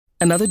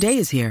Another day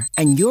is here,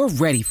 and you're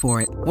ready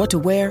for it. What to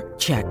wear?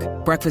 Check.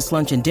 Breakfast,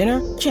 lunch, and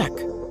dinner? Check.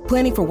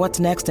 Planning for what's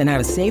next and how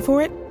to save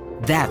for it?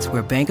 That's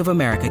where Bank of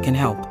America can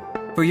help.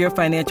 For your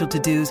financial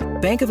to-dos,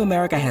 Bank of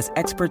America has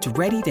experts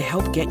ready to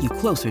help get you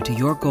closer to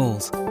your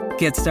goals.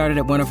 Get started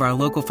at one of our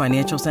local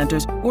financial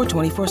centers or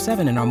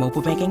 24/7 in our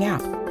mobile banking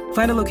app.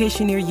 Find a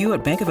location near you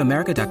at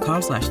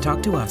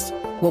bankofamerica.com/talktous.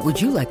 What would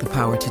you like the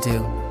power to do?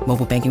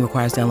 Mobile banking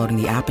requires downloading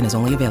the app and is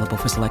only available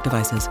for select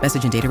devices.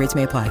 Message and data rates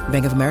may apply.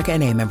 Bank of America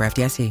N.A., member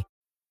FDIC.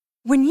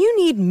 When you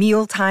need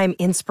mealtime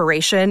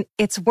inspiration,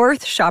 it's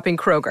worth shopping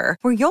Kroger,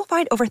 where you'll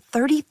find over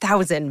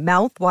 30,000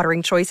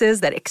 mouth-watering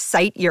choices that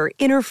excite your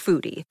inner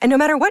foodie. And no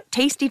matter what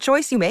tasty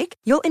choice you make,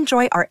 you'll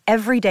enjoy our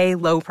everyday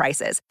low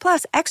prices,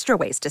 plus extra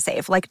ways to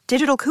save, like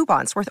digital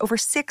coupons worth over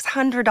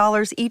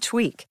 $600 each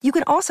week. You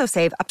can also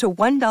save up to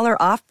 $1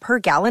 off per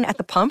gallon at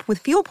the pump with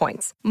fuel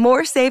points.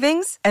 More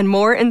savings and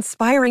more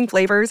inspiring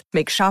flavors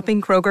make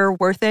shopping Kroger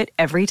worth it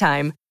every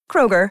time.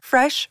 Kroger,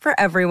 fresh for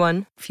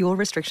everyone. Fuel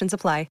restrictions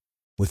apply.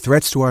 With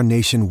threats to our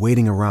nation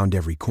waiting around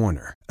every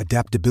corner,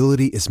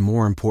 adaptability is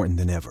more important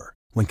than ever.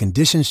 When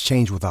conditions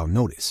change without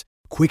notice,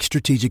 quick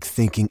strategic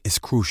thinking is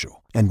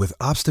crucial. And with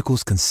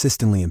obstacles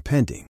consistently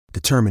impending,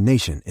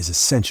 determination is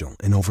essential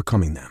in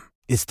overcoming them.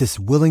 It's this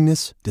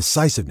willingness,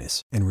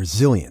 decisiveness, and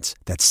resilience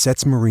that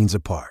sets Marines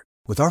apart.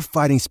 With our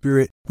fighting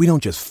spirit, we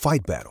don't just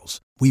fight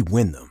battles, we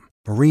win them.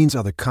 Marines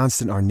are the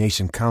constant our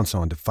nation counts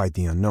on to fight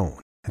the unknown.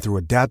 And through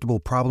adaptable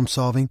problem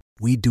solving,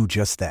 we do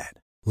just that.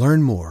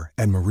 Learn more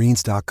at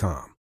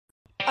marines.com.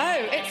 Oh,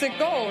 it's a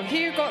goal.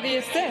 Who got the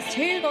assist?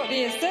 Who got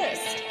the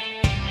assist?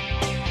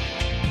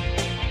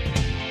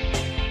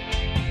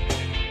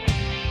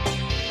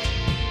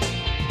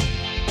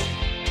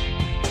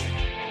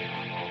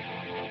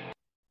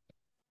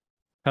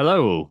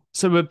 Hello.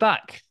 So we're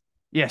back.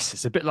 Yes,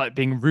 it's a bit like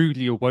being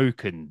rudely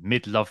awoken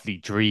mid-lovely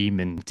dream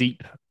and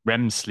deep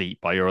REM sleep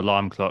by your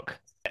alarm clock.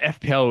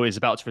 FPL is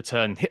about to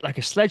return hit like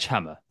a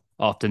sledgehammer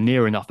after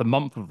near enough a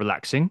month of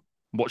relaxing,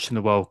 watching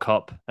the World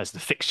Cup as the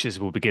fixtures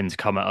will begin to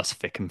come at us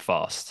thick and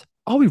fast.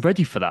 Are we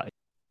ready for that?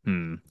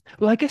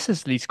 Well, I guess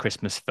there's at least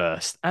Christmas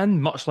first,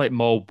 and much like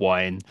mulled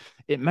wine,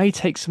 it may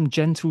take some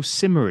gentle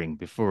simmering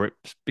before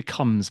it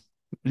becomes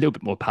a little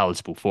bit more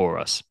palatable for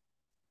us.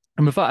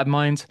 And with that in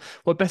mind,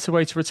 what better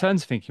way to return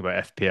to thinking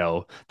about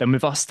FPL than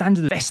with our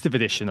standard festive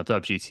edition of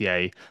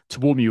WGTA to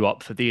warm you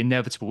up for the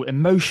inevitable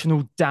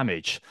emotional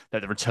damage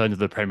that the return of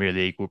the Premier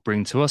League will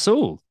bring to us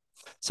all.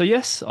 So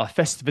yes, our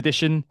festive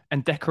edition,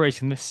 and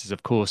decorating this is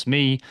of course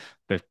me,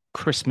 the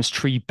Christmas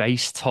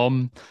tree-based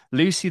Tom,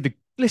 Lucy, the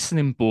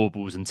glistening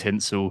baubles and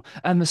tinsel,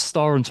 and the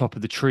star on top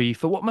of the tree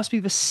for what must be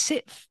the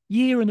 6th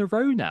year in a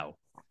row now.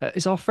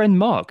 Is our friend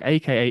Mark,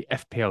 aka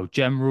FPL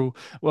General.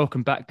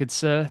 Welcome back, good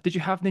sir. Did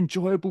you have an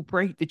enjoyable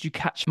break? Did you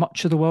catch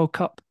much of the World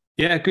Cup?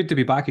 Yeah, good to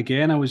be back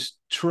again. I was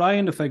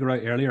trying to figure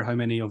out earlier how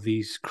many of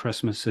these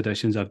Christmas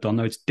editions I've done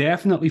now. It's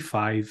definitely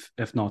 5,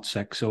 if not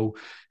 6. So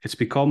it's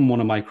become one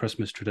of my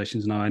Christmas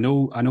traditions now. I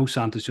know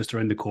Santa's just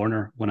around the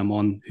corner when I'm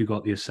on Who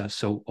Got the Assist.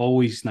 So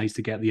always nice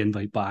to get the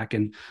invite back,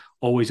 and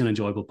always an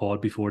enjoyable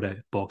pod before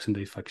the Boxing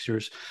Day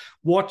fixtures.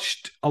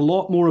 Watched a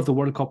lot more of the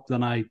World Cup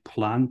than I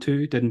planned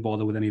to. Didn't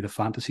bother with any of the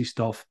fantasy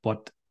stuff,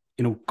 but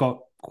got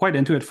quite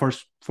into it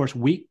first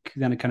week.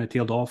 Then it kind of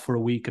tailed off for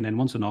a week, and then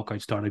once the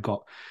knockout started,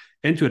 got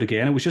into it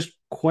again. It was just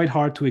quite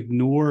hard to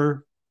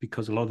ignore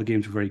because a lot of the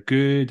games were very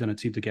good, and it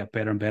seemed to get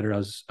better and better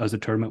as the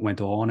tournament went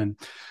on. And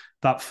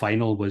that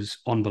final was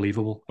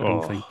unbelievable. I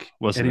don't think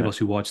any of us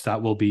who watched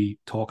that will be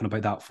talking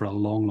about that for a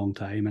long, long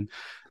time. And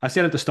I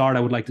said at the start, I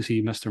would like to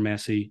see Mr.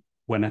 Messi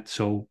win it.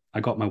 So I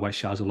got my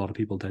wish, as a lot of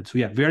people did. So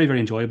yeah, very,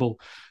 very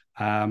enjoyable.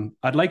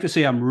 I'd like to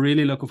say I'm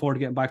really looking forward to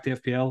getting back to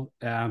FPL,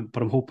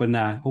 but I'm hoping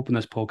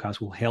this podcast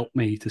will help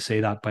me to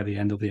say that by the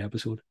end of the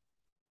episode.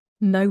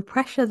 No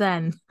pressure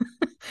then.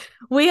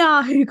 We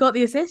are Who Got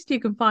the Assist. You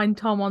can find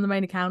Tom on the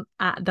main account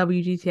at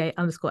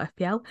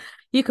WGTA_FPL.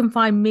 You can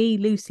find me,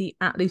 Lucy,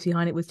 at Lucy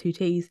Hynett with 2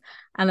 T's.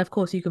 And of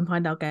course, you can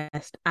find our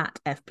guest at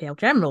FPL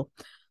General.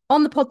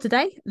 On the pod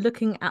today,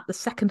 looking at the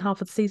second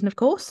half of the season, of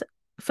course.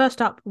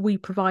 First up, we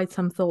provide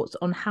some thoughts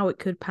on how it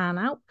could pan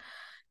out.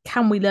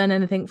 Can we learn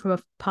anything from a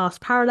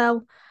past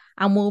parallel?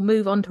 And we'll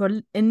move on to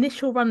an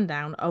initial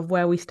rundown of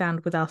where we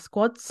stand with our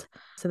squads.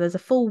 So there's a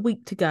full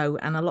week to go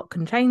and a lot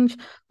can change,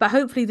 but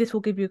hopefully this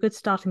will give you a good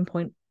starting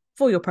point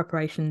for your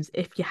preparations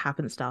if you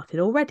haven't started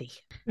already.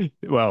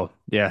 Well,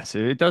 yes,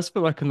 it does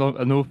feel like an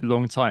awfully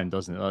long time,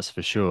 doesn't it? That's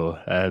for sure.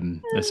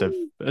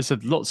 There's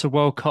lots of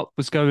World Cup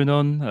was going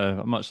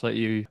on. Much like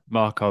you,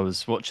 Mark, I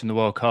was watching the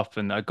World Cup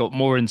and I got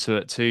more into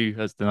it too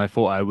than I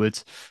thought I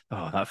would.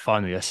 Oh, that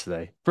final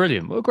yesterday.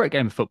 Brilliant. What a great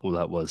game of football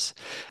that was.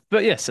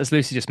 But yes, as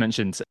Lucy just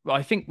mentioned,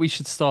 I think we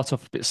should start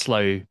off a bit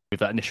slow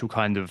with that initial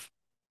kind of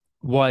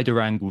wider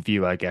angle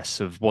view, I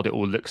guess, of what it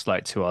all looks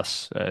like to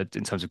us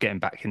in terms of getting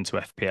back into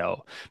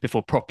FPL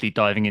before properly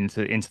diving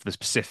into the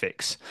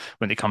specifics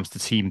when it comes to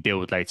team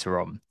build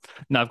later on.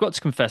 Now, I've got to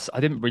confess,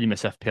 I didn't really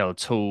miss FPL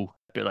at all.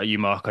 A bit like you,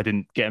 Mark, I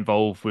didn't get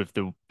involved with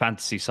the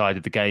fantasy side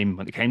of the game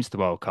when it came to the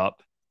World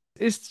Cup.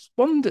 it's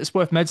one that's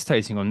worth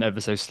meditating on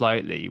ever so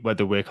slightly,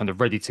 whether we're kind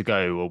of ready to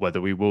go or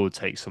whether we will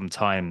take some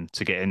time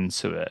to get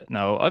into it.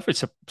 Now, I've already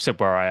said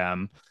where I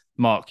am.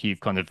 Mark, you've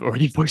kind of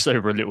already voiced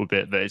over a little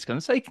bit, but it's kind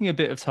of taking a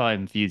bit of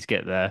time for you to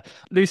get there.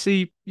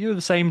 Lucy, you're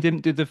the same,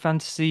 didn't do the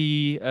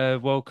Fantasy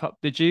World Cup,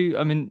 did you?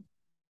 I mean,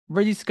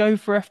 ready to go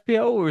for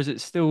FPL, or is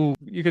it still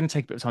you're going to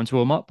take a bit of time to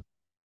warm up?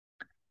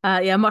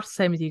 Yeah, much the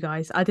same as you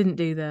guys. I didn't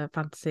do the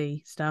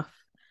fantasy stuff.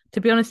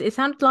 To be honest, it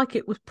sounded like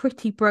it was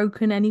pretty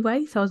broken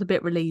anyway, so I was a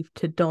bit relieved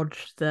to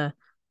dodge the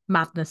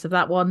madness of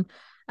that one.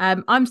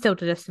 I'm still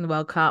digesting the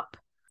World Cup,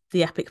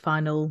 the epic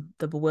final,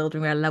 the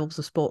bewildering levels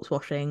of sports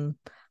washing,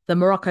 the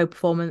Morocco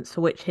performance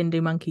for which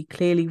Hindu Monkey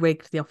clearly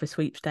rigged the office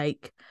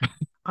sweepstake.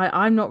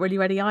 I'm not really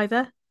ready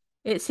either.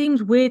 It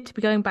seems weird to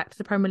be going back to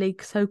the Premier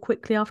League so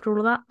quickly after all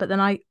of that, but then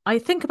I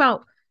think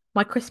about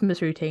my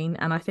Christmas routine,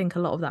 and I think a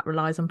lot of that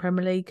relies on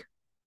Premier League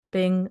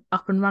being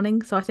up and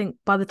running. So I think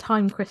by the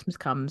time Christmas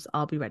comes,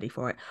 I'll be ready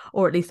for it.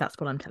 Or at least that's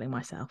what I'm telling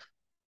myself.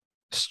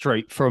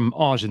 Straight from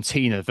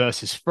Argentina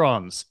versus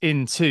France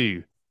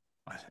into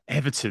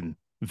Everton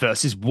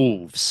versus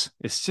Wolves.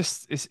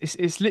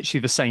 It's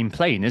literally the same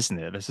plane, isn't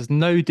it? There's just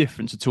no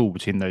difference at all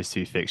between those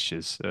two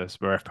fixtures as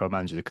where FPL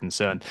managers are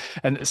concerned.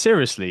 And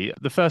seriously,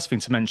 the first thing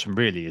to mention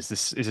really is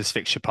this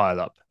fixture pile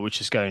up,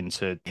 which is going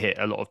to hit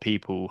a lot of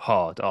people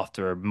hard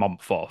after a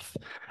month off.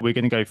 We're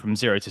going to go from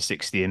 0 to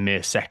 60 in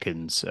mere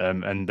seconds,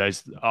 and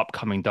those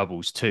upcoming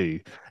doubles too.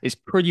 It's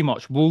pretty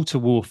much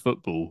wall-to-wall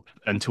football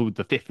until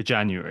the 5th of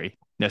January.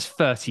 There's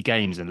 30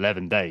 games in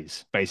 11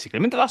 days, basically.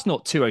 I mean, that's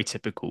not too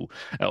atypical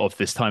of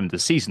this time of the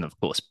season, of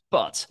course,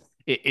 but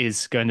it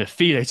is going to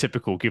feel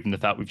atypical given the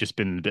fact we've just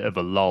been in a bit of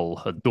a lull,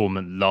 a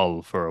dormant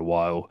lull for a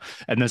while.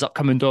 And there's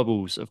upcoming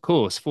doubles, of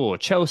course, for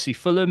Chelsea,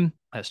 Fulham.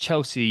 That's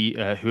Chelsea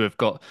who have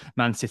got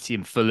Man City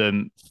and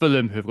Fulham,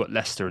 Fulham who have got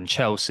Leicester and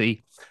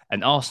Chelsea,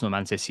 and Arsenal,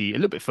 Man City a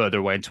little bit further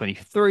away in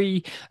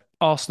 23.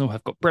 Arsenal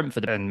have got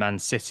Brentford and Man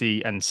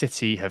City, and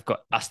City have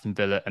got Aston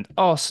Villa and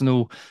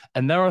Arsenal.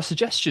 And there are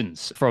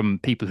suggestions from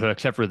people who are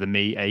cleverer than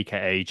me,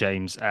 aka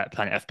James at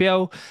Planet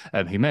FPL,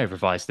 who may have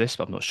revised this,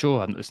 but I'm not sure.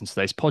 I haven't listened to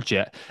today's pod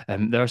yet.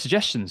 There are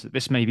suggestions that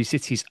this may be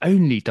City's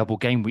only double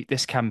game week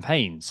this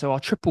campaign. So our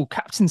triple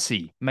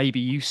captaincy may be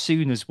used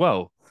soon as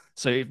well.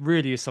 So it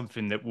really is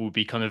something that will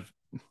be kind of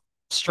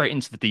straight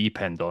into the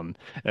deep end on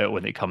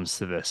when it comes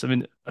to this. I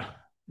mean,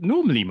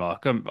 normally,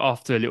 Mark,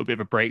 after a little bit of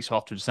a break, so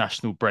after this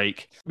national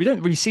break, we don't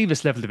really see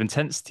this level of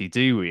intensity,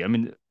 do we? I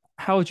mean,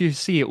 how do you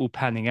see it all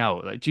panning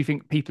out? Like, do you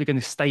think people are going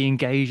to stay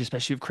engaged,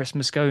 especially with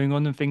Christmas going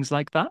on and things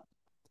like that?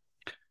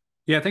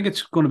 Yeah, I think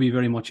it's going to be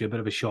very much a bit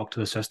of a shock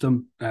to the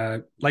system.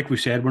 Like we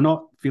said, we're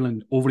not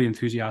feeling overly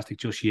enthusiastic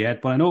just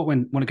yet, but I know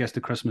when it gets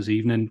to Christmas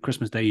evening,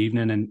 Christmas Day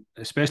evening, and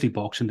especially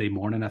Boxing Day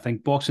morning, I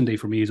think Boxing Day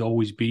for me has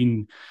always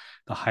been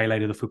the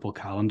highlight of the football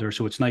calendar.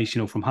 So it's nice,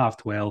 from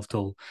 12:30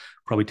 till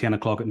probably 10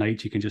 o'clock at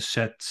night, you can just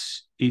sit,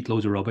 eat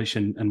loads of rubbish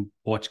and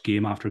watch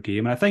game after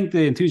game. And I think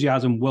the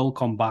enthusiasm will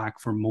come back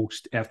for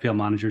most FPL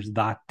managers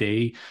that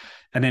day.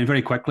 And then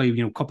very quickly,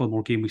 a couple of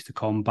more game weeks to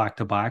come back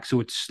to back.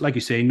 So it's, like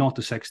you say, not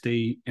the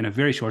 60 in a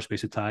very short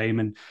space of time.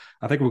 And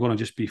I think we're going to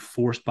just be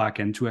forced back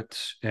into it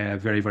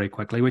very, very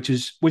quickly, which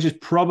is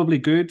probably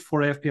good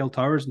for FPL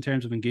Towers in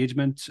terms of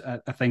engagement.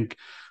 I think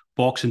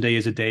Boxing Day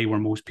is a day where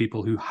most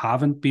people who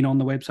haven't been on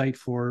the website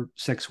for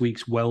 6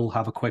 weeks will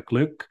have a quick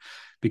look,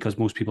 because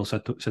most people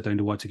sit down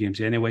to watch the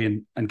games anyway.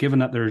 And given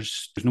that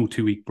there's no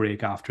 2 week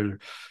break after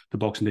the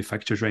Boxing Day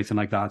fixtures or anything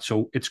like that,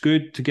 so it's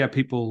good to get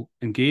people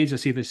engaged. I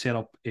see they set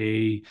up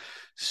a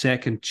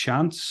second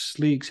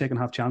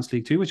half chance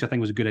league too, which I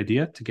think was a good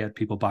idea to get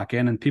people back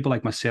in. And people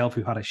like myself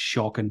who had a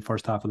shocking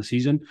first half of the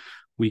season,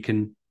 we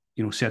can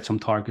set some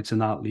targets in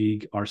that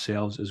league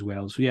ourselves as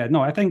well. So yeah,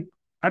 no, I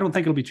don't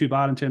think it'll be too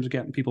bad in terms of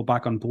getting people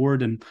back on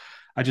board. And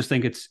I just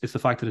think it's the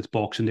fact that it's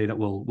Boxing Day that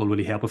will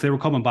really help. If they were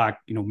coming back,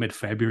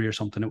 mid-February or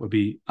something, it would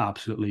be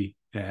absolutely,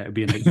 it'd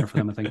be a nightmare for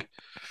them, I think.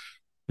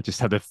 I just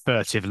had a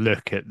furtive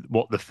look at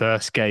what the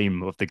first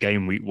game of the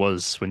game week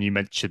was when you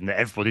mentioned that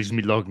everybody's going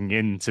to be logging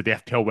in to the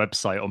FPL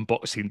website on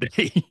Boxing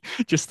Day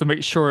just to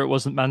make sure it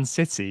wasn't Man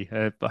City.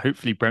 But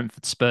hopefully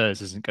Brentford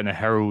Spurs isn't going to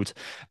herald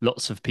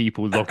lots of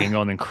people logging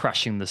on and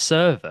crashing the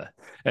server.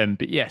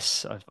 But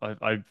yes,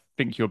 I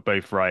think you're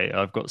both right.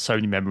 I've got so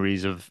many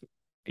memories of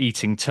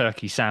eating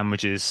turkey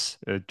sandwiches,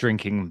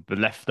 drinking the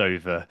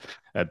leftover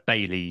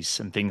Baileys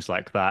and things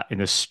like that in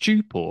a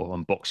stupor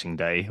on Boxing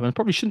Day. Well, I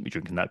probably shouldn't be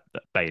drinking that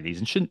Baileys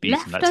and shouldn't be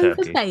eating that Leftover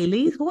turkey.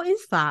 Baileys? What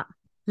is that?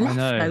 I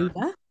know.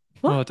 Leftover?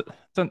 Well, What?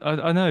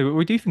 I know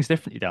we do things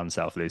differently down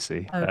south,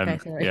 Lucy. Okay,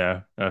 sorry.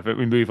 Yeah, but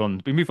we move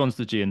on. We move on to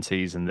the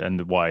G&Ts and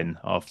the wine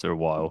after a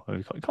while.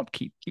 You can't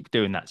keep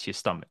doing that to your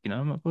stomach.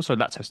 I'm also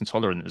lactose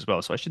intolerant as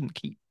well, so I shouldn't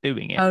keep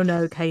doing it. Oh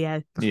no, okay, yeah.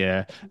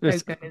 Yeah,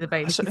 Don't go near the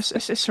Baileys.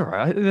 it's all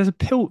right. There's a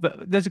pill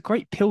there's a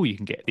great pill you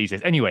can get these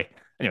days. Anyway.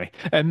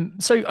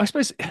 So I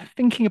suppose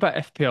thinking about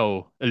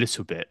FPL a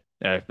little bit,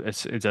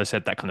 as I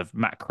said, that kind of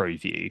macro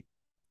view.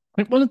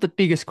 I think one of the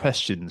biggest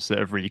questions that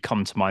have really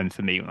come to mind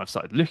for me when I've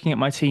started looking at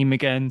my team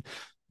again,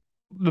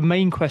 the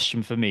main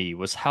question for me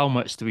was how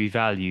much do we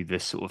value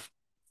this sort of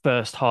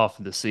first half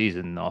of the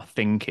season, our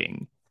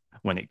thinking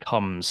when it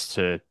comes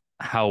to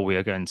how we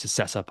are going to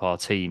set up our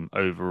team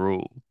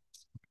overall?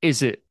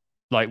 Is it,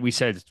 like we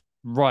said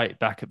right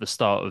back at the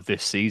start of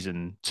this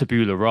season,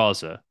 tabula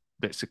rasa?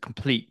 It's a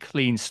complete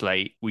clean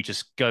slate. We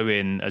just go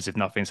in as if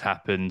nothing's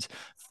happened.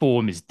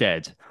 Form is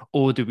dead.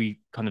 Or do we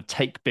kind of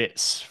take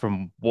bits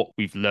from what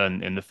we've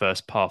learned in the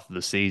first part of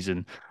the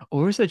season?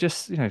 Or is there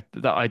just,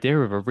 that idea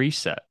of a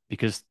reset?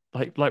 Because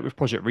like with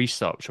Project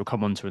Restart, which we'll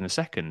come on to in a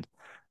second,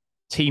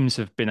 teams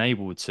have been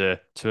able to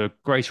a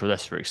greater or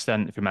lesser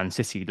extent, if you're Man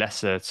City,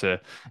 lesser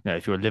to,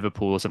 if you're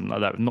Liverpool or something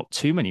like that, not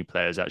too many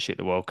players actually at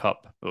the World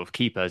Cup, or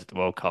key players at the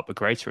World Cup, a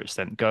greater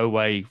extent, go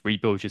away,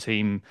 rebuild your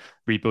team,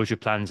 rebuild your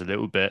plans a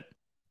little bit.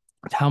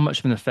 How much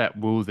of an effect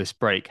will this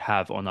break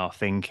have on our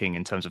thinking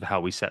in terms of how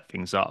we set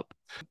things up?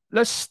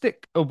 Let's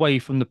stick away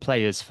from the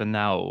players for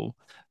now.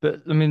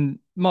 But I mean,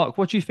 Mark,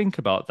 what do you think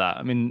about that?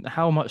 I mean,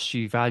 how much do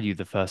you value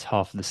the first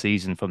half of the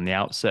season from the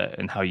outset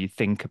and how you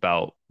think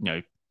about,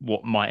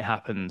 what might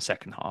happen in the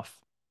second half?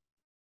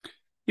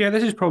 Yeah,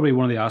 this is probably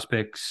one of the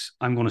aspects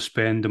I'm going to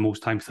spend the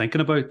most time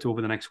thinking about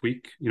over the next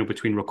week,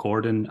 between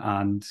recording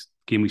and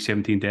game week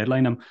 17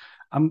 deadline.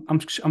 I'm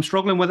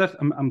struggling with it.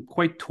 I'm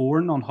quite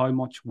torn on how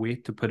much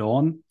weight to put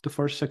on the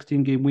first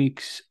 16 game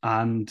weeks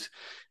and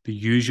the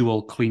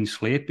usual clean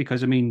slate,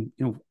 because I mean,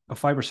 a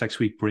 5 or 6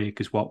 week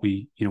break is what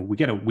we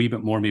get a wee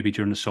bit more maybe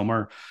during the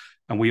summer.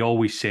 And we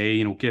always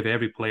say, give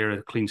every player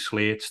a clean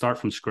slate, start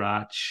from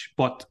scratch.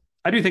 But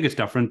I do think it's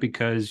different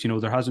because,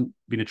 there hasn't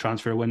been a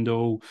transfer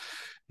window,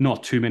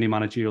 not too many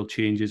managerial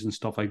changes and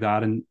stuff like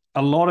that. And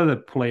a lot of the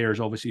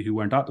players, obviously, who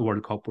weren't at the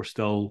World Cup were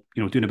still,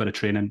 doing a bit of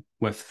training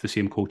with the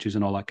same coaches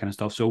and all that kind of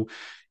stuff. So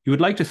you would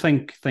like to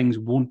think things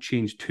won't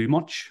change too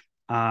much.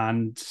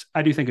 And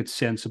I do think it's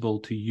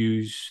sensible to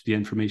use the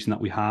information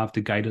that we have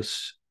to guide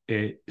us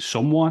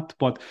somewhat.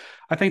 But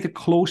I think the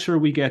closer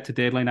we get to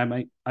deadline,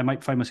 I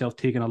might find myself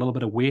taking a little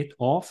bit of weight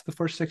off the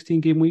first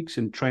 16 game weeks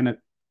and trying to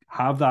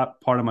have that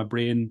part of my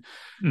brain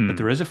that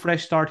there is a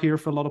fresh start here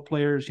for a lot of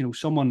players.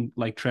 Someone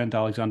like Trent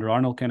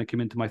Alexander-Arnold kind of came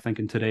into my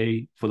thinking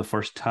today for the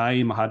first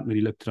time. I hadn't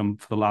really looked at him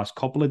for the last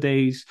couple of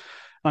days.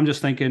 I'm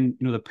just thinking,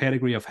 the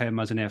pedigree of him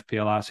as an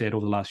FPL asset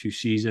over the last few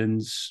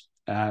seasons.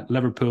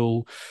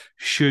 Liverpool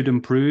should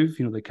improve.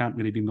 They can't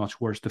really be much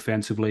worse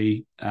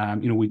defensively.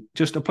 We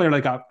just a player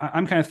like that.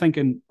 I'm kind of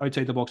thinking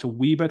outside the box a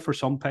wee bit for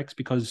some picks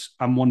because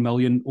I'm 1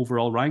 million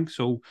overall rank.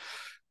 So,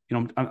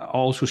 I'm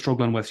also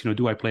struggling with,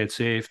 do I play it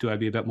safe? Do I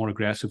be a bit more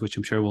aggressive, which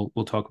I'm sure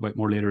we'll talk about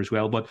more later as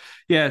well. But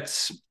yeah,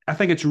 I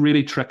think it's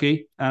really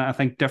tricky. I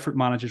think different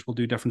managers will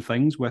do different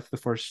things with the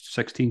first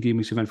 16 game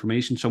weeks of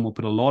information. Some will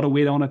put a lot of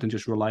weight on it and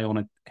just rely on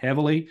it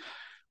heavily,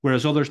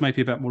 whereas others might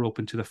be a bit more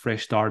open to the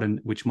fresh start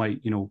and which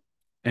might,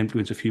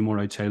 influence a few more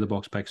outside the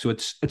box picks. So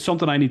it's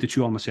something I need to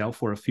chew on myself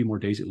for a few more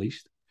days at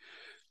least.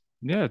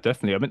 Yeah,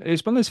 definitely. I mean,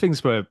 it's one of those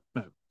things where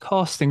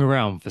casting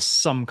around for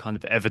some kind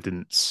of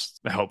evidence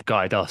to help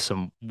guide us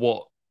on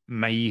what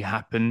may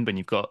happen when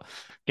you've got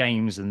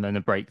games and then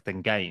a break,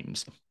 then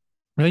games.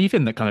 The only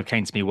thing that kind of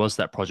came to me was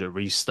that Project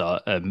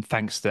Restart.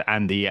 Thanks to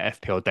Andy at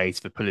FPL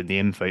Data for pulling the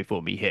info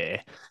for me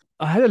here.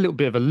 I had a little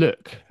bit of a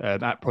look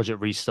at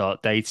Project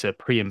Restart data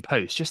pre and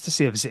post just to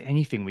see if there's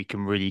anything we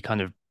can really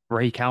kind of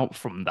break out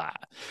from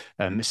that.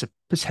 It's a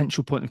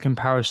potential point of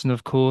comparison,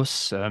 of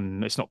course.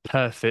 It's not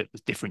perfect.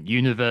 There's different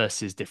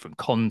universes, different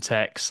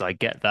contexts. I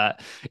get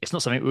that. It's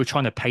not something we were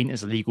trying to paint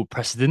as a legal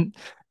precedent,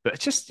 but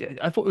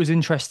I thought it was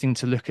interesting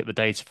to look at the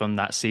data from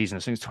that season.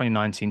 I think it's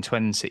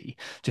 2019-20,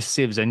 just to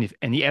see if there's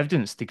any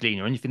evidence to glean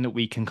or anything that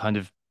we can kind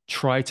of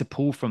try to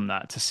pull from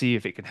that to see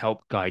if it can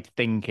help guide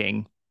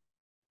thinking.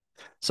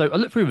 So I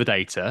looked through the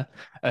data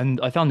and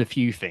I found a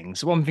few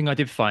things. One thing I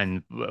did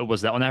find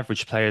was that on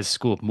average, players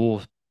scored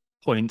more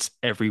points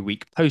every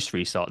week post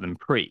restart than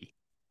pre.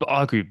 But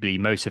arguably,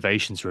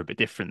 motivations were a bit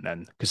different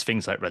then, because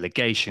things like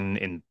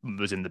relegation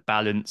was in the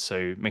balance.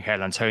 So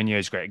Michail Antonio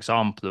is a great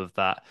example of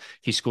that.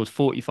 He scored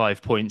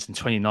 45 points in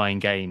 29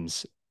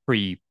 games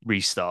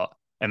pre-restart,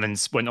 and then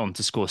went on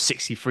to score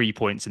 63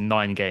 points in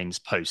 9 games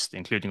post,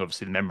 including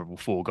obviously the memorable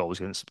 4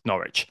 goals against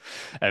Norwich.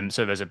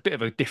 So there's a bit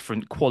of a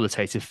different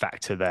qualitative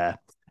factor there.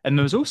 And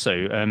there was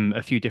also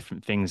a few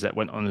different things that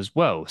went on as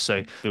well.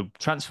 So the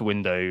transfer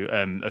window,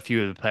 a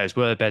few of the players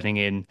were bedding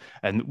in,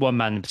 and one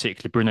man in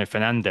particular, Bruno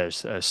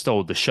Fernandes,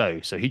 stole the show.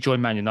 So he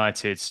joined Man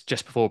United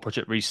just before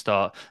Project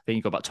Restart. I think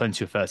he got about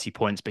 20 or 30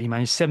 points, but he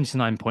managed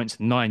 79 points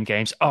in 9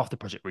 games after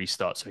Project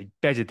Restart. So he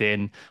bedded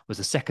in, was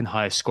the second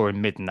highest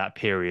scoring mid in that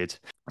period.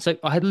 So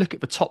I had a look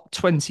at the top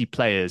 20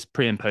 players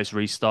pre and post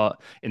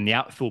restart in the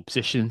outfield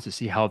position to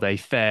see how they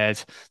fared,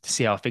 to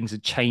see how things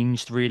had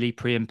changed really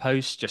pre and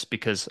post, just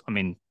because, I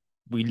mean,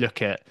 we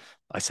look at,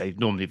 I say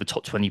normally the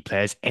top 20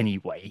 players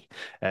anyway,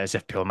 as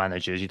FPL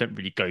managers. You don't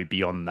really go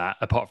beyond that,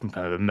 apart from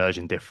kind of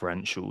emerging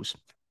differentials.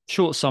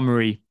 Short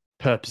summary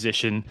per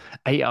position,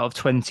 8 out of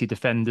 20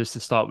 defenders to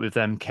start with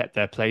them kept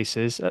their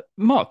places.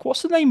 Mark,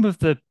 what's the name of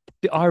the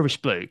Irish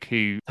bloke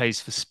who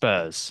plays for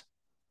Spurs?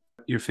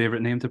 Your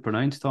favourite name to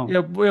pronounce, Tom? Yeah,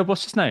 well,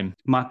 what's his name?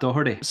 Matt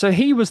Doherty. So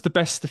he was the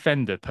best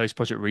defender post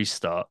Project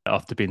Restart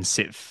after being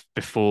sixth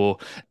before.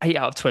 8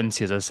 out of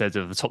 20, as I said,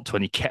 of the top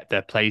 20 kept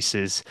their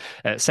places.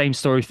 Same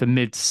story for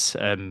mids.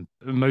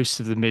 Most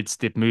of the mids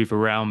did move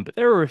around, but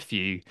there were a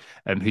few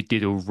who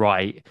did all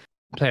right.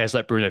 Players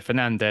like Bruno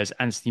Fernandes,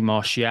 Anthony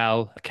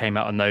Martial came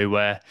out of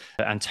nowhere.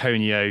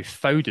 Antonio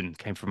Foden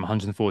came from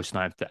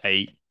 149th to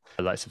 8.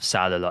 The likes of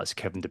Salah, likes of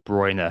Kevin De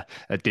Bruyne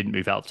didn't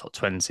move out of the top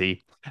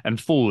 20. And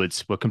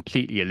forwards were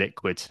completely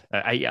illiquid.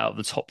 8 out of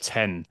the top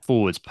 10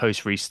 forwards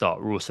post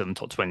restart were also in the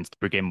top 20 to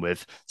begin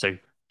with. So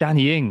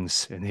Danny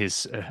Ings and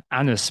his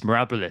Annus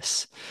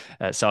Mirabilis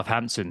at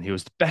Southampton, he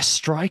was the best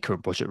striker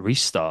in Project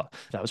Restart.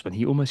 That was when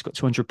he almost got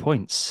 200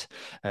 points.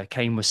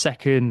 Kane was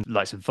second,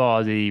 likes of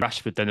Vardy,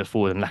 Rashford, then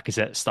Ford, and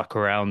Lacazette stuck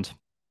around.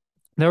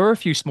 There were a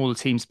few smaller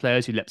teams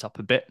players who leapt up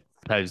a bit.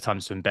 Players at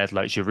times to embed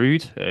like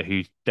Giroud,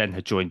 who then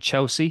had joined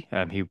Chelsea.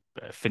 He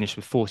finished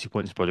with 40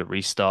 points in Project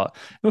Restart.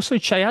 And also,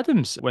 Che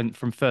Adams went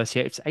from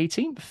 38th to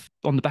 18th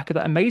on the back of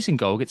that amazing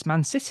goal against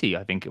Man City,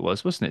 I think it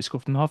was, wasn't it?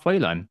 Scored from the halfway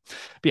line.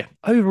 But yeah,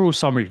 overall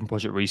summary from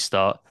Project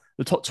Restart.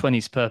 The top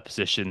 20s per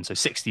position, so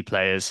 60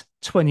 players,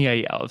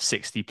 28 out of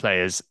 60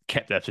 players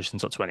kept their position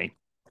top 20.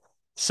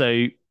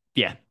 So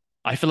yeah,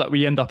 I feel like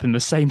we end up in the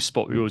same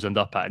spot we always end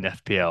up at in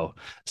FPL.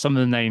 Some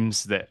of the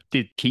names that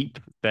did keep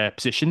their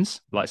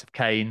positions, likes of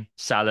Kane,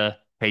 Salah,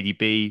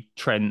 KDB,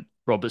 Trent,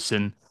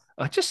 Robertson,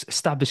 are just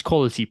established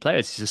quality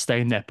players who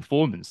sustain their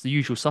performance, the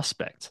usual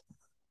suspect.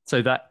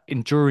 So that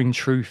enduring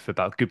truth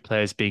about good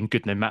players being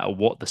good no matter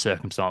what the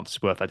circumstance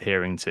is worth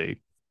adhering to.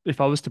 If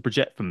I was to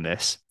project from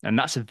this, and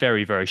that's a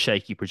very, very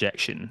shaky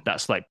projection,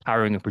 that's like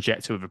powering a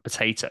projector with a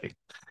potato,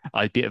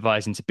 I'd be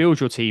advising to build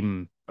your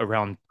team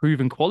around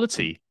proven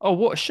quality. Oh,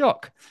 what a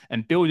shock.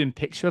 And building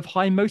picture of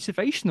high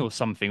motivation or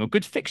something, or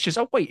good fixtures.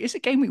 Oh, wait, is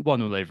it game week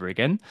 1 all over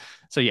again?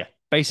 So yeah,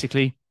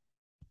 basically,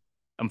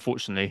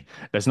 unfortunately,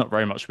 there's not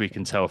very much we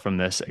can tell from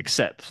this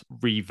except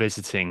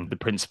revisiting the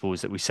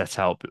principles that we set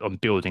out on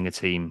building a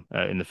team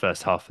in the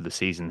first half of the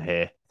season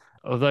here.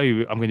 Although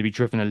I'm going to be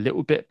driven a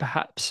little bit,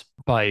 perhaps,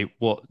 by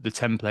what the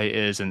template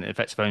is and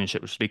effective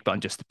ownership, which we'll speak about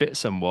in just a bit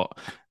somewhat,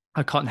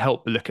 I can't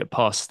help but look at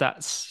past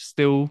stats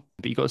still,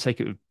 but you've got to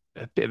take it with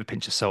a bit of a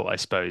pinch of salt, I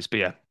suppose. But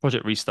yeah,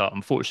 Project Restart,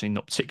 unfortunately,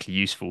 not particularly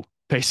useful,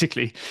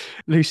 basically.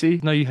 Lucy,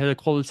 I know you had a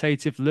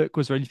qualitative look.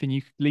 Was there anything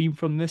you could glean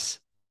from this?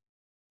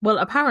 Well,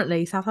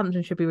 apparently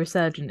Southampton should be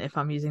resurgent if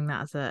I'm using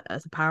that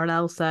as a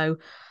parallel. So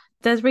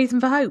there's reason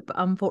for hope.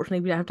 Unfortunately,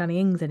 we don't have Danny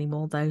Ings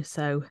anymore, though,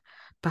 so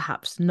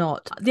perhaps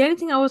not. The only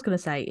thing I was going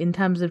to say in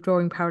terms of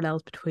drawing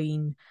parallels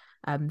between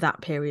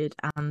that period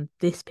and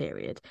this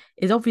period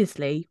is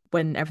obviously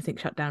when everything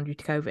shut down due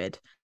to COVID,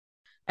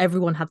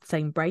 everyone had the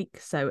same break.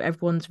 So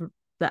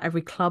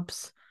every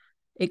club's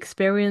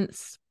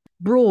experience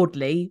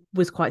broadly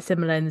was quite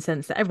similar in the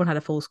sense that everyone had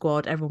a full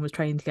squad, everyone was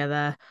training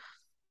together.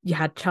 You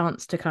had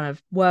chance to kind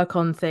of work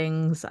on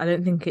things. I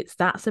don't think it's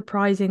that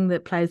surprising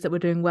that players that were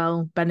doing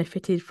well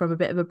benefited from a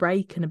bit of a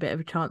break and a bit of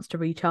a chance to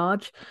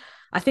recharge.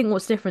 I think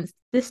what's different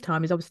this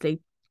time is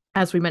obviously,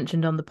 as we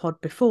mentioned on the pod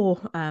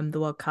before the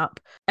World Cup,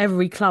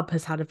 every club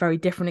has had a very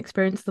different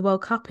experience of the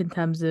World Cup in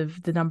terms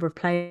of the number of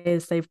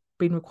players they've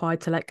been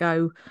required to let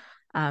go.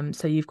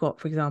 So you've got,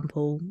 for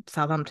example,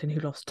 Southampton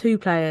who lost 2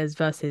 players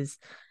versus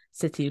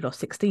City who lost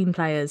 16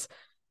 players.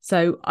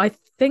 So I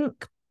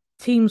think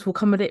teams will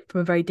come at it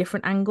from a very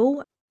different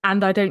angle.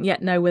 And I don't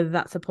yet know whether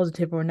that's a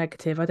positive or a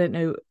negative. I don't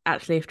know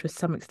actually if to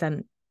some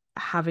extent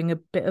having a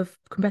bit of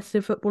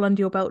competitive football under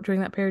your belt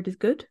during that period is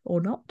good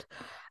or not.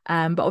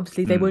 But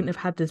obviously they won't have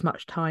had as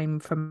much time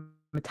from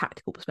a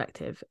tactical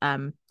perspective.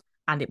 And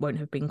it won't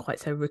have been quite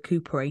so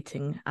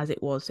recuperating as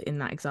it was in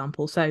that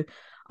example. So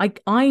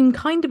I'm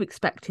kind of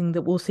expecting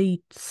that we'll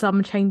see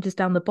some changes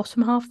down the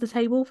bottom half of the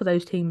table for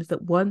those teams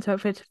that weren't so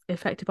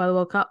affected by the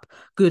World Cup,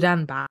 good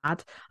and bad.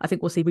 I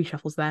think we'll see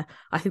reshuffles there.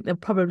 I think there'll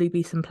probably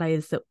be some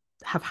players that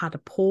have had a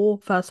poor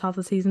first half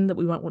of the season that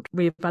we won't want to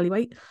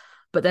reevaluate,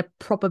 but they're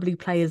probably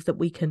players that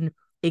we can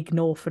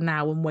ignore for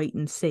now and wait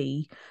and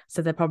see.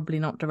 So they're probably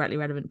not directly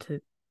relevant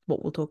to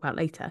what we'll talk about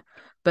later.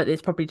 But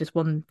it's probably just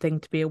one thing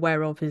to be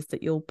aware of is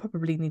that you'll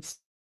probably need to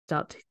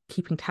start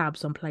keeping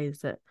tabs on players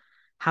that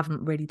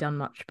haven't really done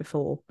much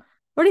before.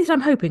 Or at least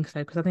I'm hoping so,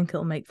 because I think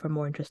it'll make for a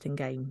more interesting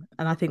game.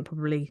 And I think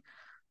probably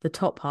the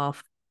top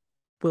half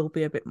will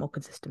be a bit more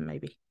consistent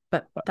maybe.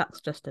 But that's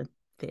just a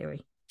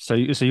theory. So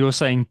you're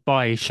saying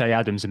buy Che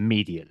Adams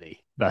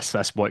immediately? That's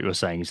what you're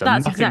saying.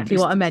 That's exactly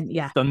what I meant.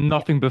 Yeah, done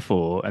nothing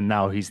before, and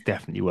now he's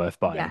definitely worth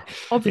buying. Yeah,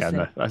 obviously.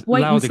 Yeah, no,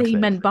 wait and see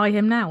meant buy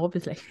him now.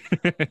 Obviously.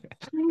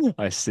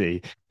 I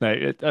see.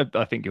 No,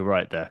 I think you're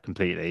right there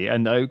completely.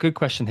 And a good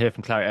question here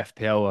from Claret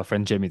FPL, our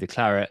friend Jimmy the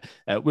Claret.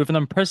 With an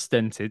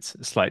unprecedented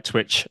slight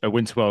twitch, a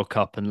Winter World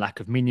Cup, and lack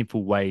of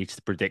meaningful ways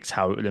to predict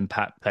how it will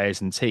impact players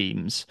and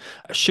teams,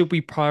 should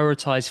we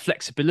prioritise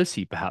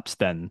flexibility perhaps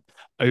then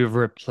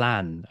over a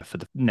plan for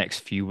the next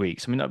few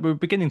weeks? I mean, we're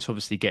beginning to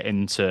obviously get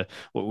into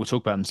what we'll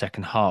talk about in the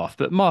second half.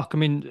 But Mark, I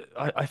mean,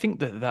 I think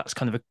that that's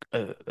kind of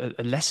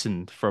a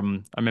lesson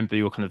from, I remember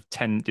your kind of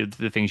 10,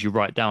 the things you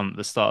write down at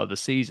the start of the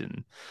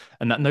season,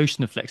 and that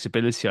notion of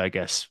flexibility, I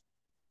guess.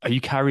 Are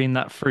you carrying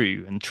that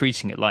through and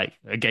treating it like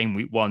a game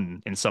week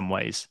one in some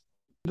ways?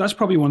 That's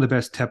probably one of the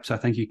best tips I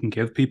think you can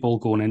give people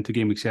going into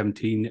game week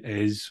 17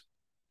 is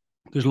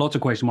there's lots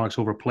of question marks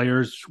over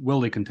players.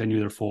 Will they continue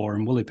their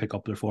form? Will they pick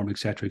up their form,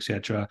 etc.,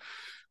 etc.?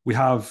 We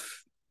have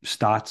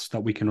stats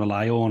that we can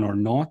rely on or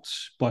not,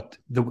 but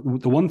the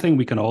one thing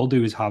we can all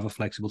do is have a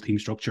flexible team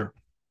structure.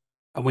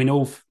 And we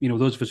know,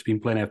 those of us who've been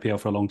playing FPL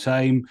for a long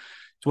time,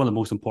 it's one of the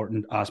most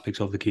important aspects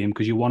of the game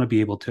because you want to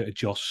be able to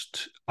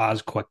adjust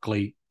as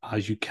quickly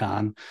as you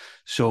can.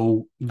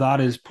 So that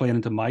is playing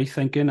into my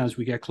thinking as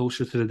we get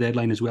closer to the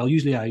deadline as well.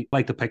 Usually I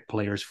like to pick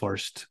players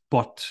first,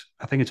 but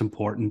I think it's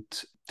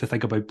important to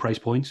think about price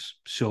points.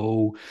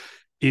 So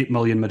 8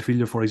 million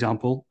midfielder, for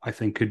example, I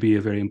think could be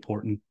a very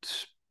important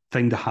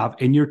thing to have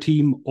in your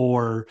team.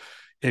 Or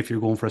if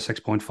you're going for a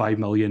 6.5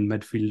 million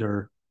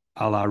midfielder,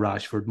 a la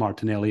Rashford,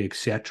 Martinelli,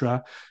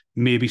 etc.,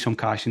 maybe some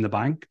cash in the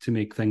bank to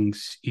make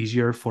things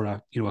easier for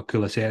a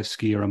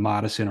Kulusevski or a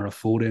Maddison or a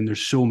Foden.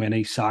 There's so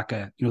many,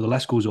 Saka, the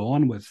list goes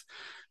on with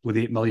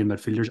 8 million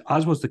midfielders,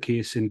 as was the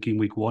case in game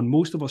week one.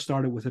 Most of us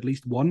started with at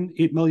least one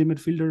 8 million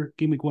midfielder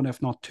game week one,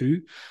 if not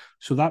two.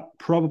 So that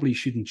probably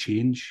shouldn't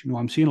change.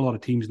 I'm seeing a lot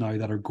of teams now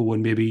that are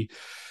going maybe,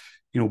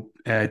 De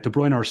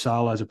Bruyne or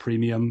Salah as a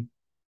premium,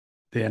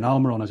 then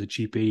Almiron as a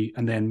cheapie,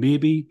 and then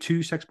maybe two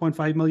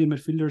 6.5 million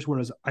midfielders,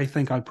 whereas I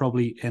think I'll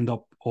probably end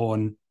up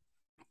on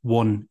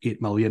one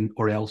 8 million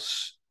or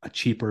else a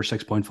cheaper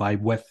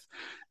 6.5 with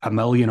 $1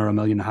 million or $1.5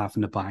 million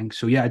in the bank.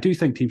 So yeah, I do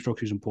think team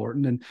structure is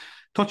important. And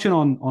touching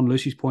on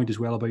Lucy's point as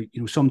well about,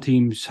 some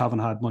teams haven't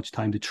had much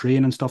time to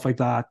train and stuff like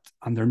that,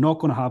 and they're not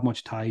going to have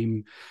much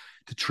time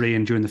to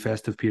train during the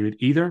festive period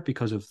either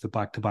because of the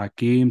back-to-back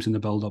games and the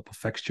build-up of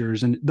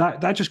fixtures. And that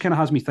just kind of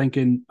has me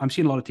thinking, I'm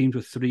seeing a lot of teams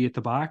with three at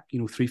the back,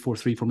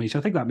 3-4-3 formation.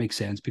 I think that makes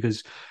sense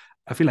because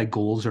I feel like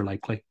goals are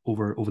likely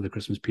over the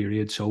Christmas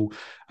period. So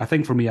I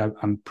think for me,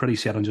 I'm pretty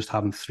set on just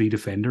having three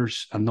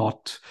defenders and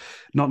not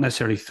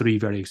necessarily three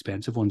very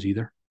expensive ones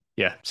either.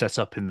 Yeah, set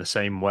up in the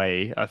same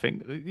way. I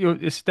think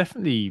it's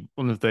definitely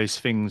one of those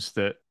things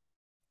that,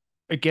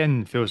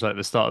 again, feels like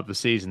the start of the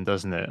season,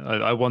 doesn't it?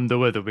 I wonder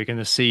whether we're going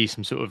to see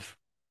some sort of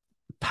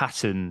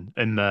pattern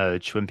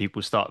emerge when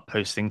people start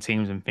posting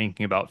teams and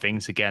thinking about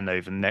things again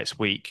over the next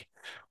week.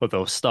 Or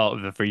they'll start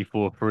with a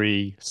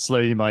 3-4-3,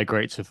 slowly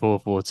migrate to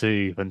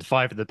 4-4-2, and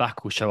five at the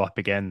back will show up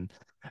again.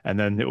 And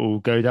then it will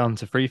go down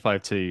to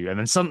 3-5-2, and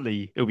then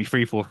suddenly it'll be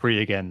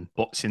 3-4-3 again,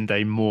 Boxing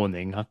Day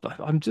morning.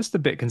 I'm just a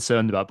bit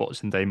concerned about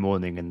Boxing Day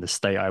morning and the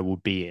state I will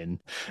be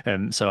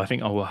in. So I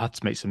think I will have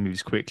to make some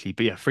moves quickly.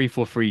 But yeah,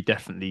 3-4-3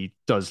 definitely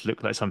does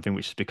look like something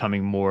which is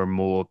becoming more and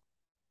more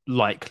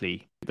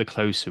likely the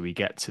closer we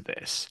get to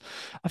this.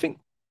 I think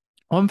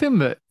one thing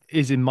that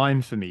is in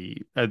mind for me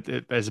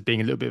as being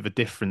a little bit of a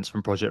difference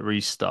from Project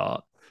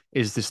Restart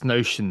is this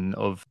notion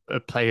of a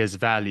player's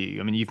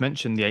value. I mean, you've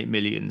mentioned the 8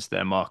 millions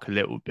there, Mark, a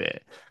little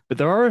bit, but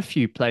there are a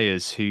few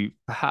players who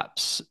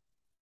perhaps,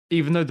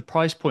 even though the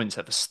price points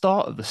at the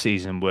start of the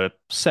season were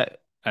set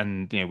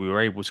and we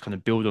were able to kind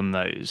of build on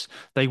those,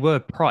 they were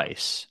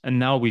price. And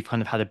now we've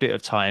kind of had a bit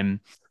of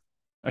time.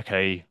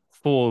 Okay,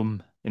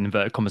 form in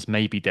inverted commas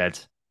may be dead.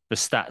 The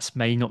stats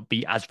may not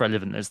be as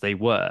relevant as they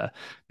were.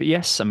 But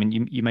yes, I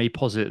mean, you may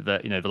posit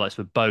that, the likes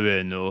of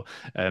Bowen or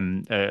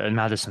and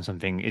Maddison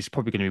something is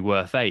probably going to be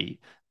worth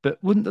 8.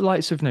 But wouldn't the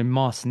likes of,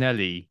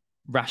 Martinelli,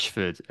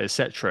 Rashford,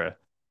 etc.,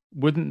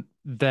 wouldn't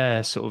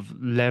their sort of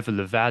level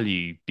of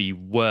value be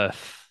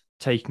worth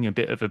taking a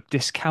bit of a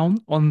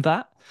discount on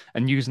that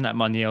and using that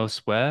money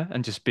elsewhere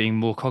and just being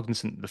more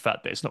cognizant of the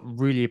fact that it's not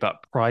really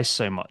about price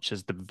so much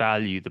as the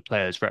value the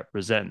players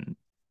represent?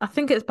 I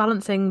think it's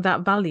balancing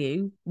that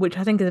value, which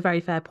I think is a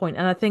very fair point.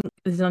 And I think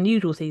this is an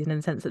unusual season in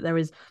the sense that there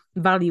is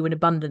value in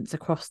abundance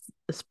across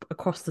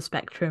the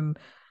spectrum,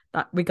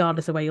 that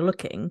regardless of where you're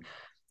looking.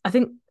 I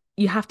think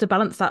you have to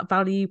balance that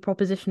value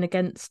proposition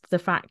against the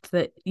fact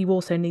that you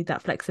also need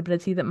that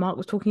flexibility that Mark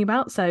was talking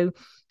about. So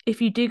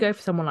if you do go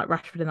for someone like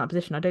Rashford in that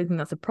position, I don't think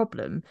that's a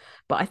problem.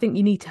 But I think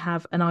you need to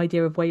have an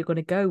idea of where you're going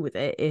to go with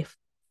it if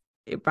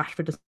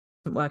Rashford doesn't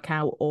work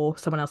out or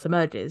someone else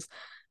emerges.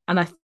 And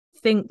I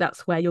think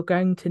that's where you're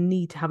going to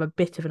need to have a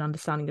bit of an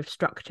understanding of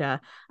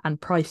structure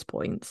and price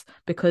points,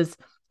 because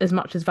as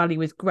much as value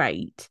is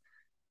great,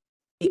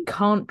 it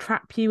can't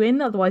trap you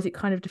in, otherwise it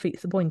kind of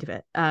defeats the point of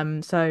it.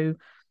 So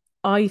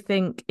I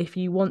think if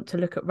you want to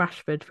look at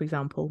Rashford, for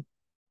example,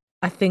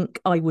 I think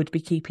I would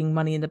be keeping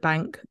money in the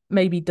bank.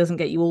 Maybe it doesn't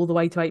get you all the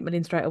way to 8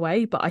 million straight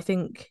away, but I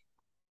think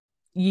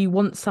you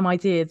want some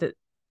idea that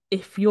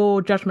if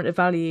your judgment of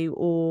value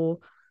or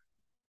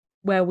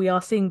where we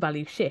are seeing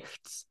value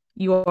shifts,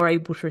 you are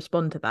able to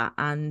respond to that.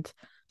 And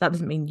that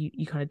doesn't mean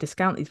you kind of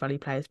discount these value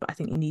players, but I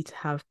think you need to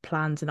have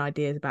plans and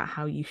ideas about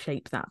how you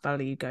shape that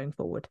value going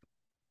forward.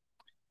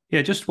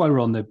 Yeah, just while we're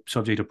on the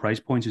subject of price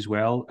points as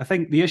well, I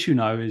think the issue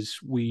now is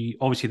we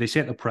obviously they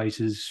set the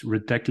prices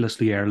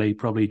ridiculously early,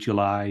 probably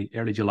July,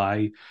 early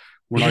July.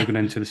 We're now Yeah. going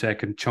into the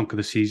second chunk of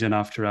the season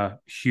after a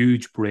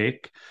huge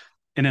break.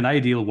 In an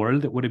ideal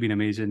world, it would have been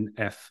amazing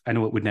if I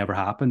know it would never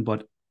happen,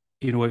 but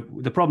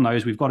the problem now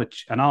is we've got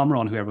an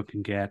Almiron who everyone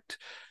can get,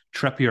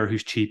 Trippier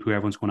who's cheap, who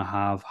everyone's going to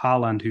have,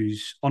 Haaland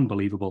who's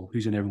unbelievable,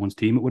 who's in everyone's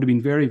team. It would have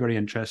been very, very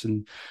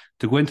interesting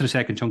to go into the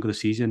second chunk of the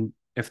season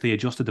if they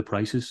adjusted the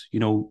prices.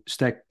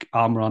 Stick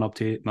Almiron up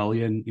to 8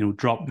 million.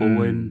 Drop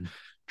Bowen,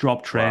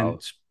 drop Trent, Wow.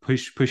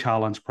 push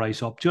Haaland's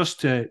price up,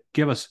 just to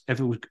give us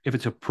if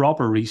it's a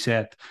proper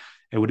reset.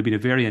 It would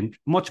have been a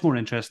much more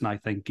interesting, I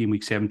think, game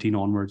week 17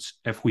 onwards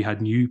if we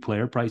had new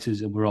player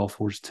prices and we're all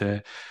forced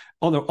to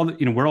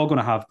we're all going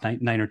to have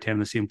nine or 10 of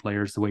the same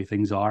players the way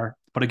things are.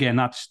 But again,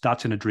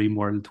 that's in a dream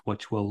world,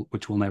 which will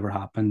never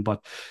happen.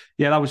 But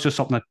yeah, that was just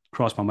something that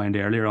crossed my mind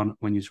earlier on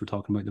when you were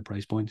talking about the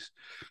price points.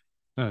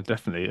 No,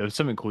 definitely. There's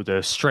something called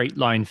straight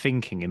line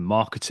thinking in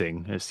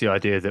marketing. It's the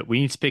idea that we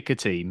need to pick a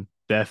team.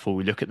 Therefore,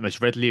 we look at the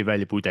most readily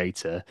available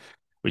data,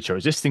 which are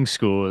existing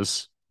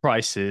scores,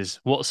 prices,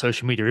 what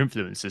social media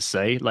influencers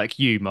say, like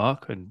you,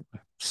 Mark, and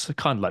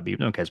kind of like me, but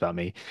no one cares about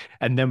me.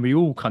 And then we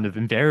all kind of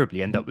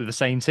invariably end up with the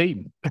same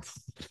team.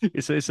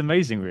 It's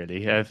amazing,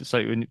 really. So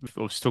when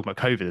I was talking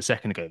about COVID a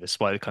second ago, that's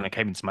why it kind of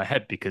came into my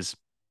head because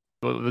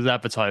what the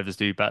advertisers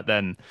do back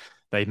then,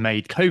 they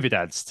made COVID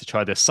ads to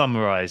try to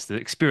summarize the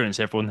experience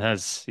everyone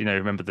has.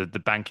 Remember the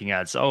banking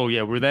ads? Oh,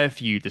 yeah, we're there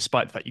for you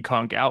despite the fact you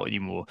can't get out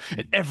anymore.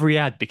 And every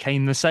ad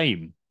became the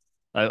same.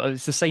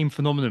 It's the same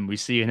phenomenon we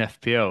see in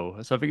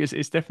FPL. So I think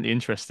it's definitely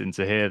interesting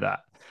to hear that.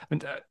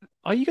 And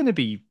are you going to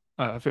be?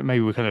 I think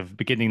maybe we're kind of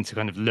beginning to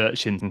kind of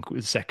lurch into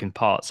the second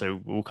part,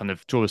 so we'll kind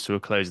of draw us to a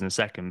close in a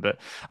second. But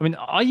I mean,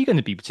 are you going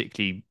to be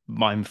particularly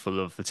mindful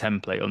of the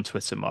template on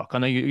Twitter, Mark? I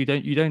know you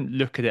don't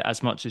look at it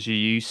as much as you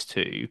used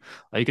to.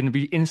 Are you going to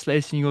be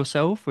insulating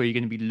yourself, or are you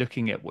going to be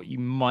looking at what you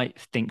might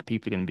think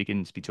people are going to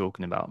begin to be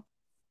talking about?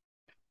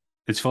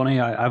 It's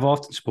funny. I've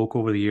often spoke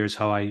over the years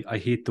how I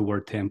hate the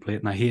word template,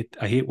 and I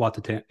hate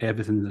what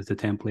everything that the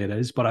template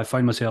is. But I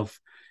find myself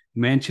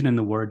mentioning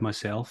the word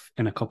myself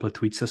in a couple of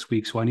tweets this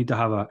week, so I need to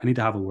have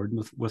a word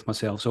with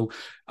myself. So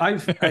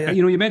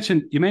you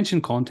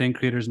mentioned content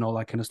creators and all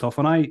that kind of stuff,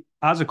 and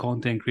as a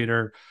content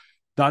creator,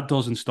 that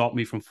doesn't stop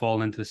me from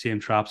falling into the same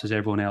traps as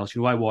everyone else.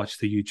 I watch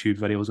the YouTube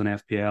videos on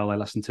FPL. I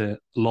listen to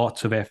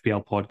lots of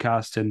FPL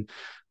podcasts, and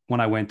when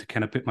I went to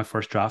kind of put my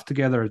first draft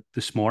together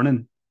this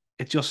morning,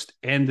 it just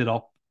ended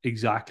up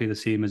exactly the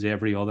same as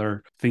every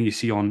other thing you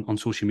see on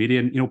social media.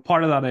 And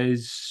part of that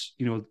is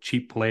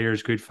cheap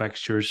players, good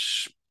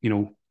fixtures,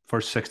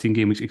 first 16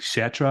 game weeks,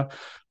 etc.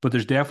 But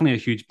there's definitely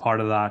a huge part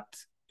of that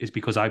is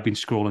because I've been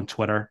scrolling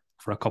Twitter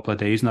for a couple of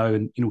days now,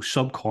 and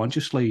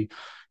subconsciously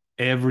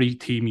every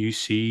team you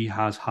see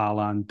has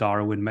Haaland,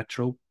 Darwin,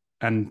 Mitro,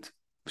 and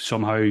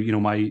somehow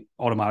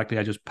automatically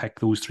I just pick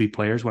those three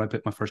players when I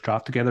put my first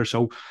draft together.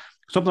 So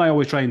something I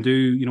always try and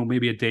do,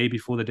 maybe a day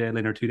before the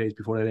deadline or 2 days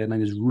before the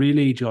deadline, is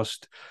really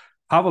just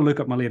have a look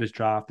at my latest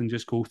draft and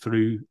just go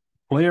through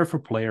player for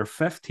player,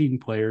 15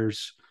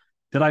 players.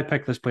 Did I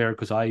pick this player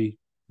because I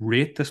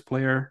rate this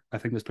player? I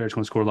think this player is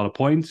going to score a lot of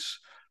points.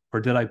 Or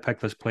did I pick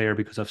this player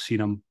because I've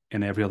seen him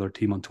in every other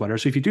team on Twitter?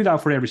 So if you do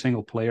that for every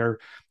single player,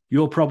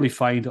 you'll probably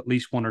find at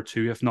least one or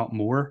two, if not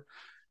more,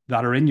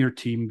 that are in your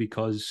team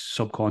because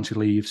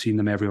subconsciously you've seen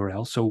them everywhere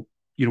else. So,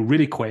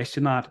 really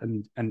question that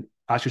and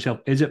ask yourself,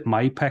 is it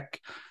my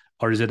pick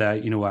or is it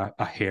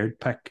a haired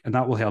pick? And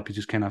that will help you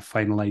just kind of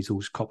finalize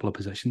those couple of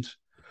positions.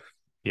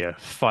 Yeah,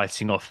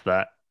 fighting off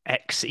that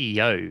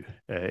XEO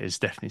is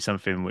definitely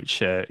something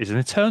which is an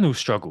eternal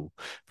struggle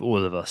for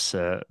all of us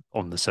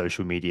on the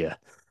social media.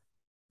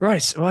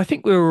 Right. Well, I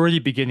think we're already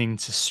beginning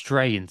to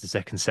stray into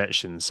second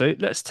section. So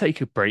let's take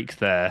a break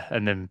there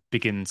and then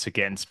begin to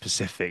get into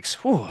specifics.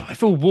 Oh, I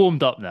feel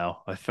warmed up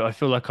now. I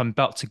feel like I'm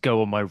about to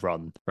go on my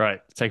run.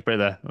 Right. Take a break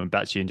there. I'm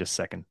back to you in just a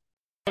second.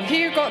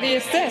 Who got the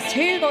assist?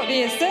 Who got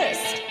the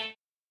assist?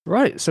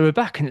 Right. So we're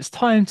back and it's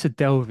time to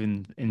delve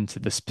into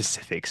the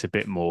specifics a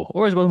bit more,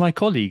 or as one of my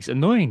colleagues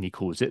annoyingly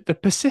calls it, the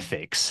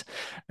Pacifics.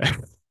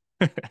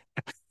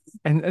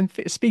 And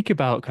speak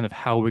about kind of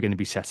how we're going to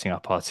be setting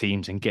up our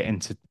teams and get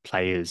into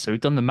players. So we've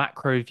done the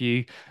macro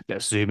view.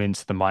 Let's zoom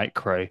into the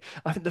micro.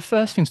 I think the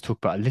first thing to talk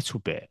about a little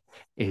bit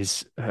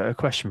is a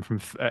question from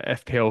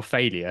FPL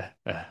Failure.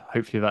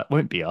 Hopefully that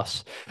won't be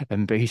us.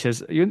 But he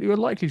says, you're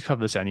likely to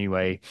cover this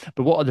anyway,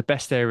 but what are the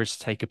best areas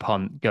to take a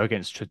punt, go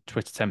against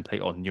Twitter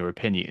template on your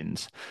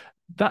opinions?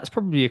 That's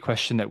probably a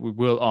question that we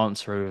will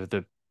answer over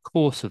the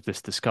course of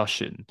this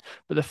discussion.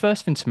 But the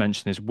first thing to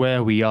mention is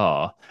where we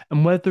are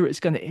and whether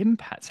it's going to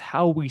impact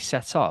how we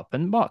set up.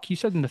 And Mark, you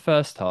said in the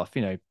first half,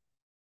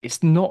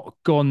 it's not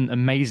gone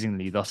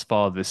amazingly thus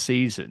far this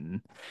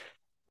season.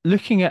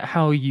 Looking at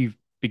how you've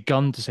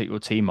begun to set your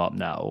team up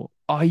now,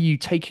 are you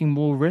taking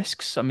more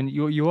risks? I mean,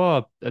 you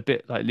are a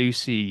bit like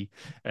Lucy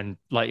and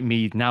like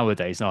me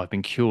nowadays. Now I've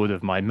been cured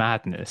of my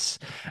madness.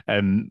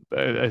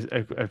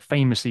 A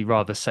famously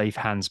rather safe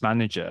hands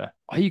manager.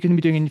 Are you going to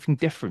be doing anything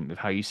different with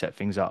how you set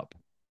things up?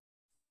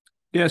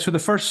 Yeah, so the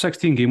first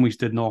 16 game weeks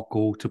did not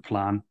go to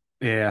plan.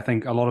 Yeah, I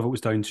think a lot of it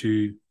was down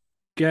to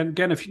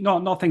getting a few,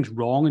 not things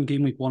wrong in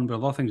game week one, but a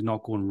lot of things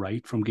not going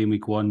right from game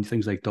week one.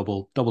 Things like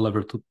double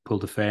Liverpool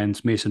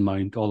defense, Mason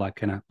Mount, all that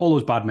kind of all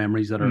those bad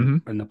memories that are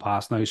in the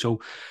past now.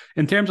 So,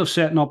 in terms of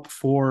setting up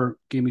for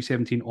game week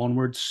 17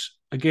 onwards,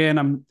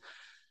 again,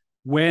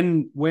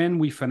 when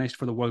we finished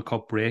for the World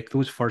Cup break,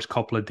 those first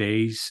couple of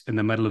days in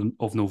the middle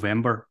of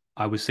November,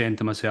 I was saying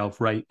to myself,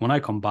 right, when I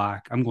come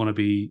back, I'm going to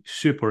be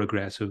super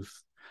aggressive.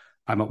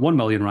 I'm at 1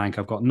 million rank.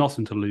 I've got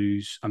nothing to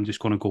lose. I'm just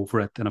going to go for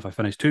it. And if I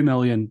finish 2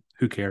 million,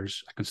 who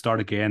cares? I can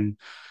start again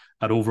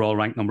at overall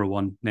rank number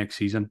one next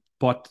season.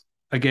 But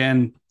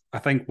again, I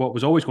think what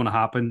was always going to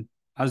happen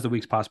as the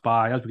weeks pass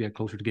by, as we get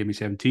closer to game week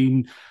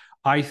 17,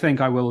 I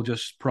think I will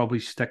just probably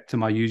stick to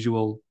my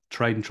usual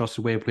tried and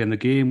trusted way of playing the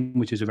game,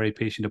 which is a very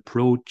patient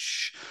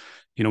approach,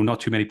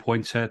 not too many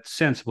points hit,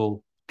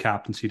 sensible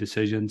captaincy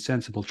decisions,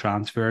 sensible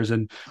transfers.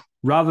 And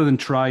rather than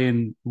try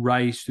and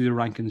rise through the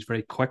rankings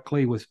very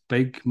quickly with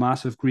big,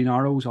 massive green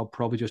arrows, I'll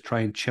probably just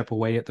try and chip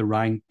away at the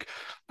rank.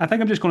 I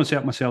think I'm just going to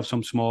set myself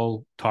some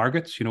small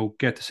targets,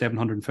 get to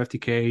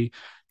 750k,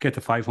 get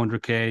to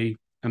 500k,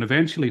 and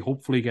eventually,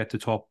 hopefully, get to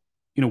top,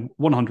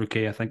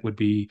 100k. I think would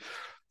be,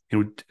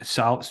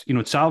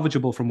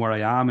 salvageable from where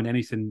I am, and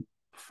anything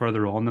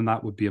further on than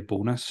that would be a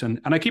bonus. And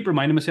I keep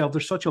reminding myself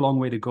there's such a long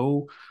way to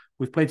go.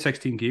 We've played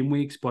 16 game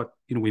weeks, but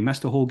we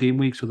missed a whole game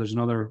week, so there's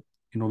another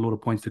load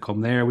of points to come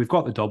there. We've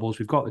got the doubles,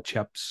 we've got the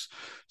chips.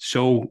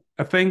 So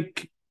I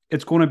think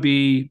it's going to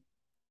be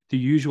the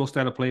usual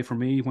style of play for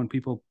me. When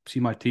people see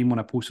my team, when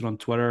I post it on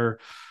Twitter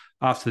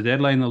after the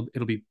deadline,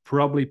 it'll be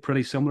probably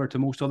pretty similar to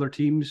most other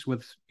teams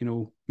with,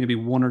 maybe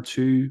one or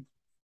two,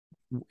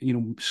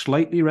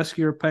 slightly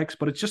riskier picks,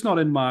 but it's just not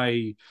in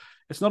my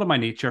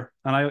nature.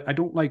 And I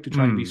don't like to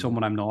try and be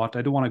someone I'm not.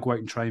 I don't want to go out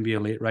and try and be a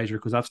late riser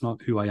because that's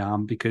not who I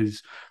am.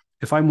 Because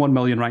if I'm 1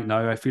 million right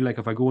now, I feel like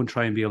if I go and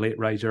try and be a late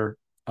riser,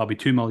 I'll be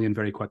 2 million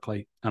very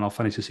quickly and I'll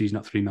finish the season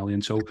at 3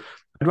 million. So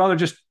I'd rather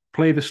just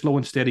play the slow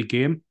and steady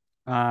game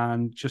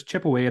and just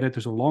chip away at it.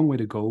 There's a long way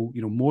to go,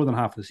 more than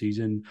half the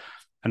season.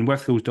 And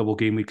with those double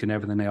game weeks and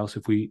everything else,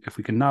 if we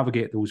can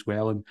navigate those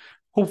well and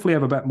hopefully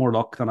have a bit more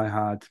luck than I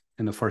had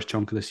in the first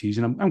chunk of the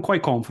season, I'm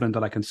quite confident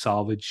that I can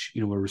salvage,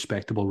 a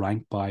respectable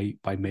rank by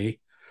May.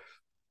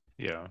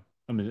 Yeah.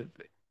 I mean,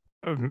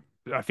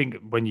 I think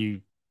when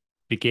you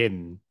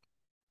begin,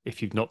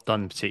 if you've not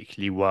done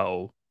particularly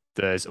well,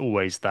 there's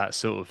always that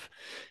sort of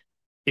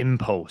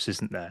impulse,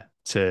 isn't there,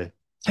 to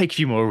take a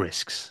few more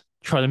risks,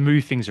 try to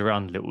move things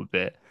around a little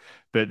bit.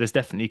 But there's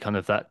definitely kind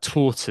of that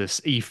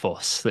tortoise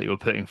ethos that you're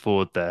putting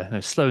forward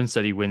there. Slow and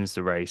steady wins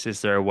the race.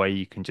 Is there a way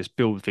you can just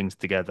build things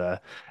together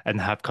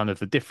and have kind of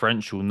the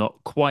differential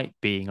not quite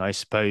being, I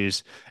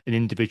suppose, an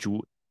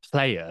individual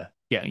player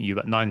getting you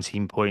at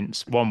 19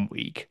 points one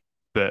week,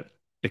 but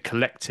the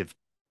collective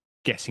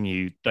getting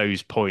you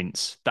those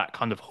points, that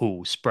kind of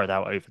haul spread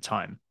out over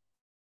time?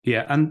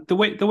 Yeah, and the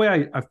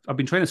way I've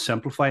been trying to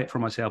simplify it for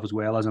myself as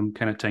well as I'm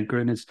kind of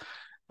tinkering is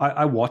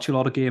I watch a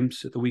lot of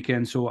games at the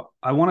weekend, so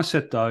I want to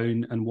sit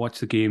down and watch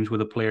the games with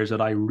the players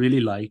that I really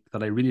like,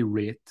 that I really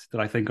rate,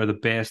 that I think are the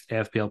best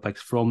FPL picks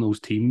from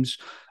those teams.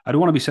 I don't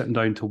want to be sitting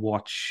down to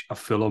watch a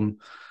Fulham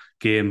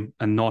game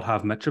and not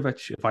have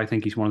Mitrovic if I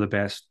think he's one of the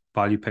best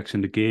value picks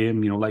in the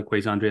game.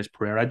 Likewise Andreas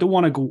Pereira. I don't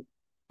want to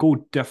go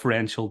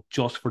differential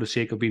just for the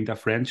sake of being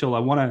differential. I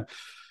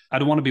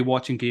don't want to be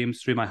watching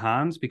games through my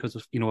hands because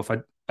if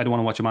I don't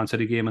want to watch a Man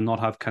City game and not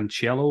have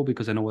Cancelo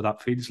because I know what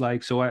that feels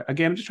like. So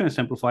I'm just trying to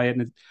simplify it,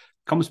 and it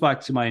comes back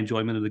to my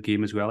enjoyment of the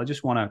game as well. I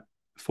just want to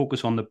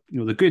focus on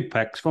the good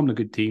picks from the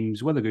good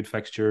teams with the good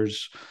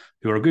fixtures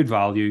who are good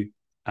value,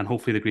 and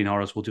hopefully the green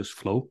arrows will just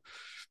flow.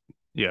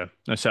 Yeah,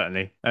 no,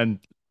 certainly. And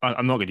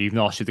I'm not going to even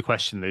ask you the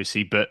question,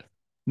 Lucy, but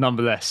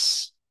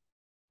nonetheless,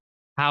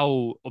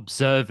 how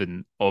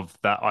observant of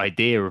that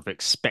idea of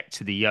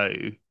expected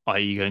EO are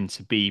you going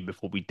to be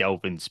before we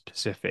delve into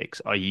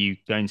specifics? Are you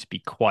going to be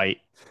quite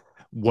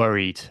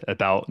worried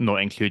about not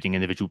including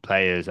individual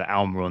players?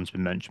 Almiron's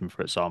been mentioned,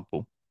 for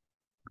example.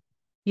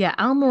 Yeah,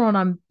 Almiron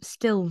I'm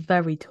still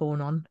very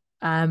torn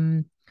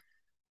on.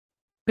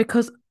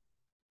 Because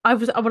I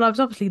was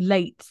obviously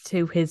late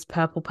to his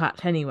purple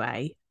patch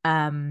anyway.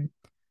 And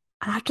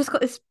I've just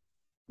got this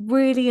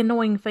really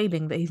annoying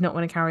feeling that he's not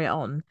going to carry it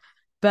on.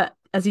 But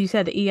as you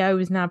said, EO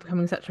is now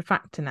becoming such a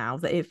factor now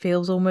that it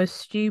feels almost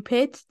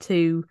stupid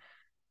to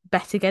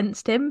bet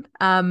against him.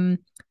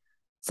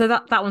 So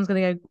that one's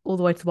going to go all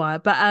the way to the wire.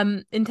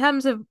 But in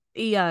terms of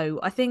EO,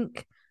 I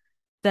think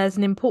there's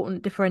an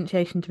important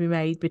differentiation to be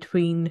made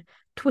between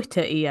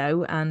Twitter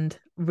EO and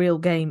real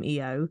game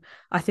EO.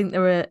 I think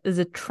there's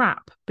a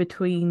trap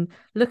between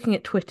looking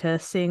at Twitter,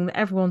 seeing that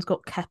everyone's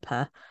got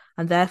Kepa,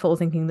 and therefore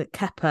thinking that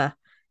Kepa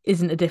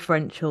isn't a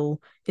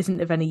differential, isn't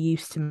of any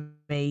use to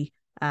me.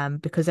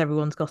 Because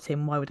everyone's got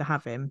him, why would I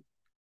have him?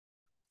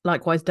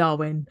 Likewise,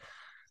 Darwin.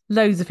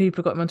 Loads of people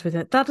have got him on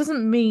Twitter. That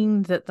doesn't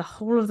mean that the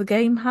whole of the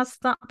game has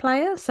that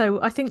player.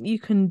 So I think you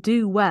can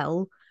do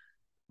well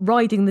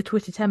riding the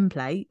Twitter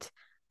template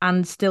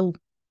and still,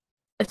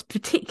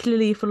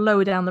 particularly for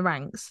lower down the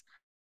ranks,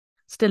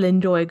 still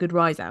enjoy a good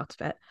rise out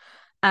of it.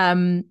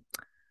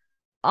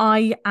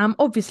 I am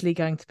obviously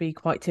going to be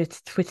quite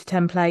Twitter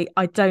template.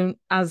 I don't,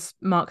 as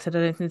Mark said, I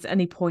don't think there's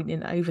any point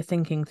in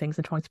overthinking things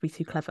and trying to be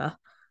too clever.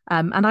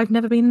 And I've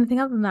never been anything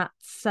other than that.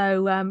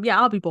 So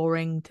I'll be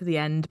boring to the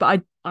end,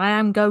 but I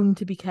am going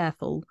to be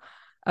careful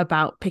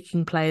about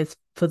picking players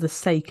for the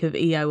sake of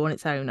EO on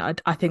its own.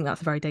 I think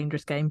that's a very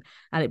dangerous game,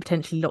 and it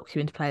potentially locks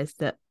you into players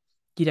that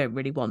you don't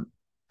really want.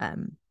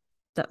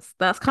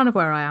 That's kind of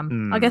where I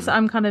am. I guess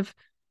I'm kind of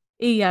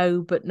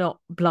EO, but not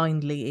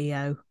blindly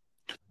EO.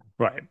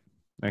 Right.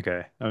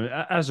 Okay. I mean,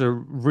 as a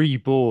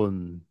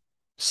reborn,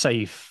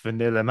 safe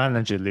vanilla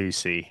manager,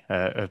 Lucy,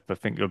 I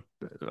think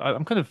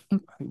I'm kind of.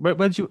 Where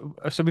did you?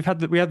 So we had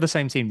the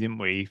same team, didn't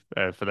we?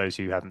 For those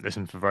who haven't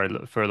listened for a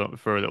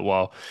little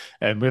while,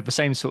 we had the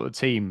same sort of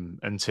team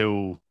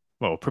until,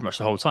 well, pretty much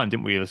the whole time,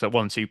 didn't we? It was like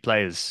 1 or 2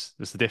 players.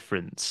 That's the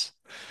difference.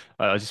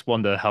 I just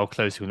wonder how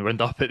close we're going to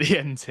end up at the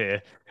end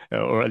here,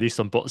 or at least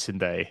on Boxing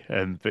Day.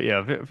 But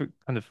yeah,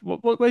 kind of.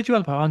 Where did you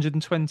end up?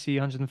 120,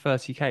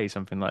 130k,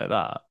 something like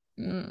that.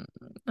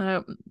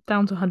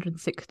 Down to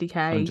 160k,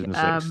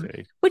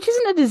 160. Which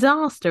isn't a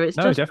disaster. It's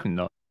just definitely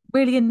not.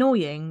 Really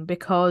annoying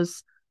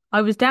because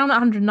I was down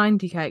at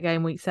 190k at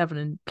game week 7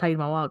 and played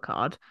my wild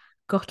card,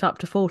 got up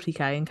to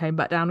 40k and came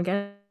back down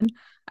again.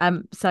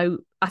 So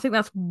I think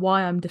that's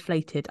why I'm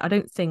deflated. I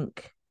don't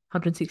think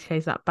 160k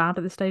is that bad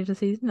at this stage of the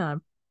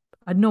season.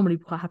 I'd normally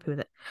be quite happy with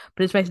it,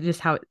 but it's basically just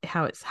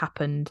how it's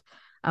happened.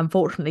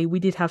 Unfortunately, we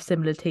did have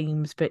similar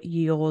teams, but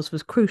yours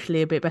was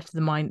crucially a bit better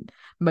than mine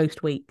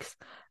most weeks.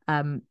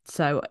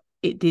 So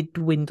it did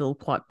dwindle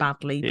quite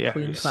badly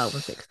between 12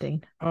 and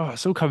 16. Oh,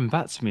 it's all coming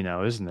back to me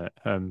now, isn't it?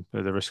 At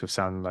the risk of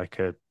sounding like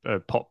a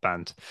pop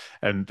band.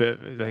 But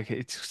like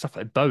it's stuff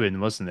like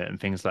Bowen, wasn't it? And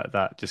things like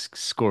that, just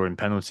scoring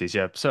penalties.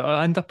 Yeah. So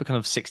I end up at kind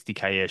of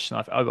 60k-ish.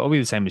 And I'll be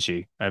the same as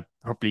you.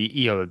 Probably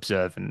EO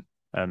observant,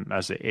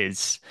 as it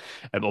is.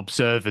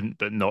 Observant,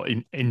 but not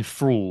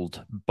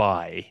enthralled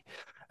by.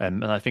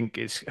 And I think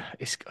it's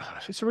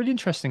a really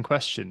interesting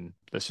question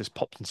that's just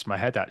popped into my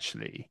head,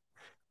 actually,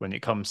 when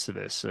it comes to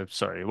this.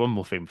 Sorry, one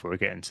more thing before we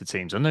get into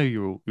teams. I know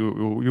you'll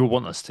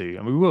want us to,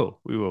 and we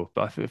will.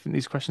 But I think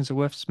these questions are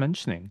worth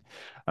mentioning,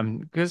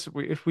 because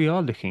if we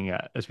are looking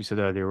at, as we said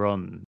earlier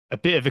on, a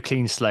bit of a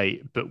clean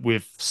slate, but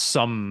with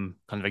some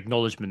kind of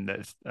acknowledgement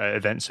that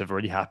events have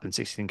already happened,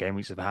 16 game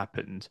weeks have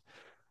happened.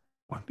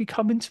 When we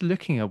come into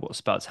looking at what's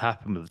about to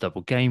happen with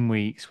double game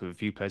weeks, with a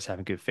few players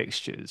having good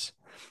fixtures,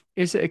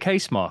 is it a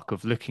case, Mark,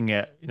 of looking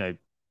at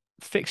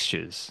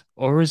fixtures,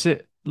 or is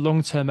it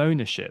long-term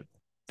ownership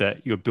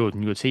that you're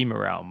building your team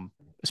around?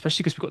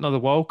 Especially because we've got another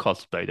World Cup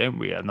to play, don't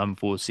we? At an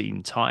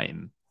unforeseen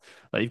time,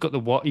 like you've got the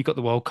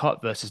World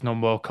Cup versus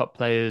non-World Cup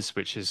players,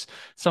 which is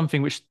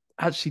something which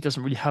actually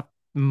doesn't really have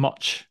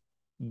much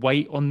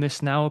weight on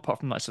this now, apart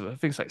from like sort of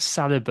things like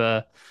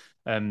Saliba,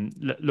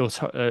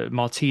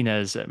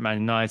 Martinez at Man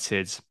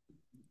United.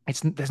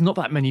 There's not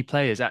that many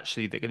players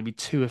actually that are going to be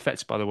too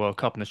affected by the World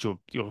Cup unless you're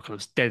kind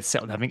of dead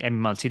set on having Emi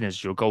Martinez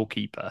as your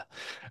goalkeeper.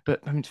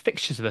 But I mean,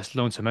 fixtures versus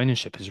long-term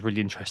ownership is a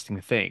really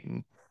interesting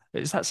thing.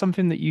 Is that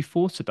something that you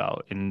thought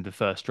about in the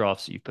first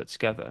drafts that you've put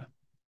together?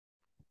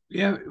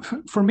 Yeah,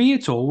 for me,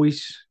 it's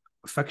always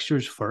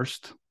fixtures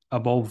first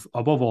above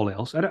all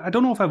else. I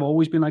don't know if I've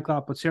always been like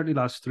that, but certainly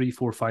last 3,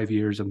 4, 5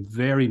 years, I'm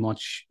very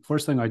much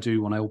first thing I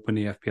do when I open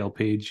the FPL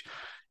page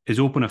is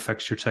open a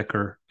fixture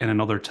ticker in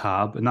another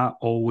tab, and that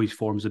always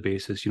forms the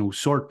basis.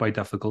 Sort by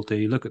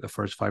difficulty, look at the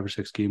first 5 or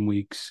 6 game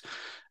weeks.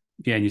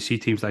 Yeah, and you see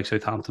teams like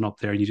Southampton up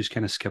there, and you just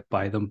kind of skip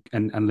by them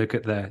and look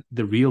at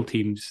the real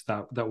teams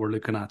that we're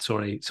looking at.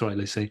 Sorry,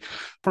 Lucy.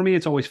 For me,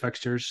 it's always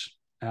fixtures.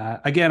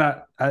 Again,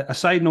 a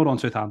side note on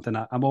Southampton,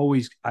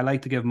 I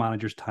like to give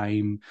managers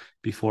time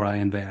before I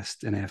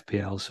invest in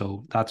FPL.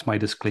 So that's my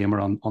disclaimer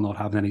on not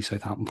having any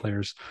Southampton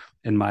players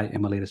in my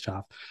latest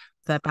draft.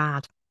 They're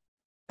bad.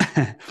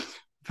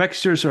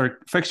 Fixtures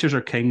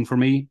are king for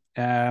me.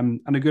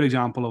 And a good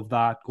example of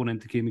that going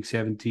into game week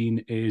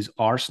 17 is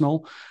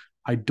Arsenal.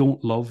 I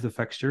don't love the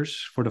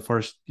fixtures for the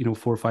first 4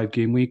 or 5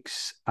 game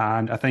weeks,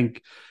 and I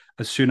think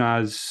as soon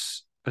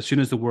as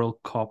the World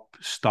Cup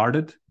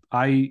started,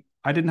 I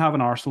didn't have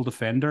an Arsenal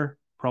defender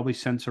probably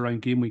since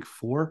around game week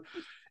 4,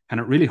 and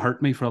it really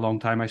hurt me for a long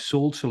time. I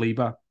sold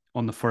Saliba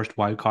on the first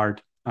wild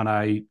card, and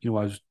I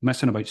was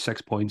missing about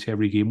 6 points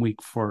every game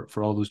week for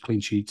all those clean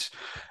sheets.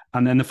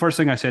 And then the first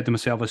thing I said to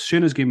myself, as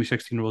soon as game week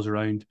 16 rolls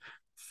around,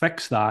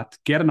 fix that,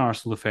 get an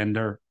Arsenal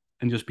defender,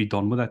 and just be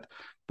done with it.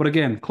 But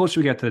again, closer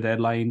we get to the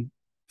deadline,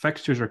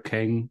 fixtures are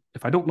king.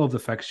 If I don't love the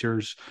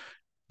fixtures,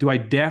 do I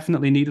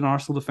definitely need an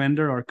Arsenal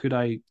defender, or could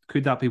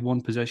that be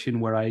one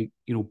position where I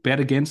bet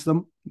against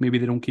them? Maybe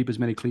they don't keep as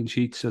many clean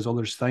sheets as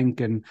others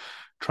think, and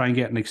try and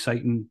get an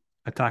exciting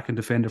attacking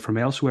defender from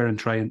elsewhere and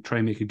try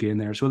and make a gain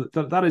there. So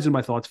that is in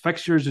my thoughts.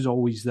 Fixtures is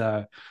always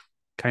the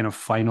kind of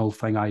final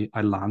thing I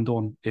land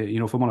on.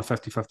 If I'm on a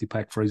 50-50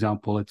 pick, for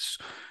example, it's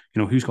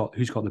who's got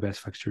the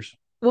best fixtures.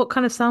 What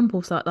kind of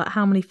sample size, like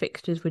how many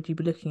fixtures would you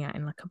be looking at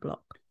in like a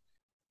block?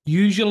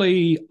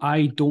 Usually,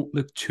 I don't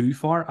look too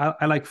far.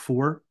 I like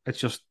four. It's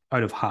just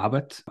out of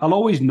habit. I'll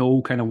always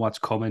know kind of what's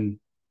coming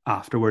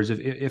afterwards.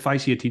 If I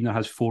see a team that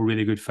has four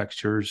really good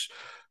fixtures,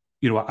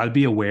 I'll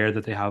be aware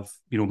that they have,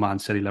 Man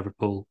City,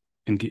 Liverpool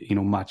in,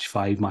 match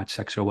five, match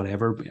six, or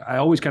whatever. I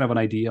always kind of have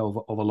an idea of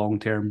a long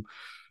term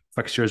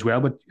fixture as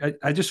well. But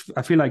I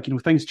feel like,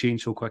 things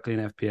change so quickly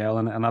in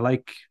FPL, and I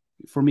like,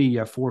 for me,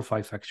 yeah, 4 or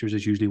 5 fixtures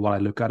is usually what I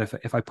look at.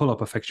 If I pull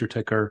up a fixture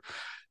ticker,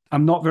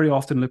 I'm not very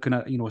often looking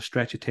at, a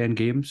stretch of 10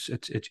 games.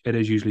 It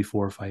is usually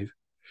 4 or 5.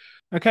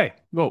 Okay,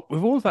 well,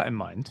 with all of that in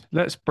mind,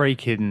 let's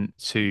break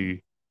into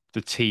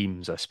the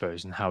teams, I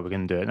suppose, and how we're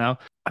going to do it. Now,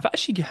 I've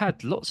actually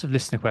had lots of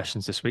listener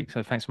questions this week,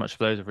 so thanks so much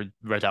for those. I've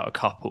read out a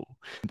couple.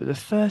 But the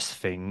first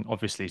thing,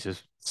 obviously, to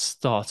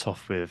start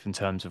off with in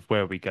terms of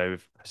where we go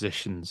with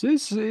positions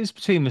is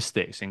between the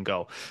sticks in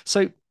goal.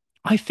 So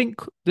I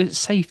think that it's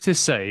safe to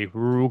say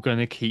we're all going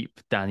to keep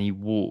Danny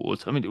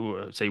Ward. I mean,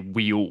 I say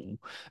we all,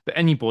 but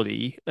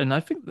anybody, and I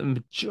think the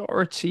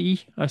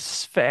majority,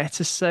 it's fair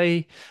to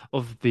say,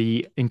 of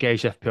the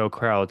engaged FPL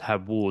crowd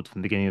have Ward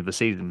from the beginning of the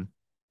season.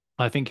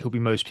 I think he'll be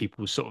most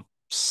people's sort of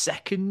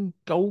second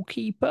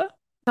goalkeeper.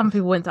 Some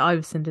people went to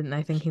Iverson, didn't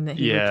they, thinking that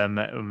he Yeah,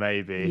 would.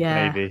 maybe,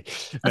 Yeah. maybe,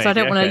 So I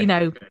don't want okay.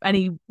 to,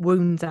 any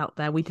wounds out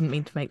there. We didn't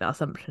mean to make that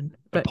assumption.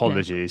 But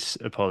Apologies.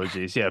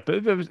 Yeah,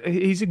 but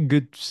he's a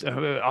good.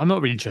 I'm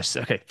not really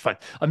interested. Okay, fine.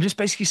 I'm just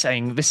basically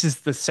saying this is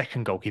the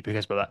second goalkeeper. Who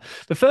cares about that?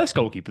 The first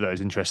goalkeeper though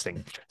is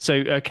interesting.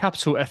 So,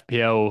 Capital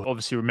FPL,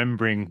 obviously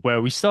remembering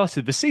where we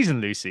started the season,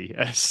 Lucy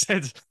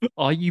said,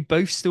 "Are you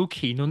both still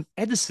keen on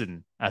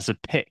Edison as a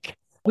pick?"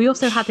 we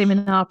also had him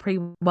in our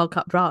pre-World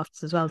Cup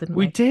drafts as well, didn't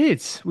we? We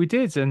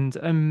did,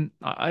 and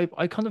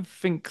I kind of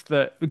think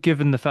that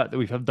given the fact that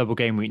we've had double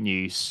game week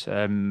news,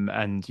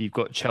 and you've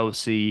got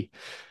Chelsea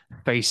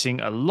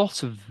facing a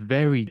lot of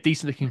very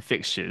decent looking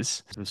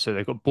fixtures, so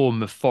they've got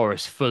Bournemouth,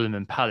 Forest, Fulham,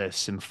 and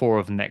Palace in 4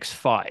 of the next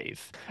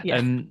 5.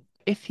 Yeah.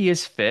 If he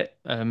is fit,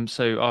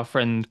 so our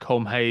friend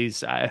Colm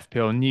Hayes at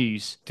FPL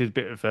News did a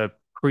bit of a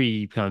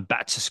pre kind of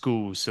back to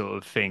school sort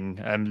of thing,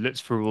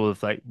 looked through all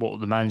of like what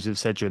the managers have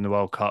said during the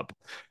World Cup,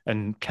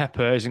 and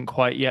Kepa isn't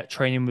quite yet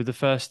training with the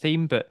first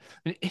team, but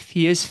if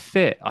he is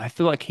fit, I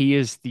feel like he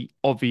is the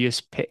obvious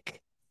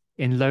pick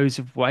in loads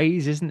of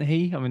ways, isn't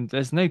he? I mean,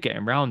 there's no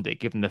getting around it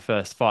given the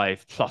first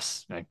 5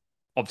 plus,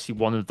 obviously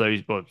one of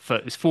those, well,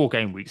 it's 4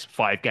 game weeks,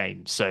 5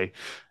 games, so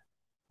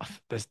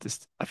there's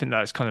this. I think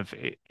that's kind of,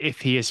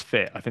 if he is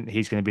fit, I think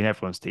he's going to be in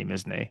everyone's team,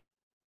 isn't he?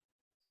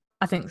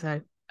 I think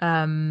so.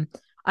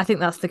 I think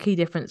that's the key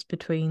difference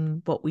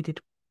between what we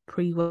did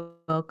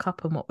pre-World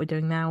Cup and what we're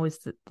doing now is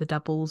that the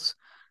doubles,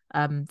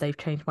 they've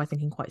changed my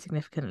thinking quite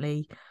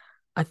significantly.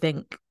 I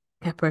think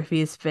Kepa, if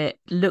he is fit,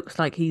 looks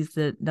like he's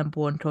the number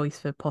one choice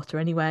for Potter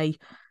anyway,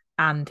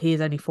 and he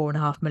is only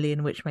 4.5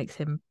 million, which makes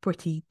him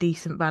pretty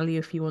decent value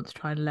if you want to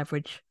try and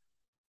leverage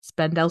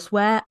spend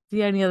elsewhere.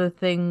 The only other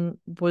thing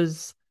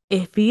was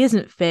if he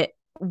isn't fit,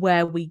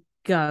 where we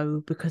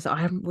go, because I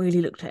haven't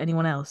really looked at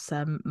anyone else.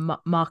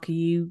 Mark, are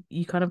you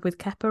kind of with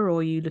Kepa or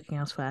are you looking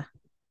elsewhere?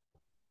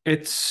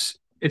 It's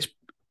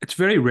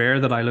very rare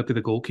that I look at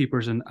the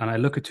goalkeepers and I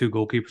look at 2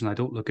 goalkeepers and I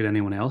don't look at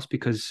anyone else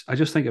because I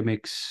just think it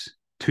makes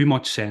too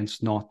much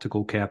sense not to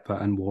go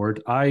Kepa and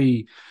Ward.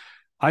 I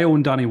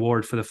owned Danny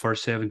Ward for the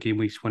first 7 game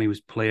weeks when he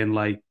was playing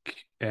like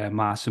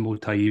Massimo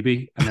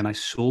Taibbi, and then I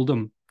sold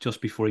him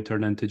just before he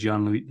turned into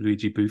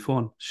Gianluigi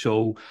Buffon.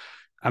 So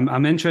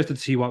I'm interested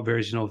to see what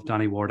version of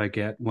Danny Ward I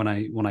get when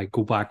I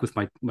go back with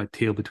my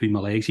tail between my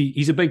legs.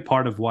 He's a big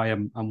part of why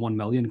I'm 1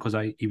 million, because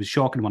he was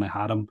shocking when I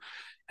had him,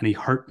 and he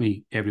hurt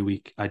me every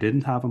week I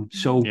didn't have him.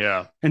 So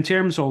Yeah. in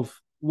terms of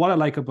what I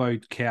like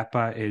about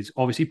Kepa is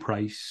obviously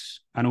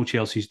price. I know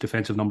Chelsea's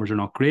defensive numbers are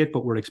not great,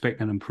 but we're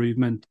expecting an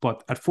improvement.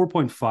 But at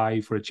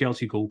 4.5 for a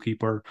Chelsea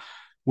goalkeeper,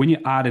 when you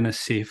add in a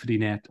safety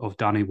net of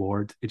Danny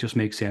Ward, it just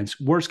makes sense.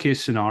 Worst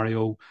case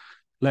scenario,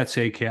 let's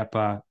say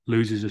Kepa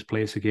loses his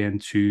place again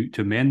to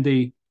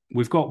Mendy.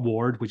 We've got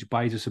Ward, which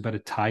buys us a bit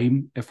of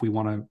time if we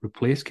want to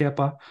replace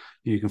Kepa.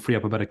 You can free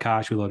up a bit of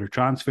cash with other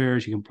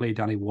transfers. You can play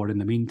Danny Ward in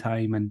the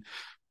meantime. And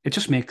it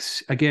just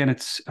makes, again,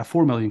 it's a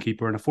 4 million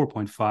keeper and a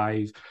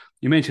 4.5.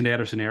 You mentioned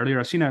Ederson earlier.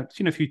 I've seen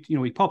a few,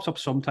 he pops up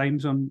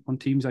sometimes on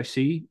teams I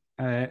see.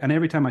 And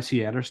every time I see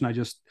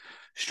Ederson,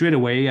 straight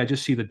away, I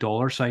just see the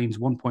dollar signs,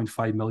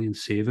 1.5 million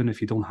saving if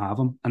you don't have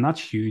him. And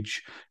that's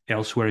huge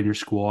elsewhere in your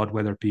squad,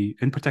 whether it be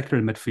in particular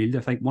in midfield.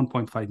 I think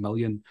 1.5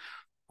 million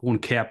going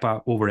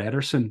Kepa over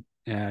Ederson.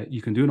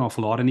 You can do an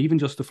awful lot. And even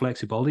just the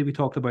flexibility we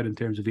talked about in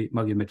terms of 8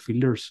 million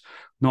midfielders,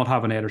 not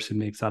having Ederson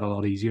makes that a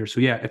lot easier. So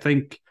yeah, I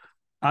think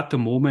at the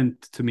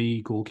moment, to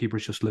me,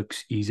 goalkeepers just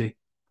looks easy.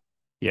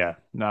 Yeah,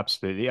 no,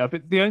 absolutely.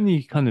 But the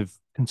only kind of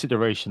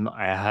consideration that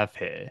I have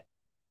here,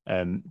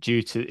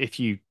 due to if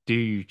you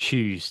do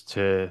choose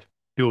to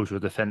build your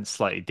defense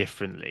slightly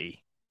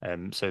differently,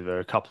 so there are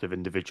a couple of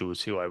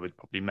individuals who I would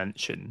probably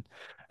mention,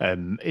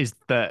 is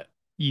that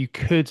you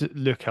could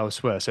look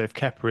elsewhere. So if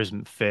Kepa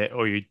isn't fit,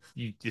 or you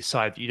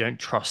decide that you don't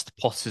trust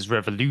Potter's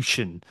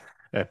revolution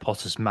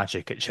Potter's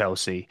magic at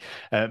Chelsea,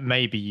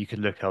 maybe you could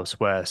look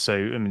elsewhere. So,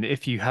 I mean,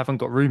 if you haven't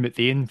got room at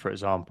the inn, for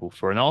example,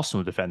 for an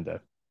Arsenal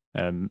defender,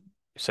 um,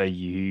 say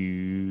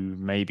you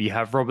maybe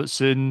have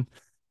Robertson,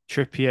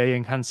 Trippier,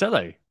 and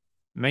Cancelo.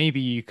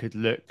 Maybe you could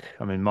look.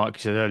 I mean, Mark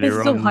said This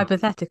earlier is all on,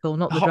 hypothetical,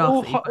 not the draft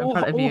that you've got in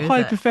front of all you, is it?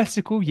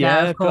 hypothetical,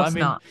 Yeah, yeah. of course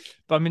not.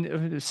 But I mean,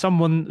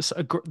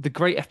 the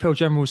great FPL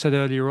general said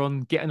earlier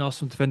on, get an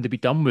Arsenal defender, be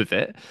done with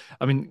it.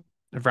 I mean,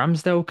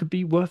 Ramsdale could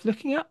be worth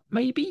looking at,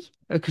 maybe,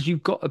 because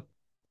you've got a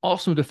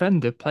Arsenal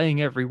defender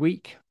playing every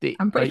week.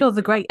 I'm pretty sure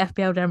the great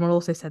FPL general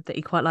also said that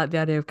he quite liked the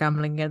idea of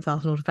gambling against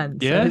Arsenal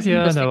defence. So Yeah, it's yeah,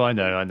 interesting. I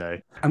know.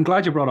 I'm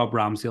glad you brought up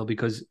Ramsdale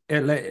because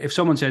if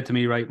someone said to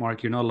me, right,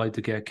 Mark, you're not allowed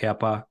to get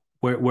Kepa,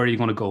 where are you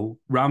going to go?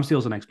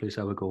 Ramsdale's the next place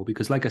I would go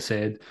because, like I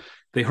said,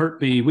 they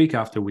hurt me week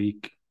after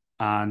week,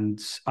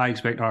 and I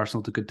expect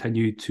Arsenal to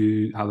continue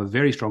to have a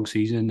very strong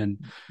season.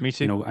 And Me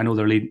too. you know, I know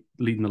they're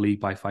leading the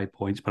league by 5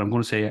 points, but I'm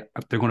going to say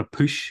they're going to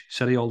push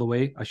City all the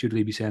way. I should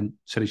really be saying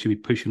City should be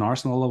pushing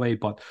Arsenal all the way,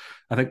 but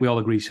I think we all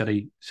agree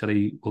City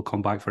will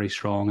come back very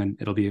strong, and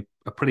it'll be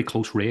a pretty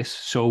close race.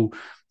 So,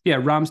 yeah,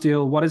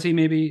 Ramsdale, what is he?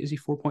 Maybe is he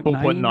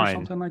 4.9 or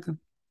something like that?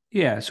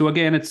 Yeah. So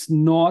again, it's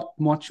not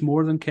much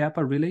more than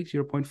Kepa, really,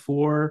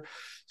 0.4.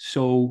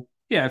 So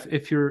yeah,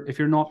 if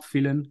you're not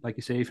feeling, like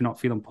you say, if you're not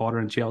feeling Potter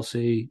and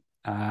Chelsea,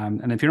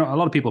 and if you're not, a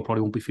lot of people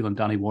probably won't be feeling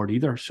Danny Ward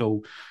either.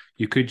 So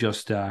you could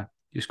just go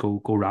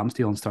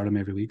Ramsdale and start him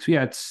every week. So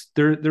yeah,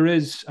 there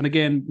is, and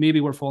again,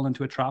 maybe we're falling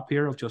into a trap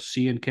here of just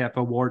seeing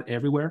Kepa Ward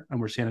everywhere, and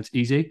we're saying it's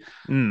easy.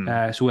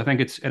 So I think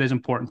it is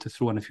important to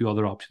throw in a few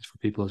other options for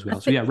people as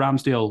well. So yeah,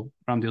 Ramsdale's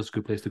a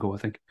good place to go, I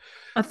think.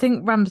 I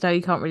think Ramsdale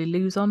you can't really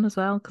lose on as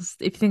well, because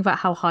if you think about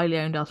how highly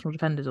owned Arsenal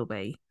defenders will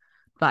be,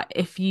 but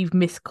if you've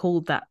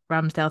miscalled that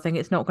Ramsdale thing,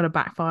 it's not going to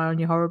backfire on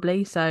you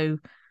horribly. So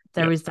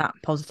there is that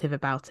positive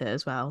about it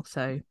as well.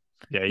 So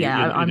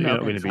I'm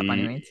not going to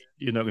be.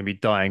 You're not going to be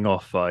dying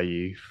off, are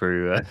you,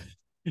 through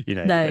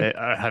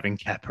having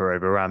Kepa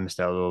over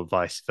Ramsdale or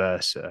vice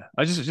versa?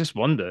 I just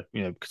wonder,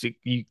 because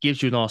it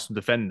gives you an Arsenal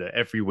defender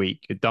every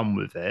week. You're done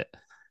with it.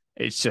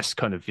 It's just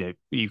kind of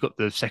you've got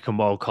the second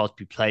wild card to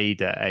be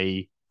played at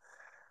a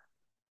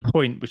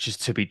point which is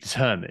to be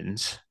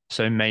determined.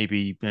 So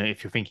maybe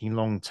if you're thinking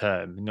long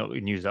term, not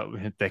news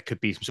that there could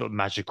be some sort of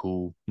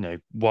magical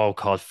wild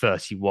card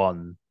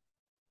 31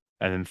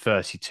 and then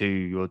 32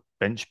 you're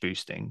bench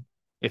boosting.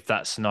 If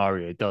that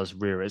scenario does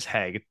rear its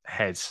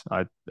heads,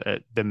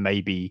 then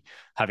maybe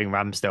having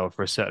Ramsdale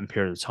for a certain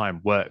period of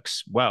time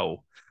works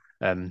well.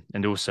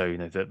 And also,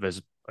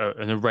 there's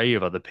an array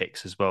of other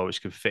picks as well,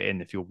 which could fit in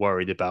if you're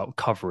worried about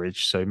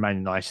coverage. So Man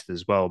United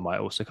as well might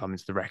also come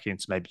into the reckoning.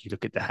 So maybe you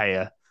look at De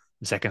Gea,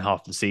 the second half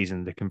of the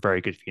season, looking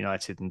very good for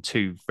United, and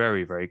two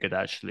very, very good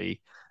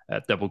actually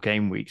double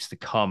game weeks to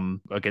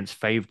come against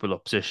favourable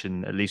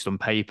opposition, at least on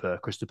paper.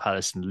 Crystal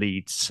Palace and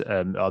Leeds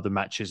are the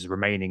matches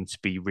remaining to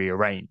be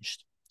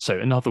rearranged. So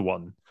another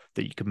one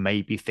that you could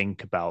maybe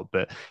think about.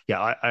 But yeah,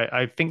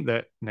 I think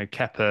that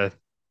Kepa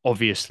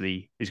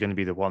obviously is going to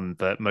be the one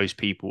that most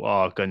people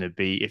are going to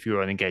be, if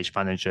you're an engaged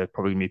manager,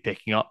 probably going to be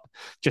picking up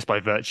just by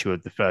virtue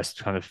of the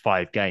first kind of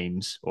 5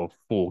 games or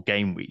 4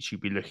 game weeks.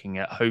 You'd be looking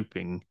at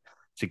hoping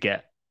to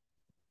get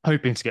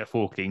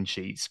 4 clean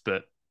sheets,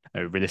 but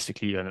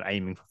realistically, you're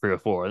aiming for 3 or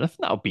 4, and I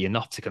think that'll be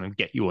enough to kind of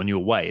get you on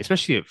your way,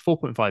 especially at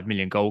 4.5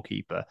 million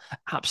goalkeeper.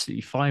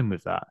 Absolutely fine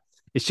with that.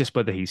 It's just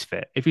whether he's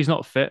fit. If he's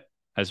not fit,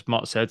 as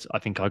Mark said, I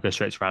think I'll go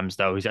straight to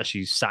Ramsdale. He's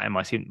actually sat in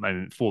my team at the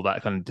moment for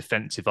that kind of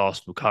defensive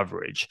Arsenal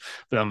coverage.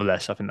 But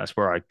nonetheless, I think that's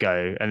where I'd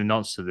go. And in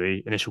answer to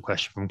the initial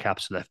question from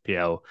Capital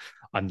FPL,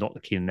 I'm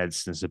not keen on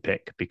Edson as a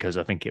pick because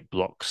I think it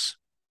blocks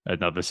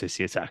another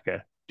City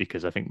attacker.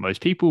 Because I think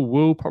most people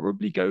will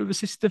probably go with a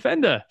City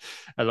defender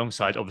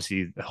alongside,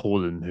 obviously,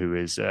 Haaland, who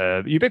is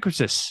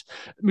ubiquitous.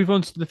 Move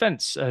on to the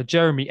defence.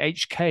 Jeremy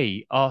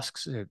HK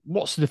asks,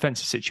 what's the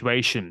defensive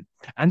situation?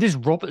 And is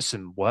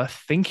Robertson worth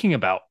thinking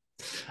about?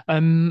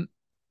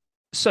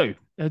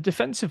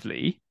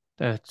 Defensively,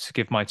 to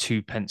give my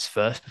 2 pence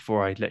first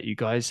before I let you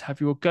guys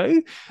have your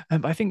go,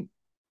 I think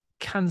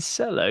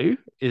Cancelo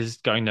is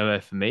going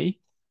nowhere for me.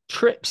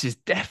 Trips is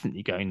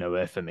definitely going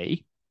nowhere for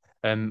me.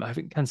 I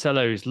think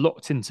Cancelo is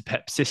locked into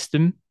Pep's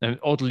system. And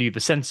oddly,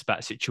 the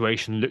centre-back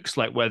situation looks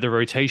like where the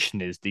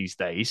rotation is these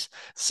days.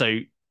 So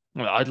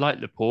I'd like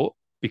Laporte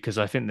because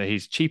I think that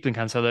he's cheaper than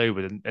Cancelo,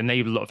 would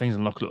enable a lot of things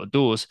and unlock a lot of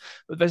doors.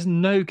 But there's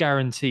no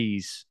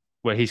guarantees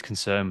where he's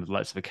concerned with the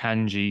likes of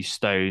Akanji,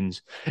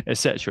 Stones,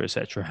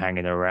 etc.,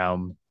 hanging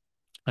around.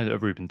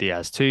 And Ruben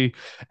Diaz too.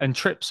 And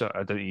Trips,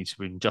 I don't need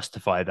to even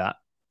justify that.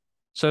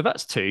 So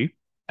that's 2.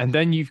 And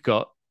then you've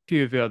got a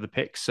few of the other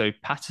picks. So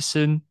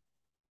Patterson,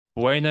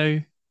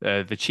 Bueno,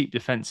 the cheap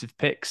defensive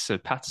picks. So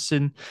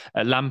Patterson,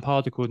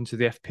 Lampard, according to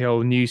the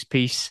FPL news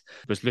piece,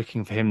 was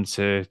looking for him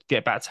to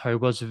get back to how he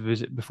was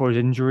before his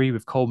injury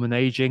with Coleman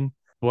aging.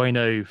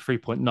 Bueno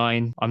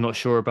 3.9. I'm not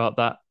sure about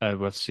that.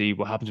 We'll see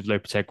what happens with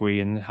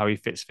Lopetegui and how he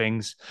fits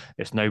things.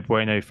 It's no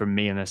bueno from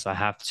me unless I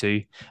have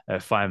to.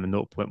 Fine with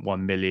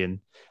 0.1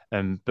 million.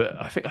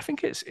 But I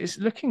think it's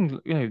looking,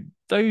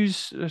 those,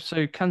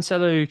 so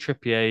Cancelo,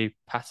 Trippier,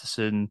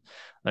 Patterson,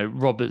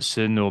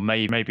 Robertson, or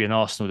maybe an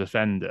Arsenal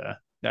defender.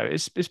 No,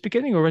 it's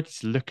beginning already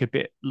to look a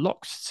bit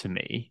locked to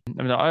me.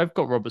 I mean, I've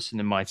got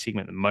Robertson in my team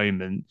at the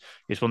moment.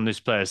 He's one of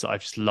those players that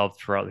I've just loved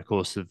throughout the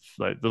course of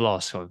like the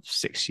last kind of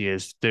 6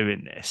 years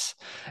doing this.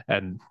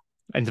 End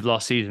of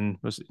last season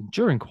was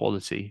enduring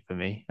quality for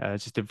me.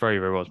 Just did very,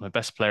 very well. It was my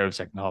best player of the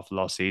second half of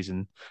last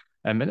season.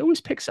 And it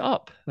always picks it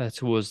up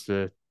towards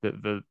the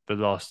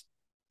last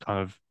kind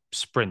of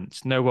sprint.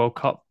 No World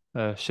Cup,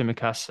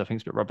 Shimikas, I think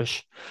it's a bit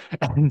rubbish.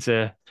 And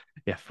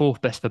yeah, fourth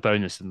best for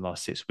bonus in the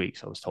last 6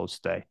 weeks, I was told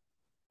today.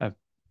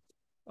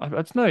 I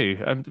don't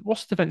know.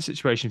 What's the defense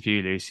situation for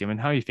you, Lucy? I mean,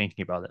 how are you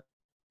thinking about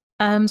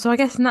it? So I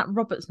guess in that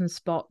Robertson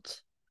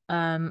spot,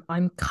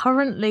 I'm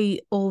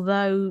currently,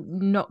 although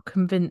not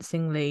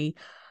convincingly,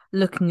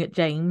 looking at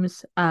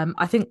James.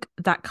 I think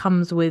that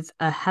comes with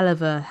a hell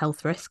of a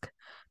health risk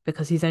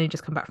because he's only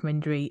just come back from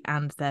injury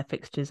and their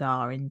fixtures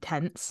are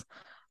intense.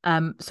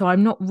 So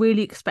I'm not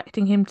really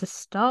expecting him to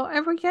start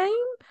every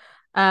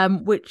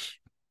game, which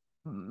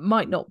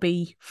might not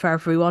be for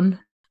everyone.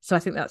 So I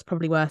think that's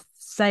probably worth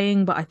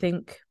saying, but I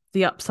think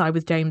the upside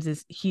with James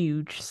is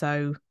huge.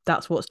 So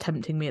that's what's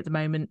tempting me at the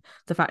moment.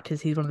 The fact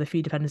is he's one of the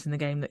few defenders in the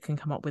game that can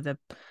come up with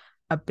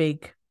a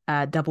big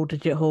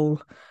double-digit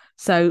haul.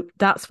 So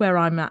that's where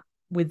I'm at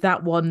with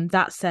that one.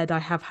 That said, I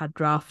have had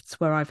drafts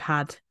where I've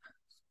had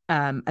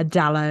a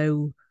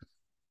Dallo,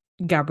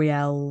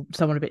 Gabriel,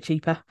 someone a bit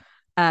cheaper.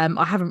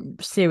 I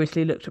haven't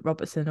seriously looked at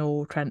Robertson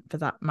or Trent for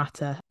that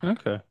matter.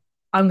 Okay.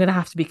 I'm going to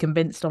have to be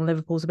convinced on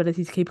Liverpool's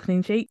ability to keep a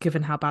clean sheet,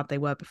 given how bad they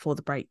were before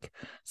the break.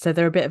 So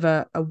they're a bit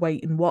of a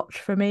wait and watch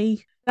for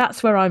me.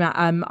 That's where I'm at.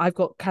 I've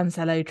got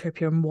Cancelo,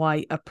 Trippier, and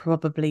White are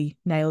probably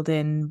nailed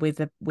in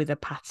with a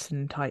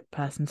Patterson type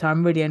person. So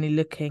I'm really only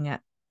looking at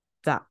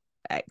that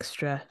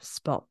extra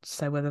spot.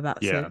 So whether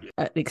that's an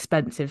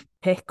expensive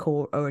pick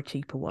or a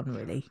cheaper one,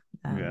 really.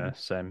 Yeah,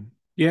 same.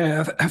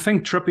 Yeah, I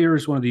think Trippier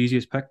is one of the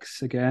easiest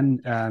picks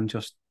again.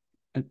 Just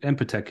in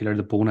particular,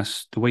 the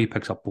way he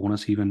picks up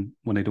bonus, even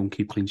when they don't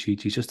keep clean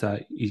sheets,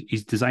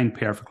 he's designed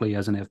perfectly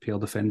as an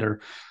FPL defender.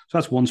 So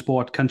that's one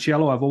spot.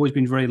 Cancelo, I've always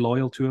been very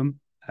loyal to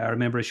him. I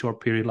remember a short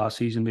period last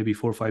season, maybe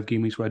 4 or 5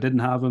 game weeks where I didn't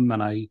have him,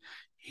 and I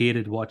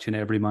hated watching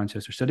every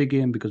Manchester City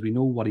game because we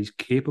know what he's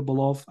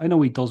capable of. I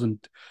know he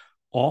doesn't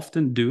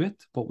often do it,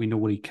 but we know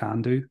what he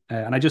can do.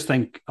 And I just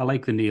think I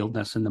like the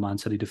nailedness in the Man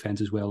City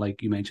defence as well,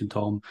 like you mentioned,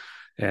 Tom.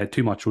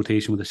 Too much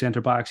rotation with the centre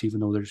backs, even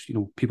though there's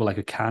people like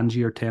a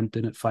Kanji are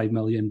tempting at 5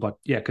 million. But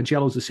yeah,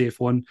 Cancelo's the safe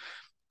one.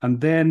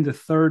 And then the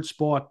third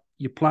spot,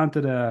 you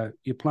planted a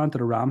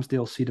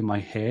Ramsdale seed in my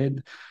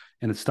head,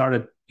 and it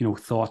started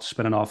thoughts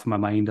spinning off in my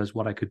mind as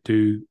what I could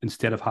do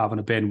instead of having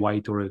a Ben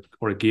White or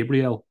a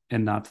Gabriel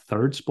in that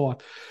third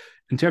spot.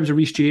 In terms of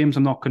Reece James,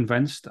 I'm not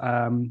convinced.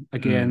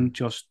 Again,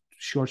 just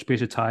short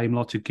space of time,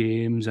 lots of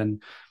games,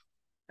 and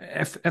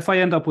if I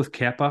end up with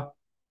Kepa,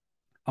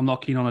 I'm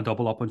not keen on a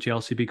double up on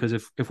Chelsea because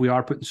if we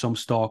are putting some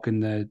stock in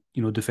the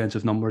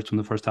defensive numbers from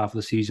the first half of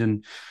the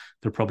season,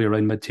 they're probably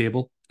around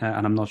mid-table,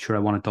 and I'm not sure I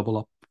want to double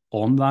up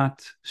on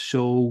that.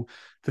 So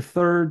the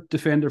third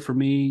defender for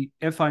me,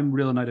 if I'm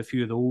reeling out a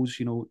few of those,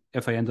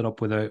 if I ended up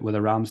with a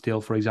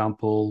Ramsdale, for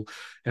example,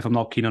 if I'm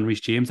not keen on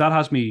Reece James, that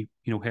has me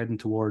heading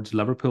towards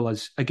Liverpool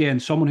as, again,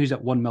 someone who's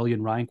at 1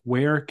 million rank.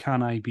 Where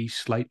can I be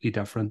slightly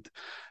different,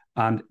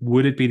 and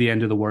would it be the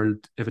end of the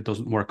world if it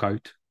doesn't work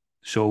out?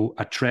 So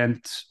a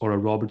Trent or a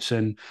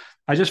Robertson.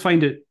 I just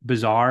find it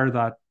bizarre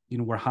that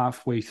we're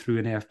halfway through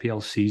an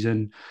FPL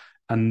season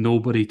and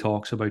nobody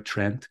talks about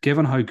Trent,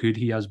 given how good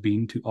he has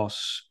been to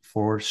us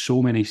for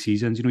so many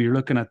seasons. You're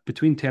looking at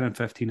between 10 and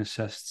 15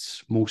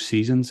 assists most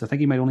seasons. I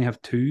think he might only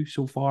have 2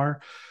 so far.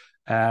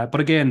 But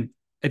again,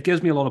 it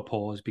gives me a lot of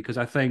pause because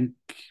I think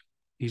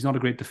he's not a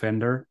great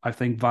defender. I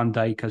think Van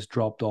Dijk has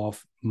dropped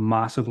off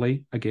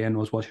massively. Again, I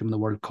was watching him in the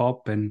World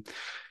Cup, and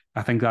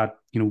I think that,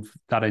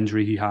 that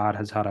injury he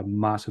has had a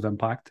massive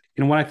impact.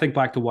 When I think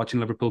back to watching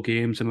Liverpool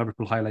games and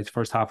Liverpool highlights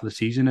first half of the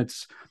season,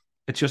 it's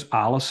just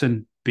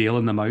Alisson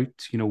bailing them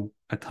out,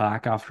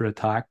 attack after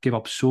attack, give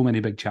up so many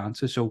big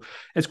chances. So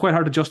it's quite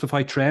hard to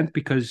justify Trent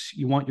because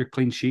you want your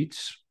clean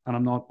sheets, and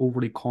I'm not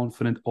overly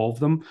confident of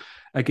them.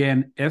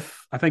 Again,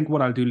 I think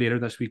what I'll do later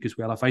this week as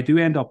well, if I do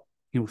end up,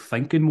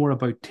 thinking more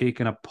about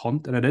taking a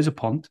punt, and it is a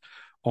punt,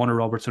 on a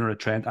Robertson or a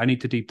Trent, I need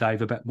to deep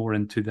dive a bit more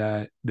into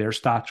their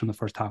stats from the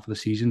first half of the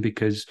season,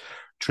 because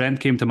Trent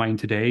came to mind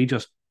today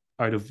just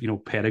out of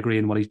pedigree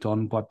and what he's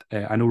done. But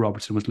I know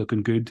Robertson was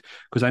looking good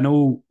because I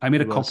know I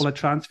made a couple of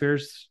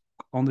transfers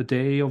on the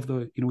day of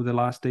the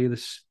last day of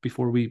this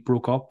before we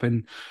broke up,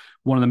 and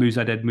one of the moves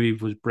I did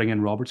move was bring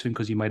in Robertson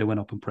because he might have went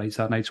up in price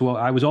that night. So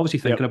I was obviously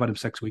thinking about him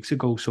 6 weeks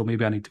ago, so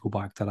maybe I need to go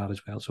back to that as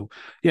well. So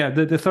yeah,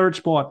 the third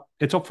spot,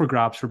 it's up for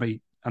grabs for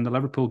me, and the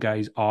Liverpool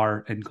guys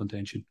are in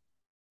contention.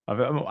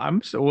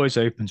 I'm just always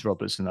open to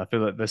Robertson. I feel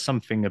like there's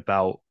something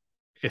about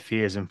if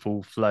he is in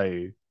full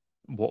flow,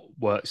 what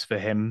works for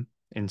him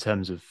in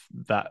terms of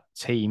that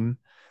team.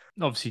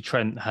 Obviously,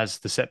 Trent has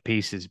the set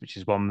pieces, which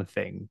is one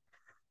thing.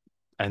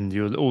 And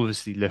you're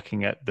obviously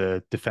looking at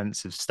the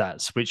defensive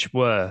stats, which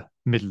were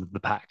middle of the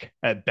pack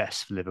at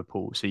best for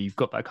Liverpool. So you've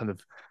got that kind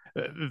of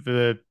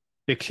the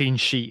clean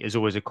sheet is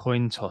always a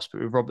coin toss.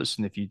 But with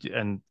Robertson,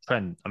 and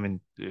Trent, I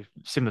mean,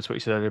 similar to what you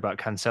said earlier about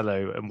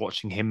Cancelo and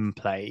watching him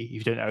play, if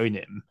you don't own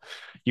him,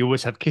 you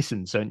always have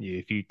Kissens, don't you?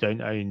 If you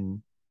don't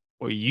own,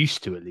 or you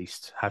used to at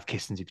least have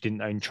Kissens, if you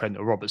didn't own Trent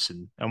or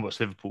Robertson and watch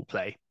Liverpool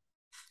play.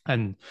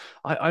 And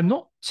I'm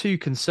not too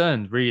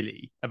concerned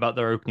really about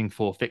their opening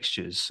four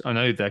fixtures. I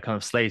know they're kind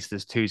of slated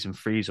as 2s and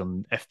 3s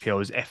on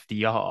FPL's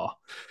FDR,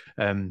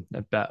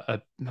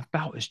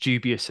 about as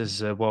dubious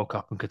as World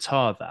Cup and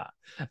Qatar.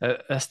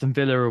 That Aston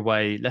Villa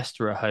away,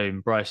 Leicester at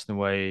home, Brighton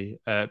away,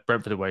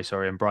 Brentford away,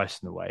 sorry, and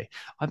Brighton away.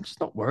 I'm just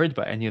not worried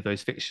about any of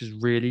those fixtures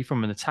really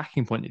from an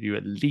attacking point of view,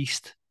 at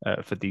least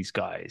for these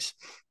guys.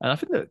 And I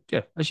think that,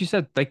 yeah, as you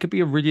said, they could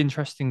be a really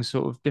interesting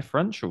sort of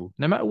differential,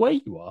 no matter where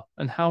you are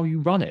and how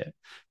you run it,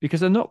 because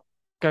they're not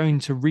going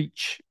to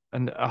reach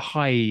a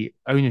high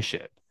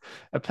ownership.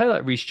 A player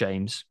like Reece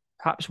James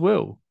perhaps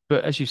will,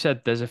 but as you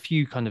said, there's a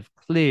few kind of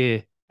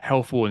clear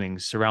health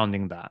warnings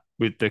surrounding that,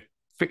 with the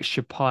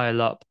fixture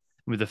pile up,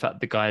 with the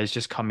fact the guy is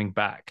just coming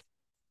back.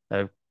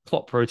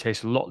 Klopp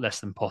rotates a lot less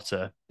than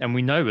Potter, and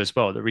we know as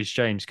well that Reece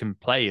James can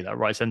play that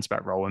right centre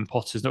back role, and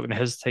Potter's not going to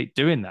hesitate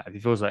doing that if he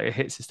feels like it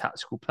hits his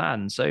tactical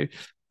plan. So,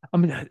 I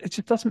mean, it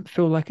just doesn't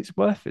feel like it's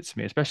worth it to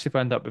me, especially if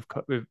I end up with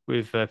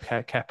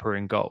Kepa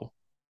in goal.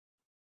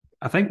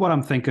 I think what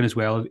I'm thinking as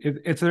well,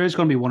 if there is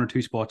going to be one or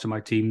two spots in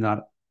my team that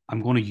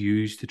I'm going to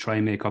use to try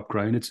and make up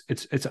ground,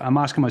 it's I'm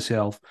asking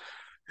myself,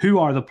 who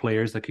are the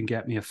players that can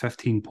get me a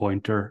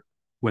 15-pointer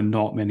when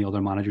not many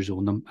other managers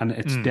own them? And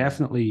it's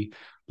definitely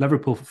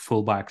Liverpool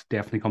fullbacks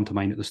definitely come to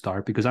mind at the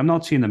start, because I'm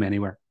not seeing them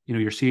anywhere. You know,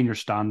 you're seeing your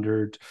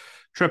standard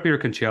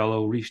Trippier,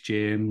 Cancelo, Reece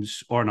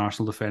James, or an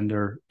Arsenal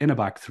defender in a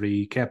back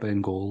three, Kepa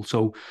in goal.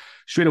 So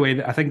straight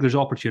away, I think there's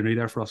opportunity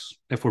there for us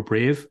if we're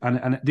brave.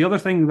 And the other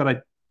thing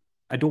that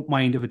I don't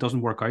mind if it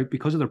doesn't work out,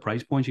 because of their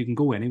price points, you can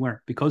go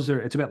anywhere, because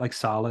it's a bit like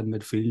Salah in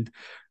midfield.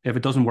 If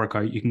it doesn't work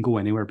out, you can go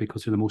anywhere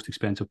because they're the most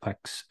expensive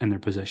picks in their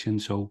position.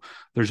 So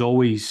there's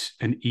always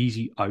an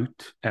easy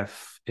out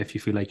if you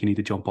feel like you need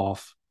to jump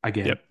off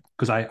again. Yep.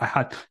 Because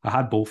I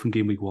had both in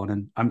game week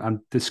 1, and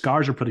the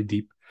scars are pretty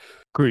deep.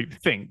 Group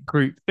think.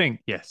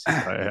 Yes,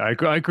 I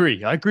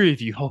agree. I agree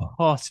with you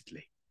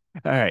wholeheartedly.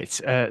 All right.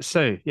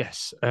 So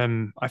yes,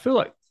 I feel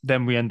like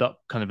then we end up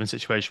kind of in a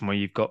situation where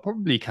you've got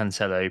probably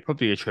Cancelo,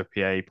 probably a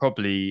Trippier,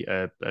 probably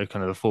a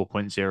kind of a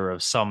 4.0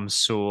 of some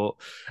sort,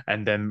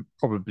 and then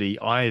probably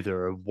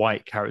either a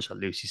white carrot, like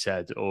Lucy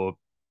said, or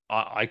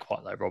I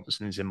quite like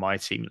Robertson, who's in my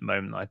team at the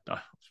moment.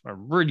 I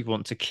really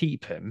want to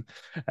keep him.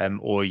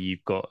 Or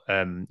you've got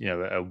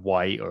a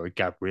White or a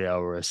Gabriel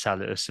or a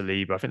Salah or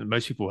Saliba. I think that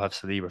most people have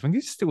Saliba. I think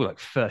it's still like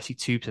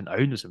 32%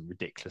 owners and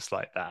ridiculous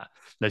like that.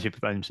 Most people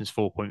have owned him since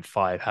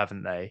 4.5,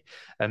 haven't they?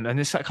 And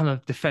it's that kind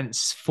of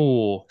defense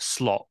 4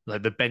 slot,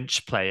 like the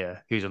bench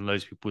player who's on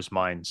loads of people's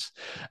minds.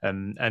 I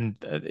think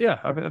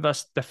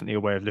that's definitely a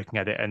way of looking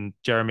at it. And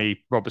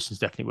Jeremy Robertson's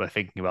definitely worth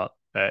thinking about.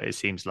 It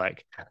seems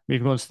like.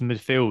 Moving on to the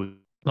midfield.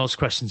 Lots of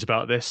questions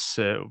about this.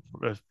 To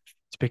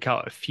pick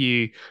out a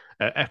few,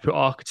 Epic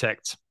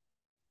Architect.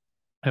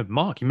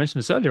 Mark, you mentioned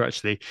this earlier,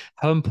 actually.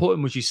 How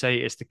important would you say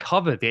it is to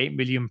cover the 8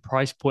 million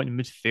price point in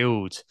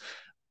midfield?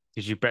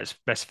 Gives you best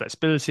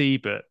flexibility,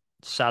 but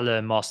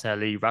Salah,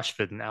 Martinelli,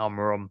 Rashford, and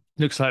Almiron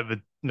looks like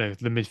the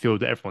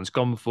midfield that everyone's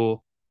gone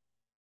for.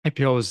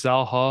 APL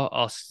Zaha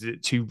asks, is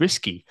it too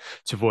risky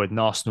to avoid an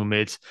Arsenal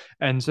mid?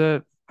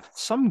 And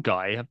some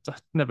guy,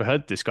 I've never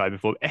heard this guy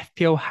before,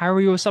 FPL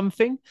Harry or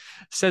something,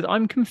 said,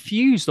 I'm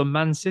confused on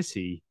Man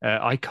City.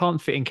 I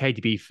can't fit in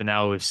KDB for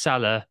now with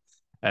Salah.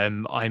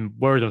 I'm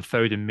worried on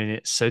Foden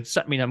minutes. So does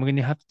that mean I'm going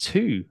to have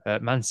 2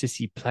 Man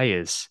City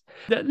players?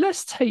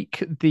 Let's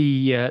take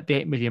the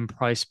 8 million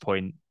price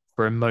point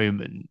for a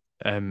moment,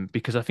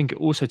 because I think it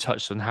also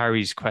touched on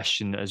Harry's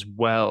question as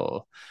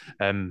well.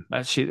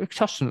 Actually, it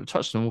touched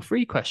on all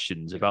 3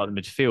 questions about the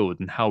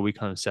midfield and how we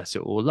kind of set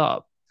it all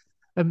up.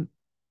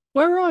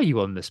 Where are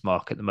you on this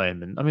mark at the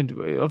moment? I mean,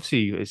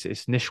 obviously,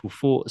 it's initial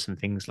thoughts and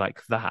things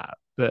like that,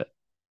 but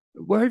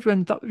where have you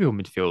ended up with your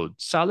midfield?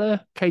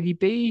 Salah,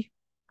 KDB,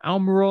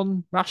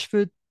 Almiron,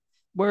 Rashford?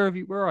 Where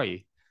are you?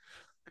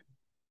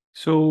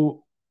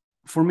 So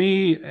for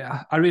me,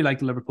 I really like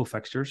the Liverpool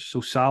fixtures.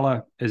 So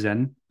Salah is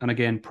in, and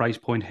again, price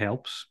point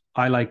helps.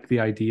 I like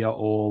the idea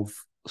of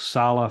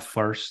Salah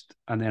first,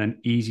 and then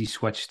an easy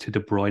switch to De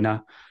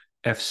Bruyne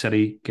if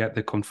City get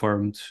the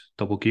confirmed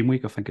double game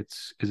week. I think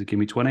is it game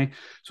week 20.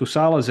 So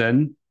Salah's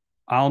in,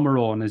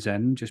 Almiron is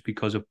in, just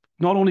because of,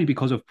 not only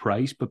because of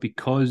price, but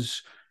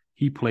because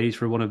he plays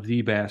for one of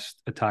the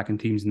best attacking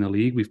teams in the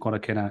league. We've got to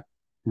kind of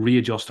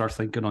readjust our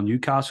thinking on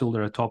Newcastle.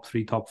 They're a top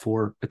 3, top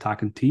 4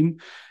 attacking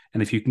team.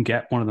 And if you can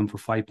get one of them for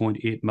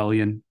 5.8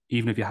 million,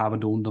 even if you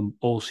haven't owned them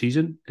all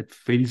season, it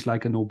feels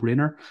like a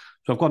no-brainer.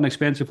 So I've got an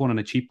expensive one and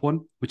a cheap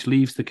one, which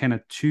leaves the kind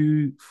of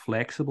two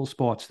flexible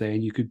spots there.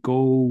 And you could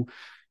go,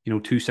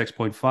 two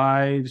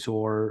 6.5s,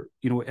 or,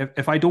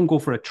 if I don't go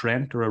for a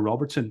Trent or a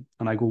Robertson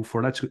and I go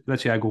for,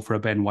 let's say I go for a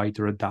Ben White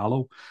or a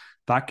Dallo,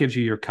 that gives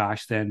you your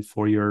cash then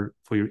for your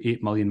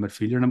 8 million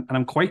midfielder. And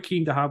I'm quite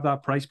keen to have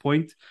that price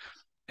point.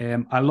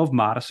 I love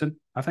Maddison.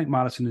 I think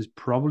Maddison is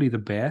probably the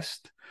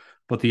best.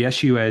 But the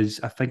issue is,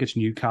 I think it's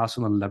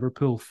Newcastle and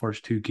Liverpool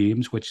first two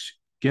games, which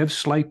gives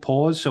slight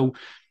pause. So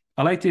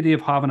I like the idea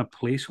of having a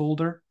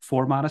placeholder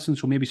for Maddison.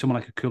 So maybe someone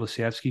like a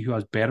Kulusevski who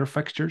has better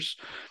fixtures.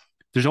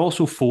 There's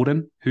also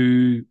Foden,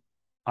 who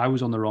I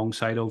was on the wrong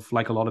side of,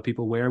 like a lot of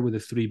people were, with the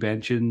three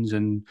benchings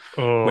and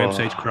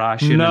websites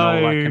crashing and all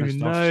that kind of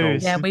stuff. No,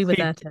 so Yeah, we were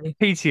there too.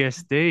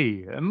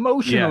 PTSD,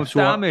 emotional so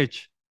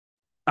damage.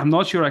 I'm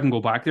not sure I can go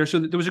back there. So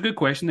there was a good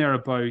question there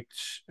about,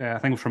 I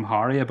think it was from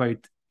Harry,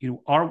 about,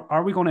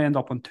 are we going to end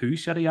up on two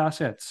City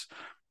assets?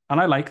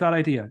 And I like that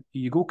idea.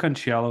 You go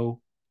Cancelo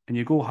and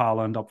you go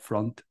Haaland up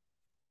front,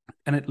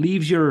 and it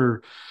leaves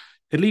you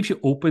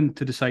open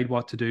to decide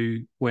what to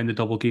do when the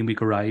double game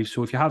week arrives.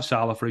 So if you have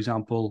Salah, for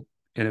example,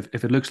 and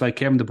if it looks like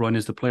Kevin De Bruyne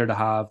is the player to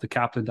have, the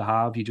captain to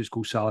have, you just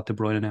go Salah, De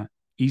Bruyne,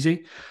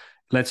 easy.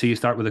 Let's say you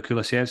start with a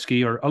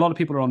Kulusevski, or a lot of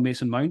people are on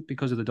Mason Mount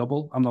because of the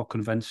double. I'm not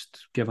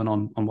convinced, given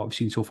on what we've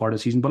seen so far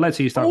this season. But let's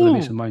say you start with a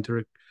Mason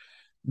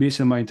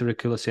Mount or a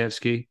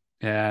Kulusevski.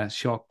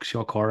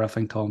 Shock horror. I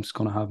think Tom's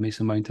going to have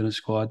Mason Mount in his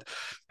squad.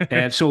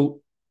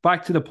 So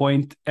back to the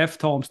point, if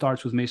Tom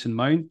starts with Mason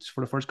Mount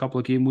for the first couple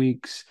of game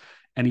weeks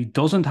and he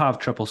doesn't have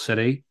triple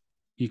City,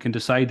 you can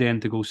decide then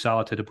to go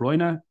Salah to De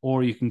Bruyne,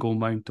 or you can go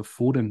Mount to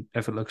Foden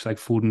if it looks like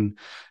Foden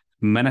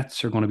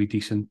minutes are going to be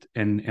decent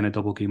in a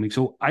double game week.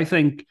 So I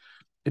think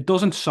it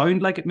doesn't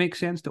sound like it makes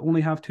sense to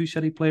only have two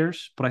City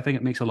players, but I think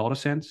it makes a lot of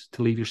sense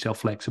to leave yourself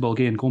flexible.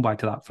 Again, going back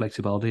to that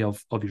flexibility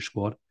of your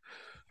squad.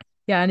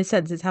 Yeah, in a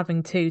sense, it's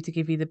having two to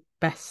give you the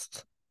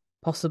best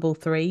possible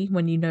three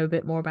when you know a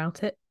bit more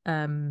about it.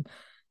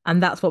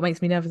 And that's what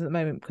makes me nervous at the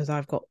moment, because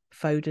I've got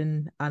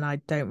Foden and I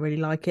don't really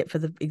like it for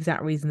the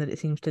exact reason that it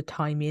seems to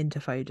tie me into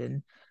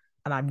Foden.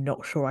 And I'm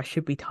not sure I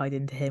should be tied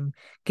into him,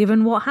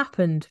 given what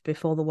happened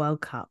before the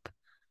World Cup.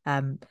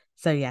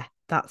 So yeah,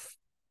 that's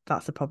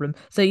the problem.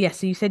 So yeah,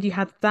 so you said you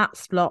had that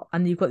slot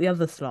and you've got the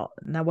other slot.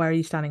 Now, where are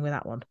you standing with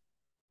that one?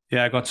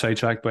 Yeah, I got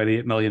sidetracked by the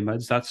 8 million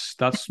mids. That's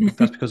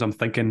because I'm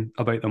thinking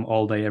about them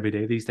all day, every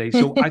day these days.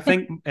 So I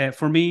think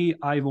for me,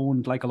 I've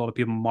owned, like a lot of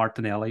people,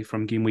 Martinelli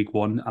from game week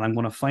 1, and I'm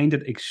going to find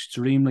it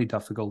extremely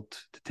difficult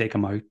to take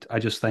him out. I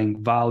just think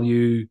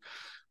value,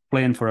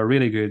 playing for a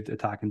really good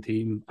attacking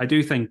team. I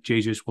do think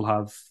Jesus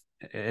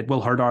it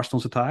will hurt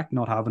Arsenal's attack,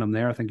 not having him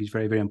there. I think he's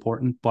very, very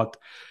important. But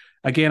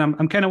again,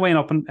 I'm kind of weighing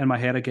up in my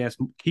head, I guess,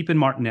 keeping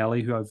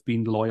Martinelli, who I've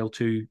been loyal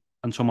to,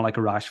 and someone like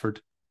a Rashford.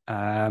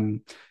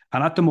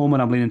 And at the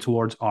moment, I'm leaning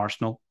towards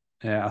Arsenal.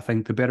 I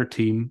think the better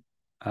team.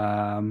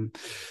 I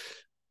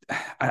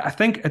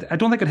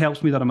don't think it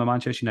helps me that I'm a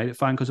Manchester United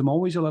fan, because I'm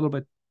always a little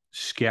bit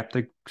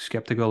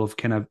skeptical of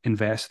kind of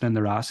investing in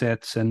their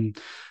assets. And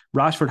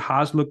Rashford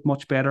has looked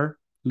much better,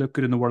 looked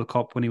good in the World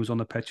Cup when he was on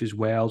the pitch as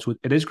well. So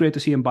it is great to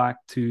see him back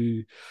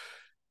to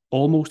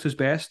almost his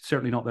best.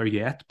 Certainly not there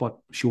yet, but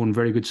showing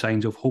very good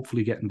signs of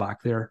hopefully getting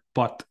back there.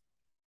 But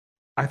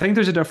I think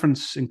there's a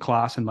difference in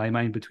class in my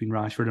mind between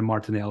Rashford and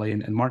Martinelli,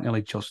 and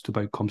Martinelli just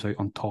about comes out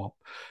on top.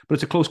 But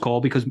it's a close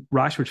call, because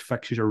Rashford's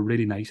fixtures are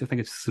really nice. I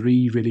think it's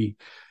 3 really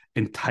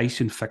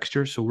enticing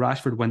fixtures. So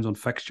Rashford wins on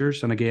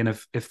fixtures. And again,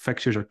 if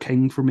fixtures are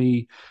king for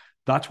me,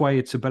 that's why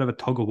it's a bit of a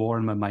tug of war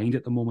in my mind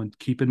at the moment,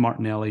 keeping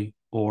Martinelli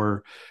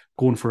or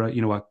going for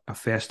a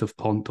festive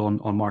punt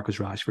on Marcus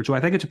Rashford. So I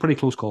think it's a pretty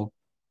close call.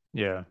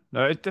 Yeah,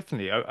 no,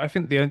 definitely. I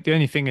think the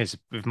only thing is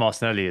with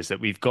Martinelli is that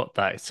we've got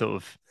that sort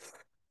of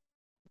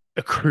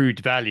accrued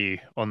value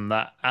on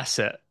that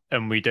asset,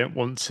 and we don't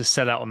want to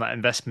sell out on that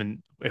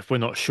investment if we're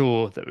not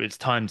sure that it's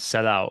time to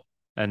sell out.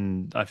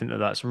 And I think that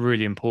that's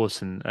really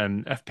important.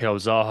 And FPL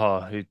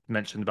Zaha, who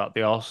mentioned about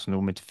the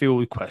Arsenal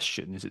midfield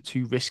question, is it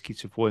too risky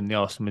to avoid in the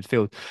Arsenal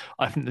midfield?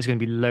 I think there's going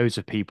to be loads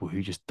of people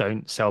who just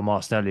don't sell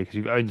Martinelli because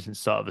we've owned him since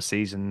the start of the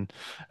season.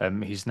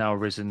 He's now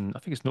risen, I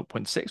think it's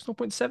 0.6,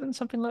 0.7,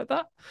 something like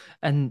that.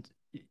 And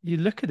you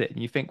look at it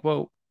and you think,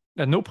 well,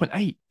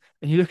 0.8.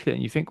 And you look at it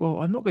and you think, well,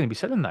 I'm not going to be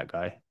selling that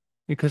guy,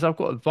 because I've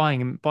got to buy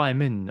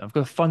him in. I've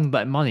got to fund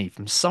that money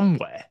from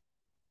somewhere.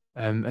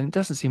 And it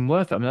doesn't seem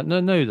worth it. I mean,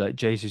 no, like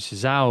Jesus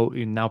is out.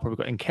 You've now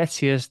probably got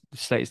Nketiah,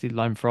 the latest lead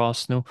line for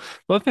Arsenal.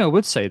 The other thing I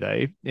would say,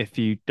 though, if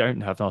you don't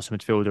have an Arsenal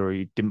midfielder or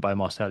you didn't buy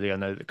Martinelli, I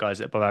know that guys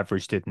above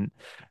average didn't.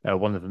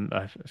 One of them,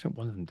 I think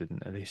one of them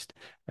didn't at least.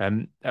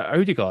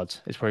 Odegaard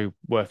is probably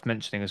worth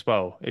mentioning as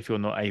well. If you're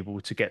not able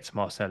to get to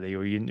Martinelli,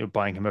 or you're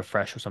buying him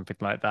afresh or something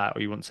like that,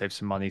 or you want to save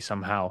some money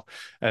somehow,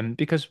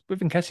 because with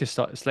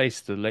Nketiah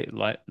slated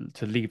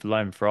to leave the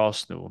line for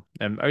Arsenal,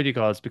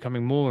 Odegaard's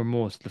becoming more and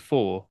more to the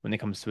fore when it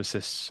comes to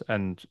assists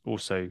and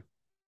also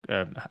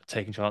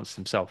taking chances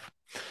himself.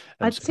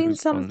 I'd seen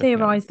some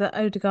theorise that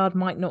Odegaard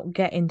might not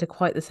get into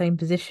quite the same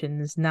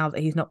positions now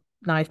that he's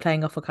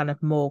playing off a kind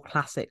of more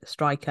classic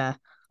striker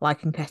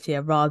like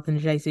Nketiah, rather than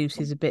Jesus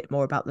is a bit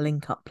more about the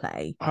link-up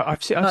play.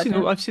 I've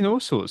seen all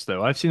sorts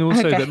though. I've seen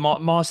also that Okay.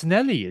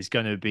 Martinelli is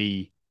going to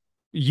be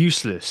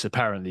useless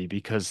apparently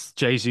because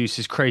Jesus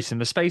is creating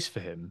the space for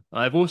him.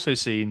 I've also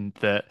seen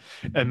that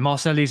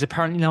Martinelli is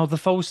apparently now the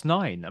false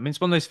nine. I mean,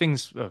 it's one of those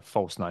things.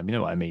 False nine, you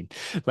know what I mean?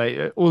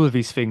 Like all of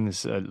these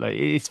things, like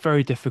it's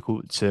very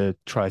difficult to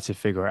try to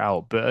figure it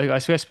out. But I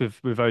guess with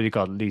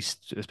Odegaard, at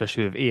least,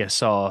 especially with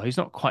ESR, he's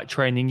not quite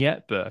training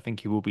yet, but I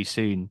think he will be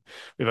soon.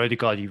 With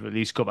Odegaard, you've at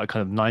least got that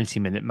kind of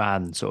 90-minute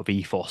man sort of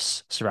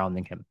ethos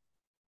surrounding him.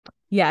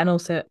 Yeah, and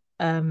also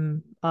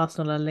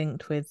Arsenal are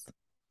linked with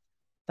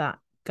that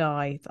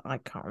guy that I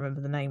can't remember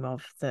the name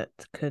of that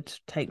could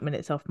take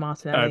minutes off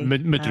Martinelli.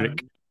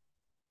 Mudryk.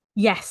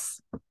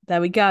 Yes,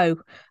 there we go.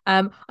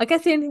 I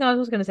guess the only thing I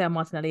was going to say on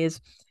Martinelli is,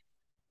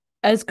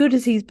 as good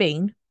as he's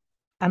been,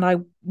 and I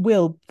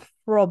will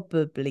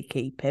probably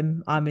keep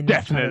him. I'm in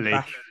that kind Definitely.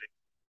 of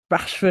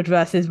Rashford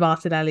versus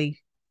Martinelli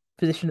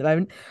position at the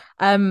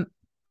moment.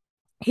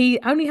 He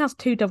only has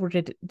 2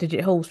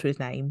 double-digit hauls to his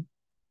name.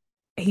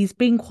 He's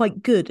been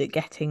quite good at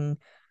getting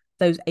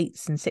those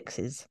 8s and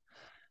 6s.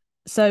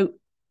 So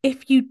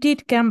if you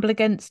did gamble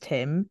against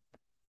him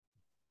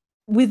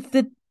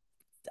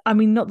I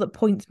mean, not that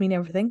points mean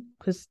everything,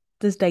 because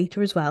there's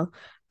data as well,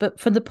 but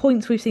for the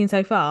points we've seen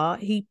so far,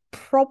 he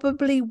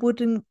probably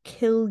wouldn't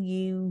kill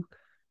you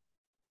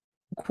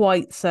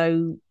quite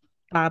so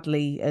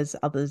badly as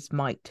others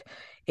might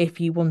if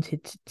you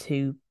wanted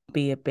to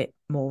be a bit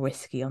more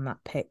risky on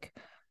that pick.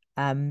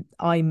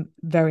 I'm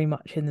very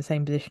much in the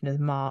same position as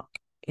Mark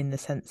in the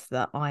sense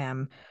that I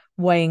am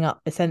weighing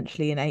up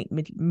essentially an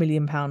 £8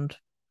 million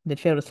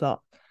midfielder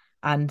slot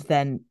and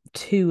then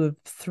 2 of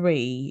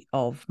 3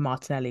 of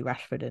Martinelli,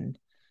 Rashford,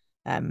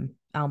 and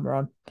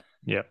Almiron.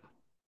 Yeah.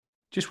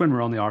 Just when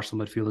we're on the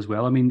Arsenal midfield as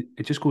well, I mean,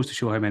 it just goes to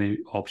show how many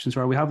options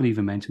there are. We haven't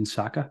even mentioned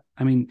Saka.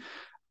 I mean,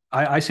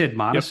 I said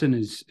Maddison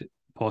is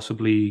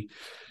possibly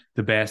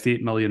the best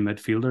 8 million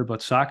midfielder,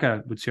 but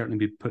Saka would certainly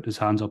be putting his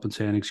hands up and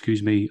saying,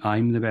 "Excuse me,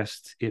 I'm the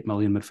best 8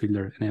 million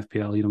midfielder in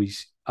FPL." You know,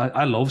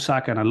 I love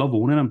Saka and I love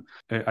owning him.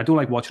 I don't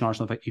like watching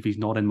Arsenal if he's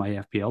not in my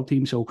FPL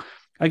team. So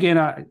again,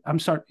 I'm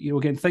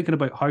thinking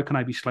about how can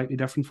I be slightly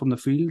different from the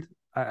field.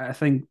 I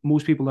think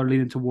most people are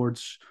leaning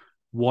towards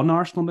one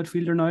Arsenal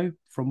midfielder now,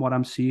 from what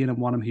I'm seeing and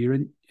what I'm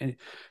hearing.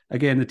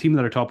 Again, the team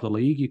that are top of the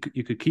league,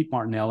 you could keep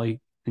Martinelli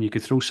and you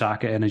could throw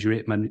Saka in as your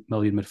 8 million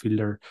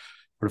midfielder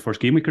for the first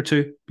game week or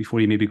two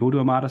before you maybe go to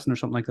a Maddison or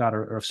something like that.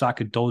 Or if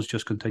Saka does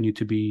just continue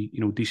to be,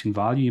 decent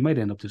value, you might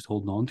end up just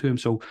holding on to him.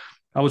 So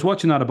I was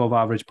watching that above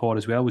average pod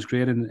as well. It was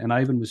great. And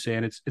Ivan was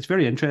saying it's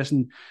very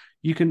interesting.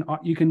 You can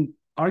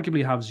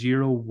arguably have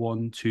 0,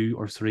 1, 2,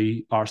 or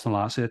 3 Arsenal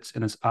assets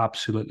and it's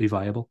absolutely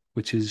viable,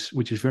 which is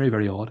very,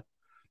 very odd.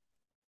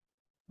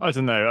 I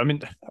don't know. I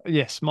mean,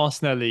 yes,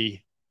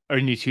 Martinelli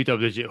only 2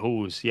 double-digit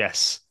hauls,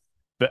 yes,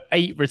 but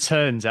 8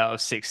 returns out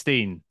of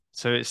 16.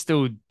 So it's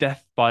still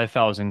death by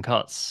 1,000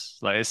 cuts.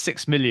 Like it's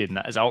 6 million.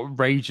 That is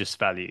outrageous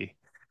value.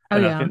 Oh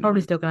And I yeah, I'm think,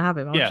 probably still going to have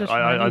him. yeah,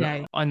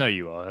 I I know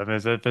you are. I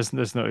mean,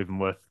 there's not even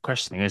worth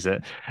questioning, is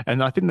it?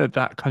 And I think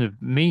that kind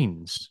of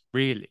means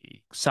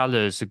really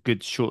Salah's a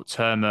good short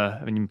termer.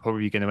 I mean, you're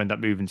probably going to end up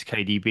moving to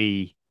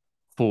KDB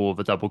for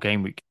the double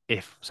game week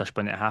if such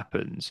when it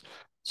happens.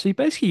 So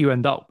you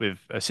end up with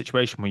a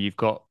situation where you've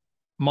got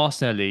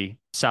Martinelli,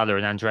 Salah,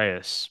 and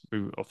Andreas.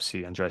 Who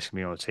obviously Andreas can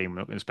be on a team. We're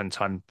not going to spend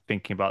time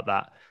thinking about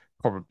that.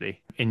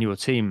 Probably in your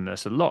team,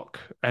 that's a lock.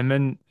 And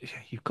then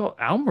you've got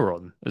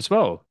Almiron as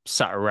well,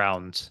 sat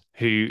around,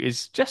 who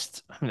is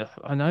just, I mean,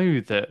 I know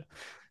that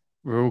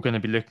we're all going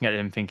to be looking at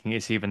him thinking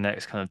it's even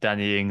next kind of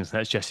Danny Ings,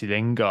 that's Jesse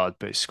Lingard,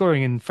 but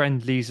scoring in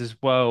friendlies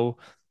as well.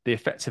 The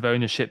effective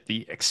ownership,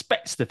 the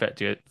expected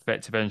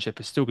effective ownership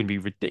is still going to be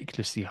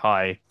ridiculously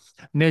high,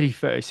 nearly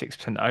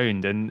 36%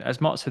 owned. And as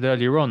Mark said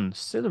earlier on,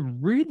 still a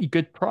really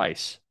good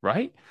price,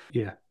 right?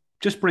 Yeah.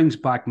 Just brings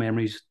back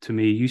memories to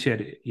me. You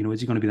said, is he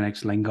going to be the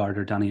next Lingard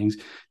or Danny Ings?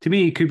 To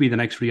me, he could be the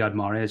next Riyad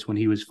Mahrez when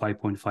he was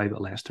 5.5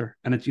 at Leicester.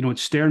 And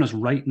it's staring us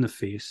right in the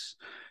face.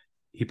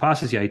 He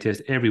passes the eye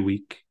test every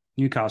week.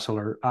 Newcastle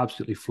are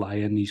absolutely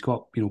flying. He's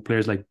got,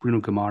 players like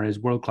Bruno Guimaraes,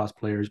 world-class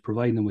players,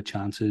 providing them with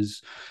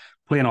chances,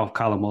 playing off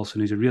Callum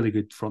Wilson, who's a really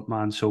good front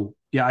man. So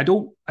yeah, I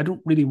don't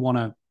really want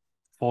to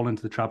fall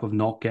into the trap of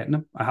not getting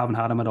him. I haven't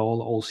had him at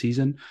all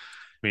season.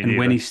 And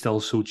when he's still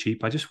so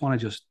cheap, I just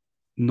want to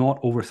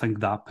not overthink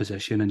that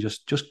position and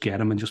just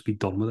get him and just be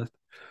done with it.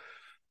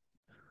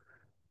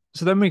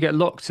 So then we get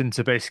locked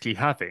into basically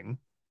having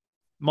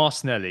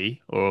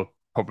Martinelli or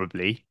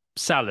probably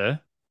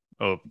Salah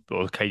or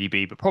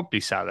KDB, but probably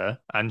Salah,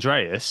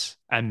 Andreas,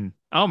 and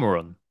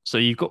Almiron. So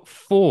you've got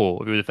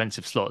 4 of your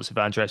defensive slots with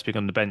Andreas being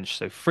on the bench.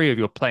 So 3 of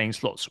your playing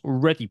slots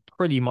already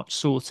pretty much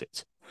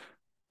sorted.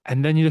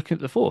 And then you're looking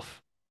at the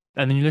 4th.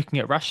 And then you're looking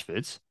at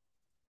Rashford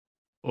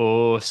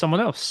or someone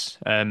else.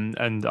 And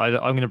I'm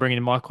going to bring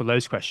in Michael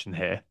Lowe's question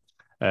here,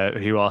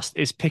 who asked,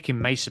 is picking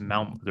Mason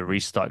Mount for the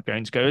restart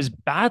going to go as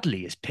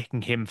badly as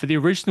picking him for the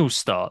original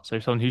start? So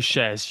someone who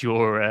shares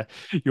your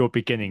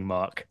beginning,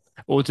 Mark.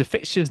 Or do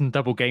fixtures and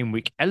double game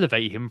week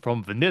elevate him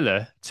from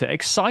vanilla to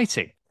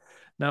exciting?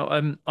 Now,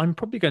 I'm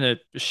probably going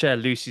to share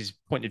Lucy's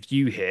point of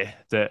view here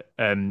that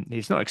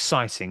it's not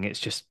exciting, it's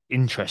just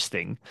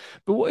interesting.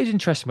 But what is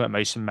interesting about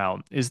Mason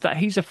Mount is that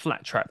he's a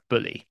flat track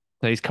bully.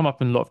 So he's come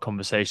up in a lot of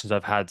conversations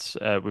I've had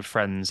with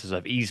friends as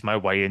I've eased my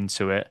way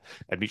into it.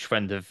 And each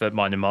friend of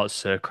mine and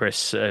Mark's,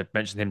 Chris,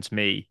 mentioned him to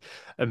me.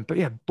 But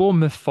yeah,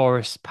 Bournemouth,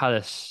 Forest,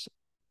 Palace,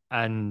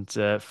 and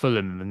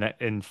Fulham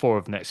in four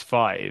of the next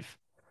five,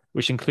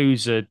 which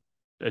includes a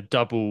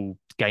double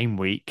game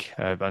week.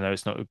 I know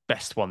it's not the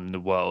best one in the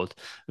world.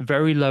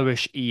 Very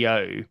lowish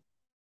EO.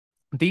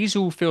 These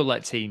all feel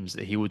like teams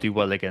that he will do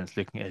well against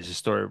looking at his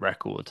historic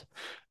record.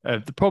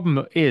 The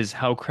problem is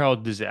how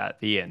crowded is it at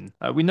the inn?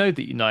 We know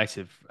that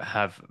United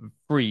have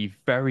three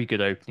very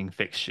good opening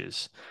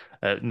fixtures.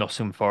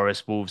 Nottingham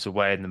Forest, Wolves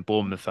away, and then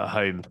Bournemouth at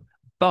home.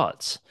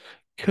 But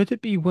could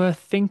it be worth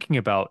thinking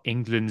about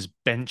England's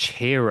bench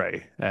hero,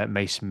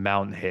 Mason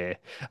Mount here?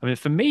 I mean,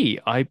 for me,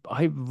 I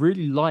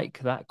really like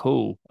that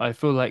call. I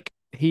feel like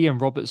he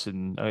and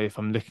Robertson, if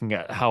I'm looking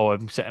at how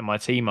I'm setting my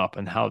team up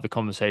and how the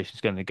conversation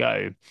is going to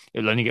go,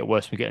 it'll only get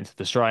worse when we get into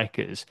the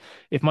strikers.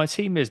 If my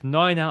team is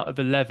 9 out of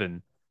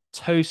 11,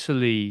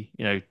 totally,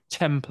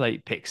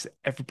 template picks that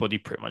everybody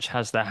pretty much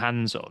has their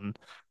hands on,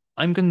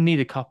 I'm going to need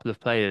a couple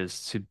of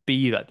players to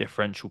be that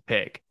differential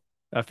pick.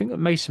 I think that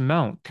Mason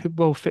Mount could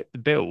well fit the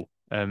bill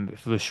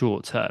for the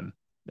short term.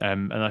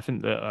 And I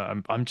think that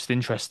I'm just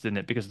interested in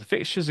it because the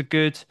fixtures are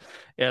good.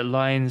 It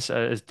aligns,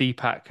 as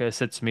Deepak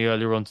said to me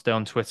earlier on today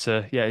on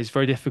Twitter. Yeah, it's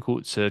very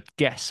difficult to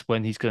guess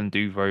when he's going to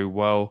do very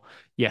well.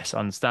 Yes, I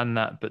understand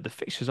that, but the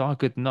fixtures are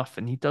good enough,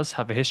 and he does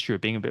have a history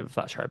of being a bit of a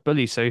flat track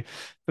bully. So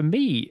for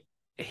me,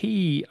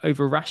 he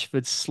over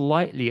Rashford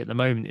slightly at the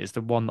moment is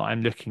the one that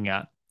I'm looking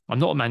at. I'm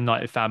not a Man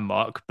United fan,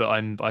 Mark, but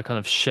I kind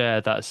of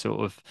share that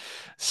sort of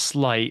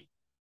slight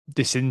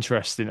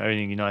disinterest in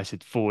owning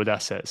United forward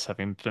assets,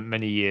 having spent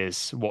many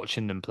years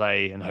watching them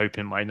play and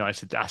hoping my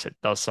United asset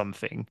does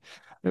something.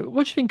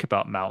 What do you think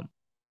about Mount?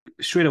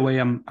 Straight away,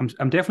 I'm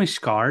definitely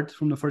scarred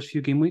from the first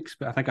few game weeks,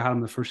 but I think I had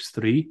him the first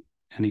three,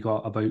 and he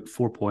got about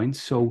 4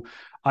 points. So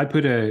I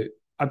put a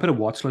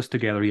watch list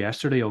together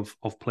yesterday of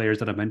players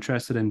that I'm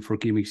interested in for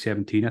game week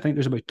 17. I think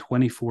there's about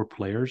 24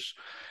 players,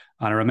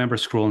 and I remember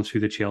scrolling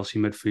through the Chelsea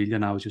midfield,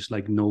 and I was just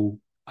like, no,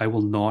 I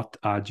will not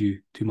add you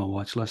to my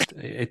watch list.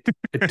 It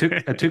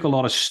took a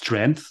lot of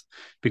strength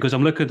because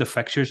I'm looking at the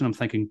fixtures and I'm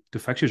thinking the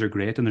fixtures are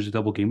great and there's a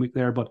double game week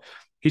there, but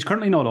he's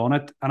currently not on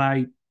it, and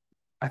I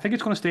think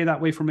it's going to stay that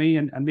way for me,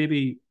 and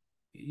maybe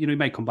he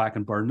might come back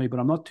and burn me, but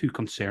I'm not too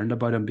concerned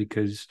about him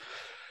because,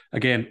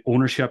 again,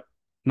 ownership.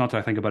 Not that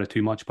I think about it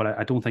too much, but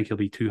I don't think he'll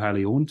be too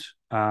highly owned.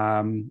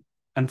 And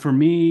for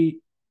me,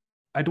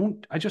 I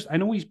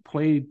know he's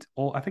played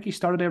all. I think he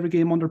started every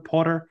game under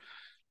Potter.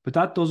 But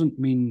that doesn't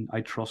mean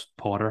I trust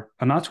Potter.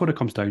 And that's what it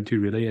comes down to,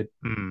 really.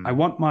 I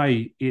want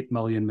my 8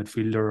 million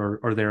midfielder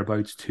or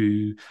thereabouts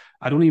to...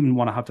 I don't even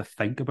want to have to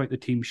think about the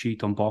team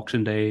sheet on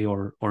Boxing Day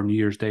or New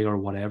Year's Day or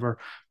whatever.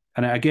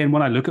 And again,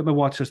 when I look at my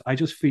watch list, I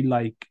just feel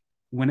like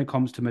when it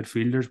comes to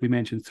midfielders, we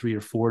mentioned 3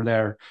 or 4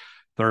 there,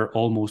 they're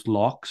almost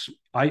locks.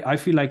 I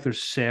feel like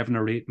there's 7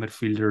 or 8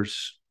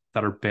 midfielders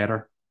that are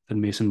better than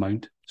Mason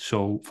Mount.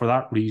 So for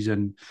that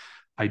reason...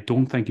 I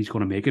don't think he's going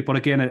to make it. But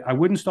again, I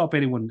wouldn't stop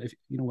anyone if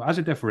as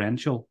a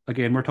differential.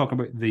 Again, we're talking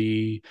about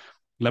the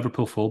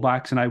Liverpool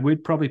fullbacks, and I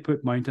would probably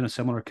put Mount in a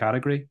similar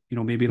category.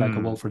 Maybe like a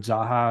Wilfred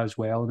Zaha as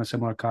well in a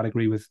similar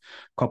category with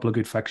a couple of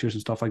good fixtures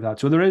and stuff like that.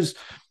 So there is,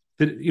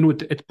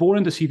 it's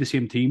boring to see the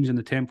same teams, and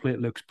the template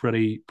looks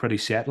pretty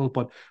settled.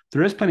 But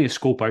there is plenty of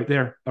scope out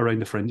there around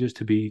the fringes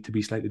to be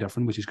slightly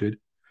different, which is good.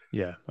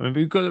 Yeah, I mean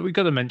we've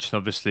got to mention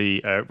obviously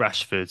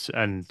Rashford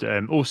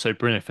and also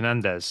Bruno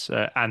Fernandes,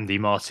 Andy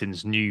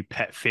Martin's new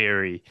pet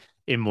theory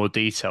in more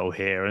detail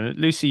here. And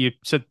Lucy, you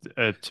said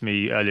to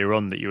me earlier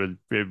on that you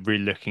were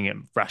really looking at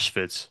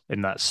Rashford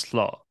in that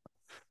slot.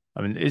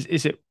 I mean,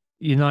 is it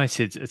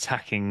United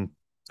attacking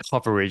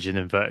coverage in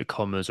inverted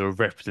commas or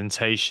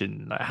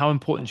representation? Like, how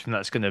important do you think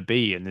that's going to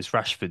be? And is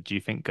Rashford, do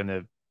you think, going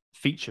to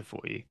feature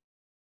for you?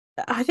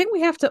 I think we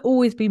have to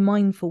always be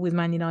mindful with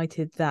Man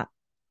United that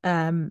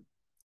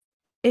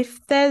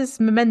if there's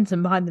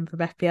momentum behind them from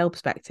FPL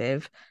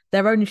perspective,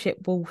 their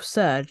ownership will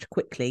surge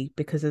quickly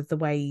because of the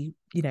way,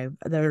 there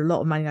are a lot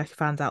of Man United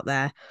fans out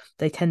there.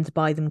 They tend to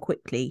buy them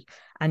quickly,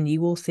 and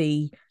you will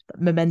see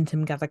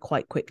momentum gather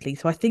quite quickly.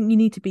 So I think you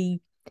need to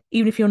be,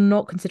 even if you're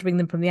not considering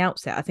them from the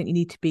outset, I think you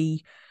need to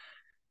be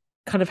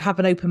kind of have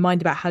an open mind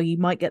about how you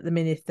might get them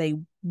in if they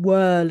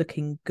were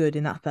looking good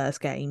in that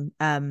first game.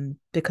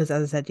 Because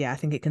as I said, I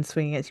think it can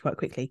swing against you quite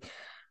quickly.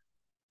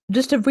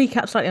 Just to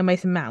recap slightly on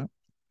Mason Mount,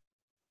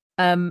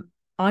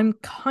 I'm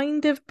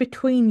kind of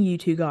between you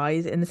two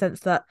guys in the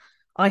sense that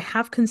I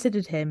have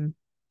considered him,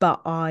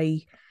 but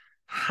I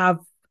have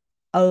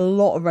a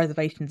lot of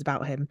reservations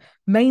about him,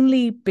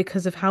 mainly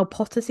because of how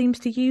Potter seems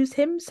to use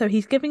him. So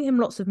he's giving him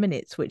lots of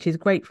minutes, which is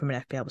great from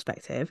an FPL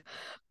perspective,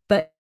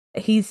 but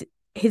his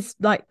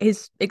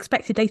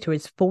expected data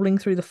is falling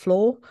through the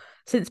floor.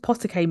 Since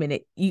Potter came in,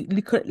 you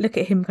look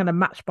at him kind of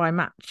match by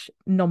match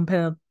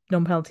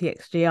non-penalty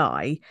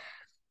XGI.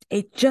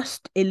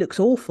 It looks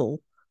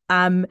awful.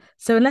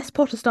 So unless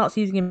Potter starts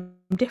using him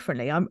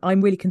differently,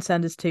 I'm really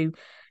concerned as to,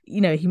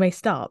 he may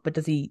start, but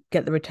does he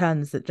get the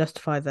returns that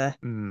justify the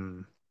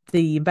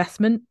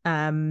investment?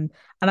 And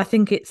I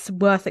think it's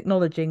worth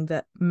acknowledging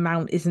that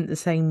Mount isn't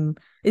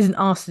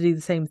asked to do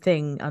the same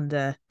thing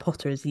under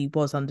Potter as he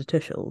was under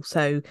Tuchel.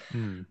 So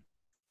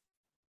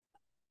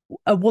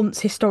a once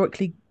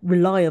historically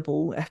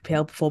reliable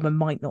FPL performer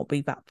might not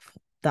be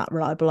that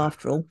reliable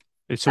after all.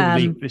 It's sort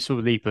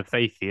of leap of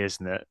faith here,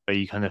 isn't it? Where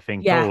you kind of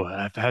think,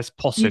 has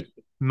Potter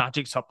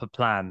magicked up a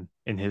plan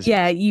in his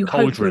you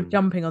cauldron? Hope you're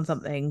jumping on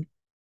something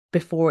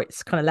before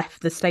it's kind of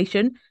left the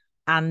station,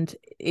 and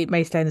it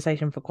may stay in the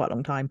station for quite a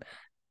long time.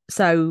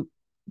 So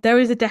there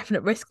is a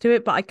definite risk to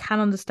it, but I can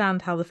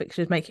understand how the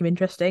fixtures make him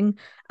interesting.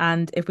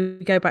 And if we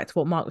go back to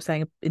what Mark was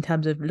saying in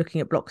terms of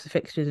looking at blocks of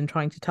fixtures and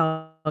trying to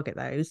target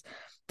those,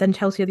 then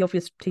Chelsea are the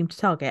obvious team to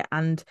target.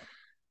 And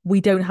we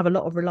don't have a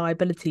lot of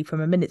reliability from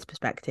a minutes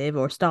perspective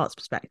or a starts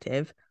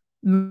perspective.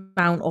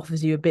 Mount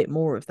offers you a bit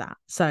more of that.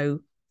 So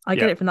I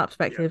get it from that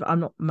perspective. I'm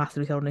not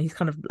massively sold on him. He's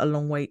kind of a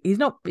long way. He's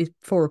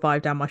 4 or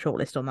 5 down my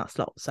shortlist on that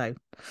slot. So,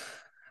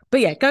 but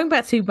yeah, going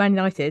back to Man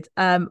United,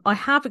 I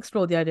have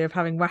explored the idea of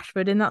having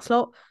Rashford in that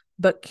slot,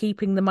 but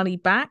keeping the money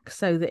back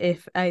so that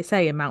if,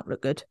 say, a Mount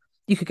looked good,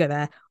 you could go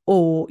there,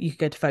 or you could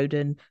go to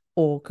Foden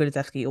or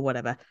Kulusevski or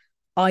whatever.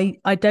 I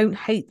don't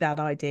hate that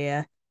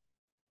idea.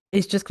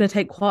 It's just going to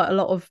take quite a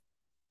lot of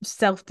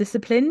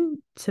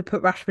self-discipline to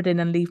put Rashford in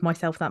and leave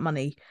myself that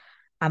money.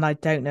 And I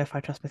don't know if I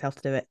trust myself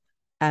to do it.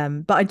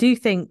 But I do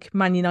think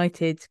Man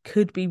United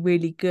could be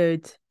really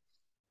good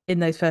in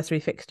those first 3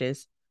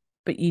 fixtures.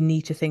 But you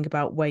need to think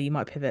about where you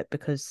might pivot,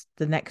 because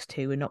the next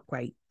 2 are not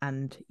great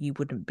and you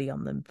wouldn't be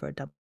on them for a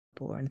double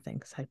or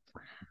anything. So,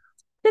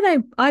 I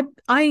don't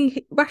know.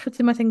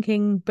 Rashford's in my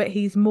thinking, but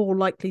he's more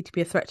likely to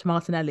be a threat to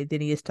Martinelli than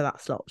he is to that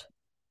slot.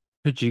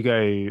 Could you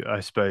go, I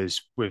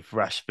suppose, with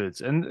Rashford?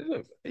 And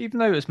look, even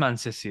though it's Man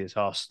City, it's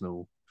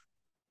Arsenal,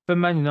 for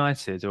Man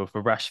United or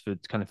for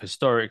Rashford, kind of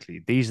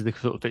historically, these are the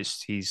sort of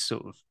pitches he's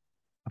sort of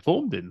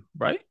performed in,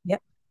 right?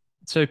 Yep.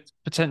 So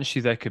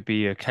potentially there could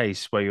be a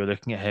case where you're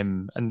looking at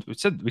him, and we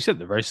said at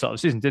the very start of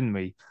the season, didn't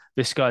we?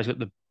 This guy's got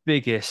the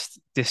biggest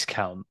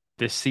discount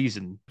this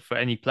season for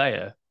any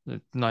player.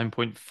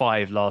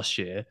 9.5 last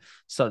year,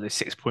 started at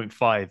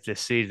 6.5 this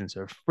season,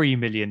 so a 3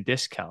 million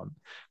discount.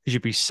 Because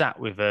you'd be sat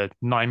with a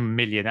 9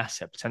 million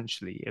asset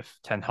potentially if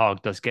Ten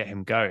Hag does get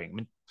him going. I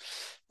mean,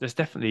 there's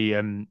definitely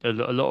a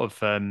lot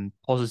of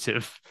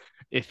positive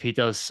if he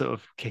does sort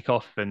of kick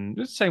off. And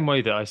the same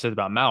way that I said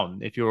about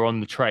Mount, if you're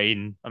on the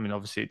train, I mean,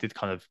 obviously it did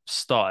kind of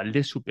start a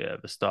little bit of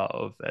a start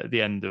of at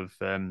the end of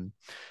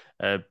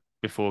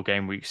before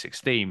game week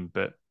 16,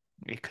 but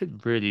it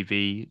could really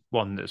be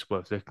one that's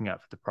worth looking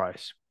at for the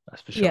price.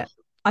 That's for sure. Yeah,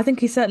 I think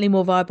he's certainly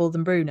more viable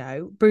than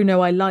Bruno. Bruno,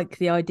 I like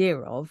the idea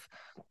of,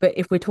 but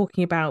if we're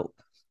talking about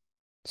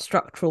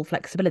structural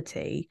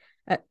flexibility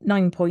at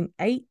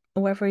 9.8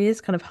 or wherever he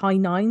is, kind of high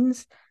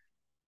 9s,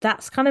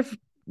 that's kind of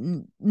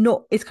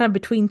not, it's kind of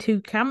between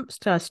 2 camps,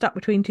 stuck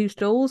between 2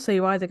 stools. So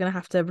you're either going to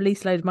have to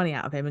release a load of money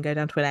out of him and go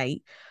down to an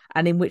 8,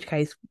 and in which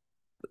case,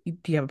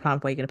 do you have a plan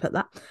for where you're going to put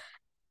that?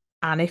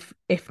 And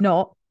if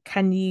not,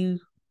 can you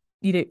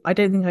I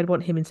don't think I'd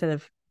want him instead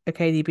of a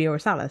KDB or a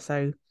Salah.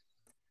 So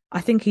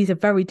I think he's a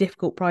very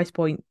difficult price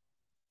point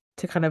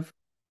to kind of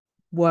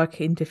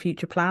work into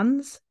future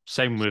plans.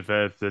 Same with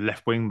the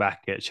left wing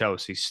back at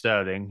Chelsea,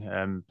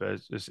 Sterling,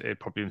 but it's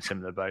probably in a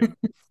similar boat.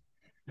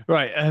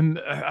 Right.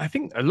 I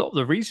think a lot of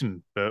the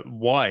reason for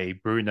why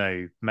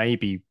Bruno may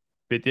be a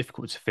bit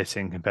difficult to fit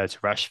in compared to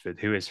Rashford,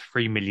 who is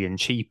 3 million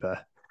cheaper,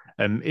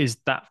 is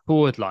that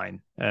forward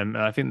line. And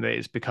I think that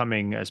it's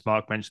becoming, as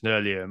Mark mentioned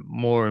earlier,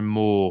 more and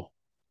more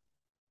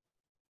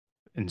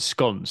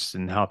ensconced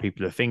in how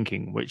people are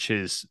thinking, which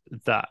is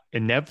that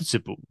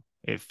inevitable,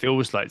 it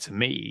feels like to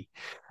me,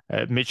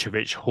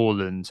 Mitrovic,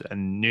 Haaland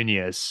and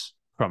Nunez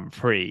front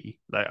 3.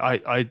 Like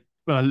I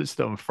when I looked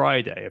at it on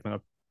Friday, I think I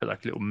put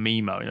like a little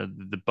meme out,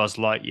 the Buzz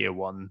Lightyear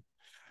one,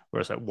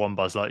 where it's like one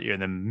Buzz Lightyear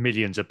and then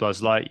millions of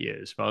Buzz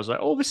Lightyears. But I was like,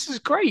 oh, this is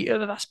great.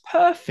 That's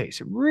perfect.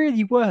 It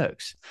really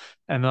works.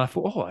 And I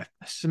thought, oh,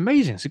 this is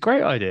amazing. It's a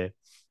great idea.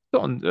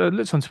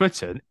 Looked on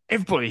Twitter and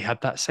everybody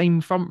had that same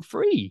front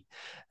 3.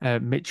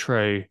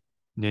 Mitro,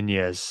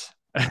 Nunez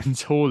and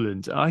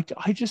Haaland.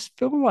 I just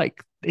feel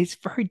like it's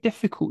very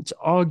difficult to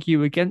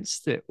argue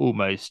against it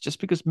almost, just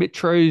because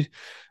Mitro,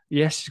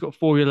 yes, he's got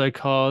 4 yellow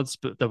cards,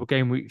 but double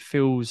game week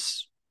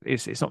feels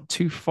it's not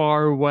too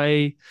far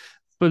away.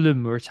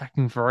 Fulham were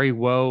attacking very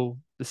well.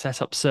 The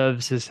setup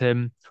services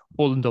him.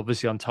 Haaland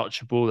obviously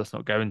untouchable. Let's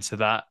not go into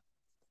that.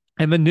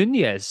 And then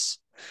Nunez,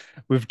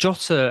 with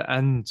Jota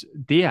and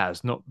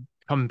Diaz not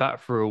coming back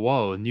for a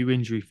while, a new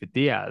injury for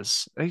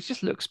Diaz, it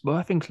just looks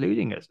worth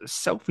including as a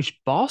selfish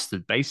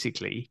bastard,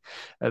 basically.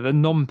 The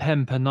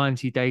non-pen per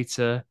 90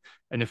 data,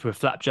 and if we're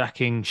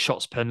flapjacking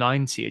shots per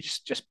 90,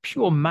 it's just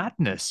pure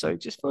madness. So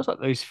it just feels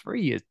like those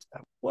 3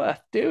 are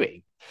worth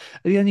doing.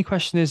 The only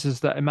question is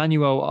that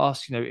Emmanuel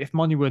asked, if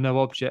money were no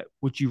object,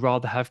 would you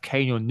rather have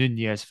Kane or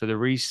Nunez for the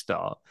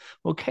restart?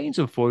 Well, Kane's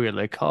on 4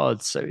 yellow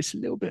cards, so it's a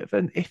little bit of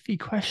an iffy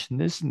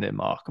question, isn't it,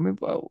 Mark? I mean,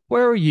 well,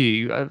 where are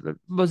you?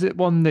 Was it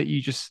one that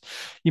you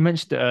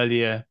mentioned it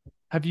earlier?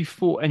 Have you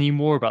thought any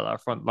more about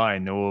that front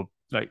line, or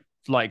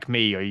like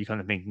me, are you kind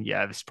of thinking,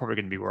 yeah, this is probably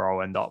going to be where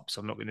I'll end up,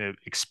 so I'm not going to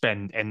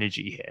expend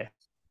energy here?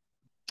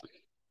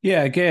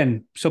 Yeah,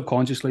 again,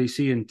 subconsciously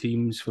seeing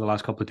teams for the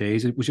last couple of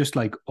days, it was just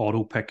like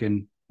auto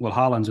picking. Well,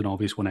 Haaland's an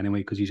obvious one anyway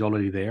because he's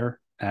already there.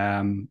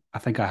 I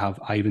think I have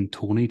Ivan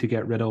Toney to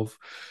get rid of.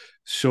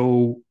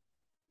 So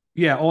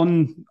yeah,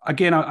 on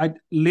again, I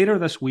later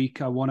this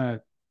week I want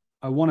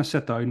to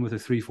sit down with the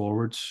three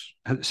forwards,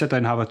 sit down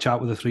and have a chat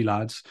with the three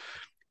lads.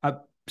 I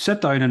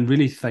sit down and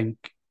really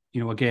think,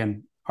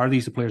 again, are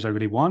these the players I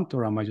really want,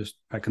 or am I just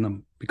picking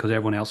them because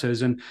everyone else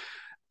is? And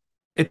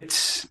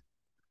it's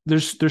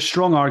there's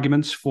strong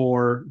arguments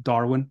for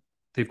Darwin.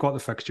 They've got the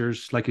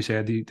fixtures, like you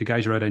said, the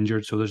guys are out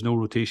injured, so there's no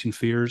rotation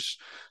fears.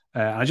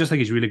 I just think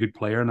he's a really good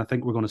player, and I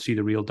think we're going to see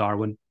the real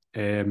Darwin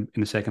in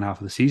the second half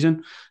of the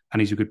season, and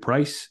he's a good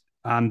price.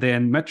 And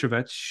then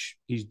Mitrovic,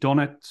 he's done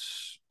it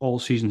all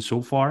season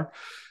so far.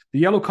 The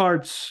yellow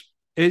cards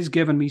is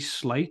giving me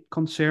slight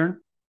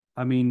concern.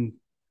 I mean,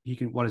 he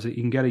can He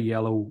can get a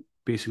yellow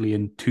basically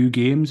in 2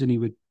 games,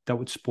 and that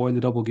would spoil the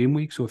double game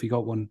week. So if he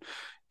got one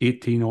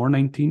 18 or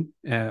 19,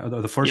 or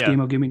the first game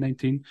of game week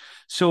 19.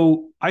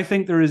 So I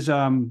think there is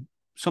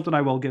something I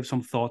will give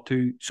some thought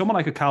to. Someone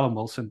like a Callum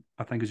Wilson,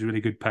 I think, is a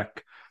really good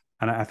pick.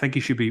 And I think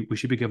we should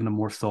be giving him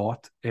more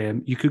thought.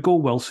 You could go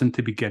Wilson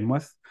to begin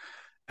with,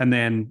 and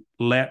then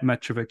let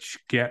Mitrovic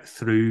get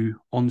through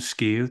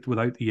unscathed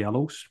without the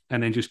yellows,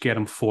 and then just get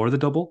him for the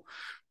double,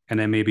 and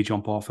then maybe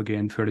jump off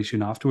again fairly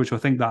soon afterwards. So I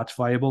think that's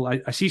viable.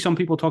 I see some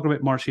people talking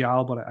about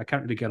Martial, but I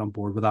can't really get on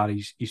board with that.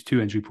 He's too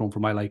injury prone for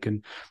my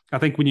liking. I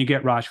think when you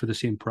get Rash for the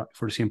same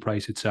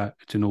price, it's a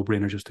no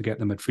brainer just to get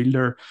the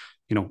midfielder.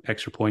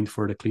 Extra point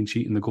for the clean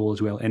sheet and the goal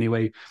as well.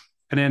 Anyway,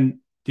 and then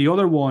the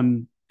other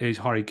one is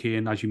Harry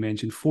Kane, as you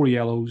mentioned, 4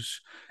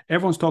 yellows.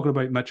 Everyone's talking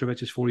about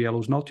Mitrovic's 4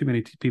 yellows. Not too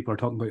many people are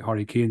talking about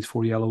Harry Kane's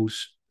 4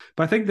 yellows.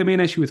 But I think the main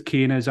issue with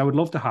Kane is I would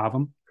love to have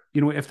him.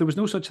 If there was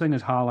no such thing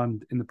as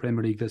Haaland in the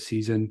Premier League this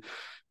season,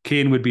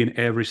 Kane would be in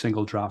every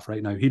single draft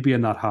right now. He'd be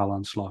in that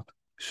Haaland slot.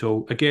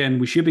 So again,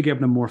 we should be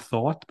giving him more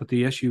thought, but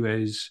the issue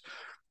is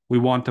we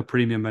want a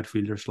premium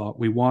midfielder slot.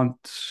 We want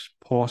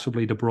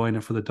possibly De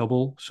Bruyne for the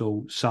double,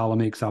 so Salah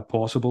makes that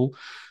possible.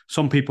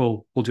 Some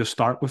people will just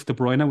start with De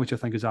Bruyne, which I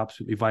think is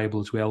absolutely viable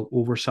as well,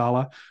 over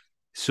Salah.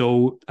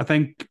 So I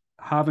think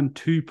having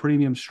 2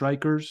 premium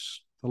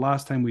strikers, the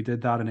last time we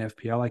did that in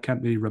FPL, I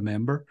can't really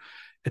remember.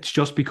 It's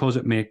just because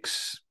it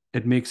makes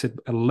it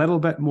a little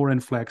bit more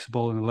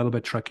inflexible and a little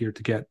bit trickier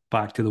to get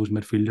back to those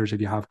midfielders if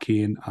you have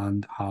Kane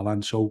and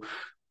Haaland. So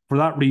for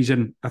that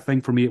reason, I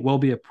think for me, it will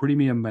be a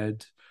premium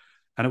mid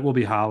and it will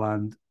be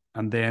Haaland.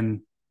 And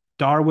then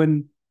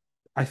Darwin,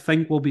 I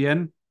think, will be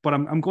in. But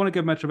I'm going to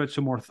give Mitrovic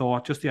some more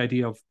thought, just the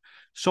idea of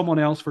someone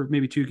else for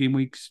maybe 2 game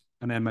weeks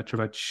and then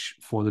Mitrovic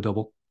for the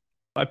double.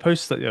 I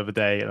posted that the other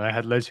day and I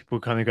had loads of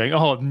people kind of going,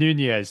 oh,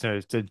 Nunez,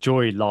 the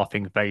joy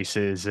laughing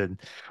faces and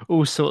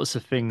all sorts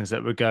of things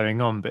that were going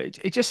on. But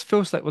it just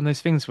feels like one of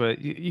those things where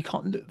you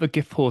can't look the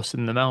gift horse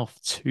in the mouth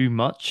too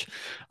much.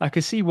 I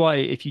could see why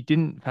if you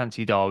didn't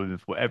fancy Darwin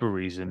for whatever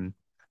reason,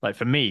 like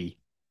for me,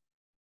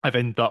 I've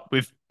ended up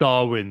with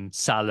Darwin,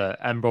 Salah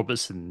and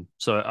Robertson.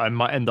 So I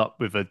might end up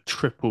with a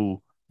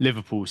triple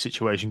Liverpool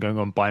situation going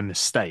on by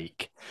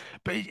mistake.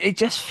 But it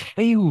just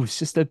feels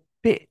just a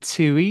bit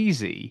too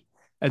easy.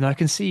 And I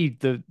can see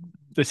the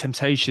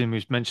temptation,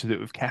 we've mentioned it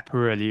with Kepa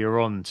earlier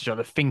on, to try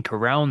to think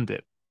around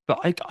it. But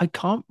I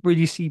can't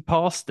really see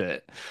past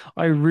it.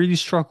 I really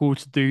struggle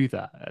to do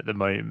that at the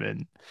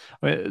moment.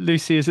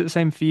 Lucy, is it the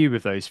same for you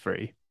with those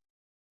 3?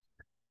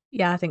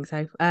 Yeah, I think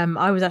so.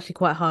 I was actually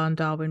quite high on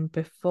Darwin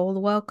before the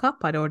World Cup.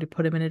 I'd already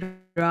put him in a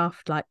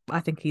draft. I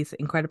think he's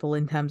incredible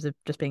in terms of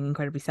just being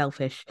incredibly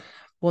selfish,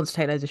 wants to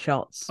take loads of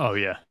shots. Oh,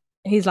 yeah.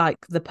 He's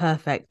like the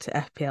perfect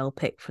FPL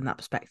pick from that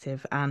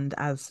perspective. And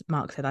as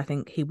Mark said, I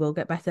think he will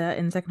get better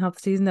in the second half of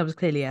the season. There was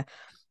clearly a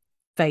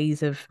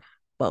phase of,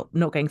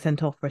 not getting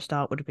sent off for a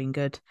start would have been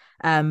good,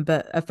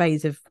 but a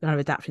phase of kind of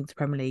adapting to the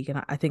Premier League.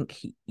 And I think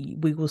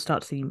we will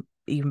start to see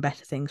even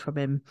better things from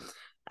him.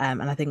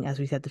 And I think, as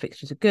we said, the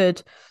fixtures are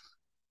good.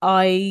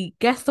 I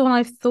guess the one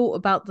I've thought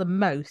about the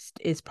most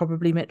is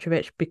probably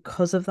Mitrovic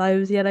because of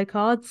those yellow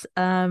cards.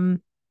 I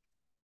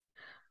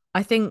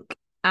think,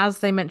 as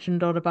they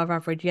mentioned on Above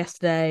Average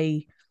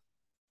yesterday,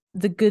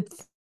 the good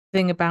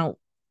thing about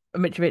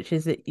Mitrovic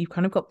is that you've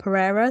kind of got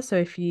Pereira. So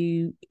if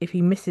he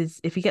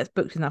gets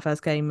booked in that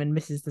first game and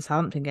misses the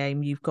Southampton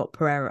game, you've got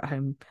Pereira at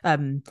home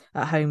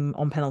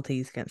on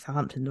penalties against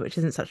Southampton, which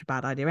isn't such a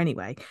bad idea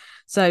anyway.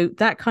 So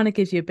that kind of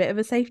gives you a bit of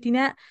a safety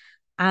net.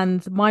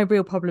 And my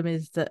real problem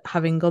is that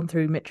having gone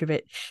through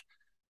Mitrovic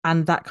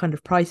and that kind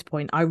of price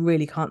point, I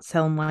really can't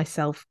sell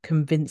myself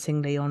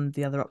convincingly on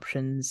the other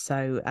options.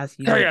 So as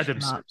you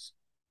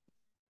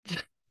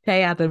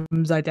Che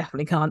Adams, I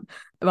definitely can't.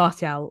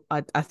 Martial,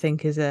 I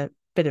think, is a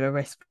bit of a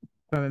risk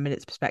from a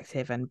minute's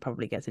perspective and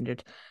probably gets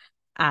injured.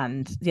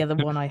 And the other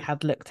one I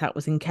had looked at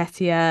was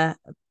Nketiah,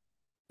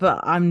 but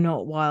I'm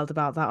not wild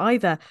about that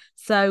either.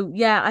 So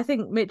yeah, I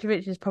think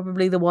Mitrovic is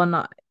probably the one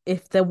that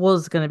if there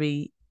was going to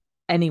be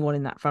anyone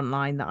in that front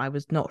line that I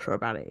was not sure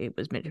about, it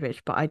was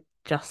Mitrovic. But I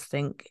just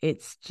think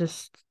it's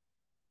just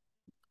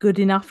good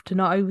enough to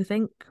not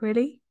overthink,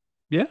 really.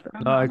 Yeah,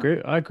 no, I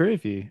agree. I agree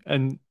with you.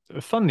 And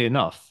funnily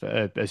enough,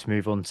 as we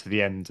move on to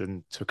the end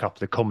and to a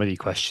couple of comedy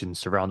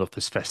questions to round off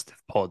this festive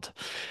pod,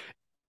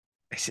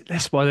 is it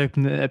less wide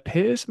open than it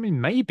appears? I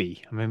mean,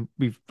 maybe. I mean,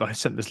 I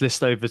sent this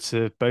list over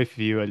to both of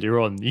you earlier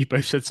on. You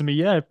both said to me,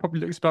 "Yeah, it probably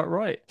looks about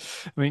right."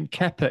 I mean,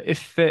 Kepa, if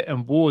fit,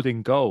 and Ward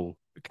in goal.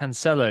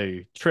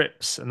 Cancelo,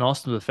 Trips, an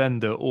Arsenal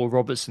defender, or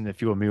Robertson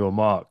if you're me or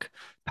Mark.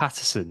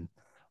 Patterson.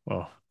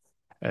 Well,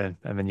 and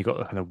then you've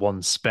got kind of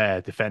one spare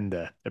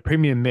defender. The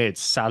premium mid,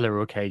 Salah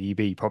or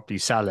KDB, probably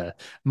Salah.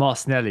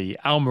 Martinelli,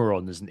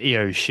 Almiron as an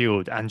EO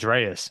shield,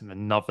 Andreas, and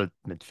another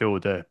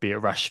midfielder, be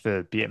it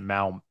Rashford, be it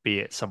Mount, be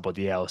it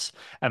somebody else.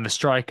 And the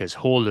strikers,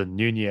 Haaland,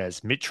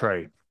 Nunez,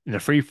 Mitro, in a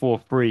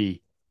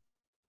 3-4-3.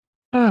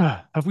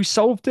 Have we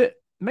solved it?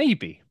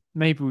 Maybe.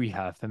 Maybe we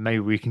have. And maybe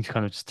we can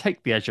kind of just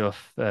take the edge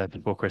off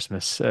before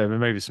Christmas.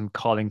 Maybe some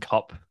Carling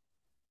Cup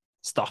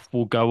stuff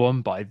will go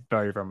on, but I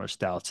very, very much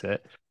doubt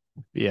it.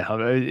 Yeah,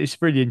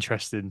 it's really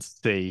interesting to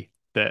see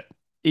that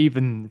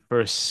even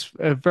for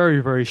a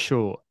very, very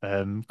short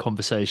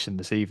conversation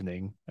this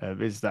evening,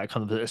 is that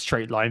kind of a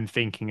straight line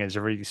thinking as it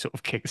really sort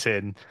of kicks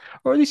in,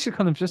 or at least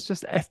kind of just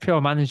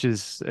FPL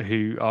managers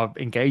who are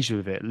engaged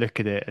with it, look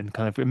at it and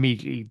kind of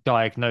immediately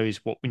diagnose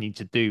what we need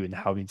to do and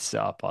how we need to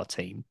set up our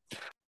team.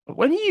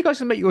 When are you guys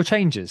going to make your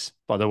changes,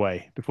 by the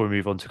way, before we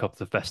move on to a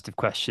couple of festive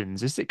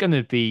questions? Is it going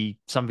to be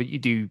something you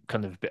do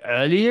kind of a bit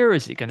earlier?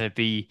 Is it going to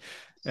be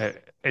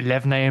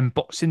 11 a.m.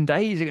 Boxing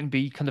Day? Is it going to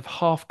be kind of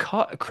half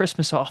cut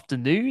Christmas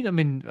afternoon? I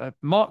mean,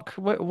 Mark,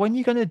 when are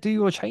you going to do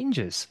your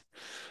changes?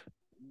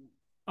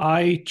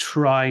 I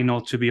try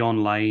not to be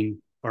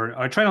online, or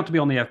I try not to be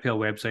on the FPL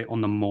website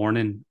on the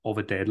morning of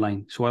a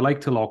deadline. So I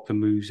like to lock the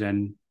moves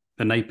in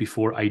the night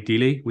before,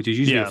 ideally, which is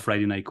usually a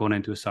Friday night going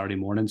into a Saturday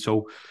morning.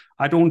 So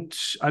I don't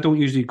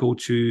usually go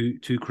too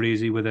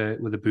crazy with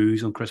a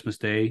booze on Christmas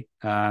Day.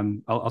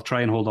 I'll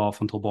try and hold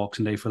off until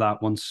Boxing Day for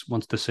that once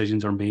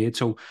decisions are made.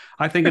 So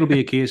I think it'll be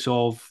a case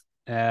of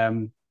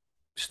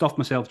stuff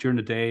myself during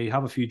the day,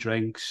 have a few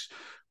drinks,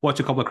 watch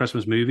a couple of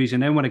Christmas movies,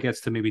 and then when it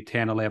gets to maybe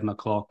 10, 11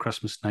 o'clock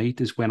Christmas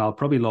night is when I'll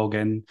probably log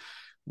in.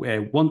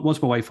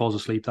 Once my wife falls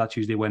asleep, that's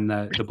usually when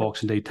the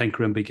Boxing Day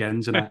tinkering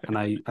begins, and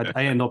I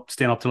end up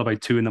staying up till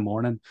about 2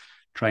 a.m.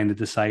 trying to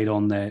decide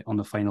on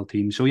the final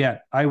team. So yeah,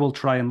 I will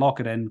try and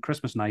lock it in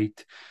Christmas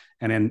night,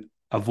 and then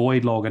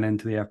avoid logging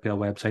into the FPL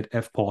website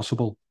if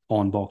possible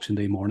on Boxing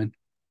Day morning.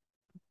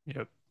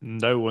 Yep,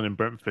 no one in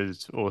Brentford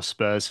or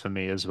Spurs for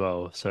me as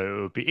well. So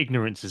it would be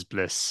ignorance is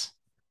bliss.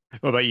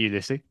 What about you,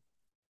 Lissy?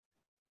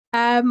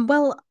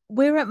 Well,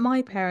 we're at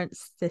my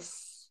parents'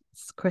 this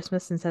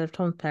Christmas instead of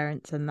Tom's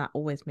parents, and that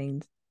always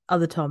means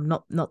other Tom,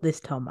 not this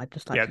Tom. I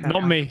just like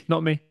not me,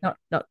 not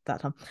that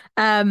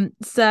Tom.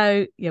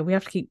 So yeah, we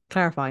have to keep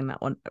clarifying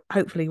that one.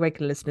 Hopefully,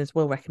 regular listeners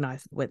will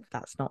recognise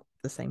that's not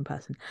the same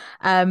person.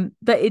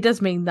 But it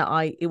does mean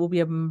that it will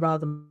be a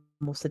rather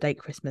more sedate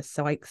Christmas.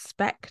 So I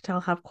expect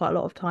I'll have quite a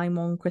lot of time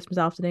on Christmas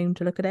afternoon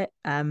to look at it.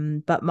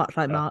 But much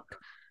like Mark,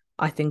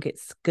 I think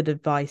it's good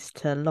advice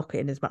to lock it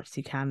in as much as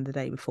you can the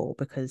day before,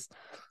 because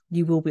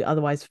you will be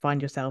otherwise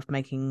find yourself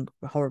making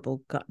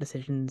horrible gut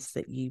decisions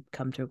that you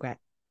come to regret.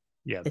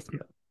 Yeah,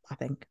 I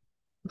think.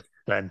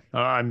 Ben,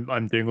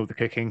 I'm doing all the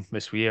cooking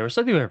this year, as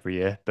I do every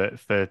year, but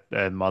for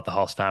my other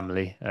half's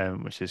family,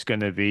 which is going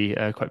to be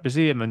quite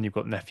busy. And then you've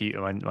got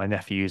my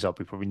nephews. I'll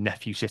be probably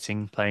nephew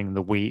sitting, playing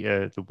the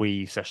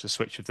Wii/the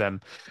Switch with them.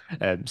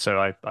 So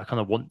I kind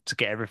of want to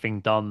get everything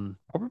done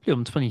probably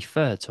on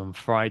 23rd, so on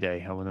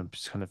Friday. I want to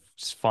just kind of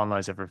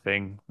finalize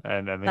everything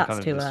and then that's kind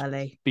of too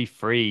early. Be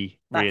free.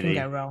 That really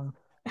can go wrong.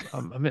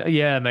 I mean,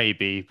 yeah,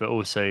 maybe, but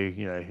also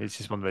it's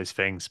just one of those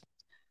things.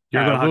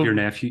 You're going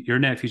to have your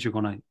nephews are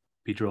going to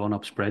be drawing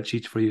up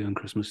spreadsheets for you on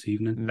Christmas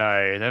evening.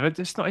 No, they're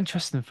just not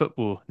interested in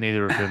football.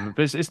 Neither of them.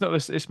 But it's not.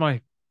 It's my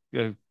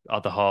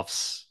other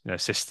half's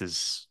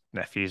sisters,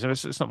 nephews.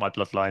 It's not my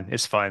bloodline.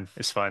 It's fine.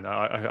 It's fine.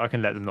 I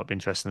can let them not be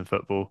interested in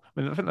football.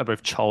 I mean, I think they're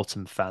both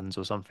Charlton fans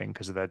or something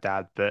because of their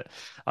dad. But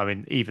I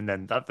mean, even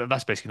then,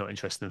 that's basically not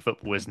interested in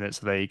football, isn't it?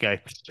 So there you go.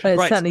 But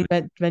it's certainly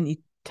meant you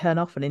turn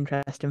off an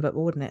interest in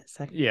football, wouldn't it?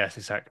 So yes,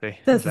 exactly.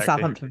 There's a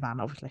Southampton fan,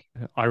 obviously.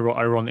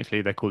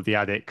 Ironically, they're called the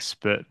Addicts,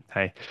 but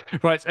hey.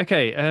 Right,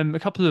 okay. A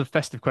couple of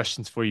festive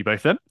questions for you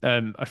both then.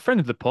 A friend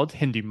of the pod,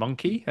 Hindu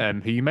Monkey,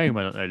 who you may or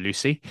may not know,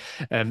 Lucy,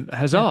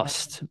 has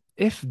asked,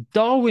 if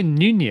Darwin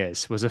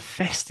Nunez was a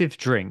festive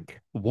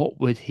drink, what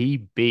would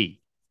he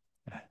be?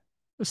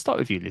 Let's start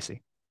with you,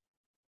 Lucy.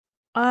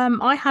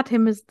 I had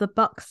him as the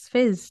Bucks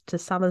Fizz to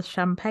Salah's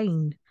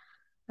champagne.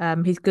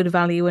 He's good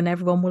value and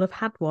everyone will have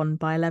had one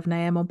by 11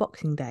 a.m. on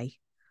Boxing Day.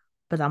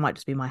 But that might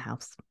just be my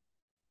house.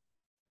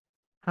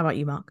 How about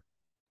you, Mark?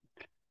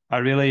 I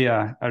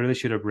really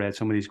should have read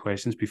some of these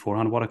questions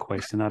beforehand. What a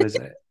question that is!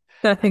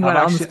 Gotta think about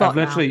it on the spot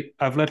now.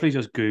 I've literally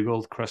just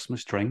Googled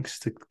Christmas drinks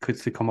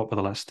to come up with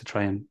a list to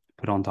try and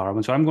put on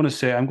Darwin. So I'm going to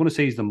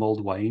say he's the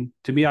mulled wine.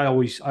 To me, I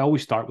always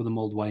start with the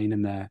mulled wine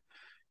in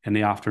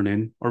the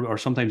afternoon or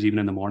sometimes even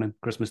in the morning.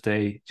 Christmas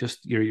Day,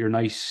 just your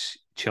nice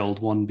chilled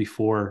one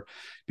before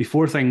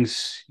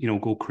things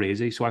go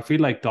crazy. So I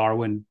feel like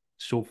Darwin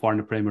so far in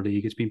the Premier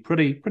League, it's been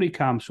pretty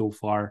calm so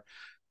far,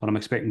 but I'm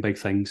expecting big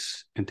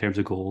things in terms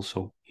of goals.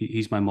 So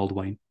he's my mulled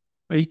wine.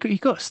 Well, you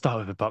got to start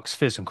with a Bucks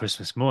Fizz on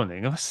Christmas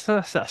morning. That's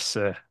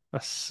the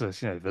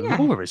Yeah.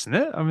 law, isn't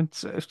it? I mean,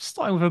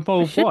 starting with a bowl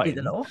It of should wine. be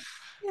the law.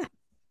 Yeah.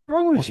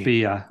 Wrong with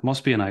you?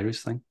 Must be an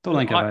Irish thing. Don't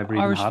think I've ever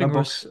even Irish had thing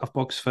a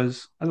Bucks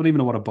Fizz. I don't even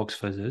know what a Bucks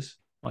Fizz is.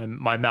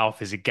 My mouth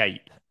is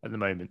agape at the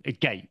moment.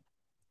 Agape.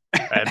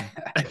 I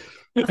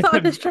thought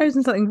I'd just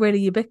chosen something really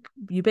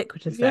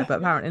ubiquitous there, but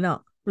apparently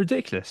not.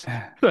 Ridiculous.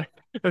 But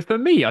for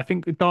me, I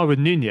think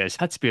Darwin Nunez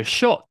had to be a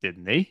shot,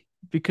 didn't he?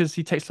 Because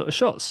he takes a lot of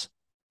shots.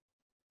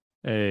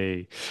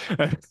 Hey.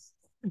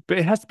 But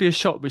it has to be a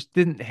shot which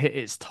didn't hit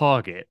its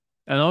target.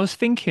 And I was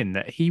thinking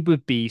that he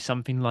would be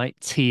something like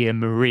Tia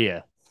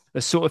Maria, the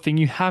sort of thing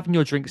you have in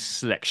your drink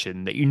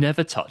selection that you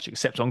never touch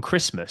except on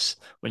Christmas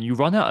when you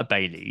run out of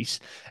Baileys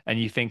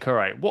and you think, all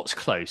right, what's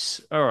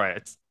close? All right,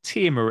 it's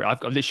Tia Maria.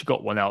 I've literally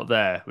got one out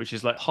there, which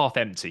is like half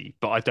empty,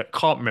 but I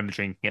can't remember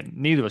drinking it.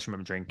 Neither of us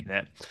remember drinking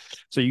it.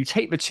 So you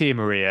take the Tia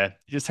Maria,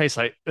 it just tastes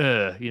like,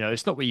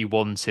 it's not what you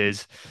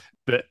wanted,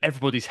 but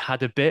everybody's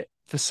had a bit.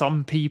 For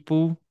some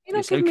people, You're not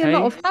it's giving okay, me a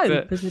lot of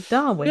hope but as a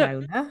Darwin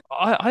owner.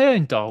 I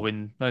own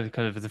Darwin, kind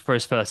of the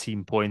first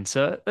 13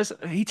 pointer.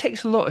 He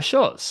takes a lot of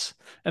shots,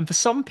 and for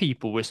some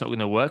people it's not going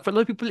to work. For a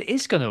lot of people, it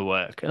is going to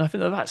work, and I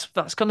think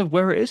that's kind of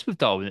where it is with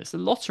Darwin. It's the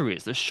lottery,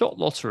 it's the shot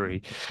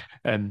lottery.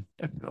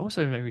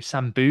 Also maybe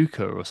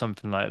Sambuca or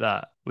something like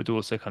that would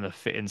also kind of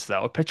fit into that,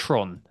 or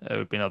Petron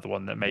would be another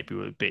one that maybe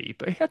would be.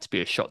 But he had to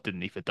be a shot,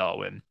 didn't he, for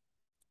Darwin?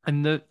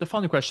 And the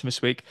final question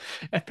this week,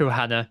 FPL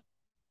Hannah.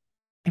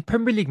 If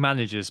Premier League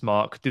managers,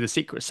 Mark, do the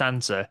Secret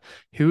Santa,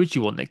 who would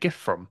you want a gift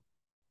from?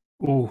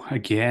 Oh,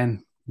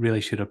 again,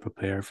 really should have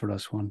prepared for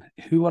this one.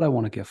 Who would I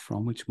want a gift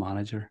from? Which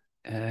manager?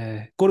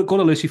 Go to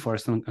Lucy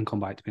first and come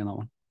back to me on that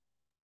one.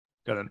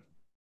 Go then.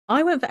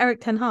 I went for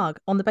Eric Ten Hag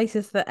on the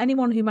basis that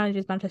anyone who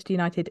manages Manchester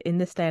United in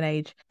this day and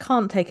age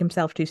can't take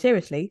himself too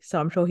seriously,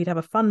 so I'm sure he'd have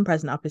a fun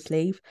present up his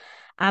sleeve,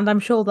 and I'm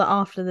sure that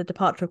after the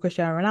departure of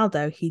Cristiano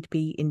Ronaldo, he'd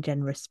be in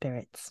generous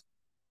spirits.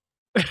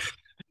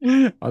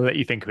 I'll let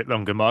you think a bit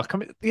longer, Mark. I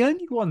mean, the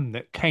only one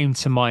that came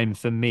to mind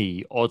for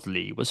me,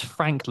 oddly, was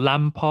Frank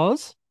Lampard.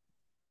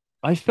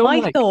 I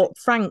thought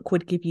Frank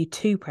would give you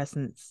two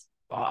presents.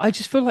 I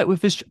just feel like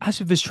with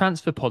his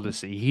transfer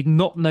policy, he'd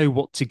not know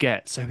what to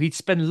get. So he'd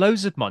spend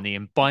loads of money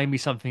and buy me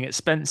something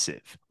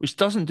expensive, which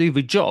doesn't do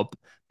the job,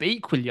 but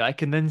equally I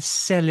can then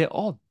sell it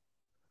on.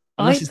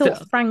 I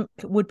thought Frank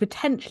would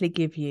potentially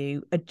give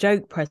you a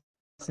joke present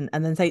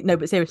and then say, no,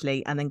 but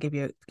seriously, and then give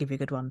you a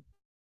good one.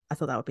 I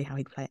thought that would be how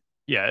he'd play it.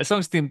 Yeah, as long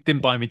as they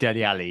didn't buy me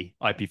Dele Alli,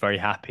 I'd be very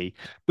happy.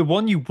 The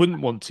one you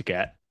wouldn't want to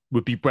get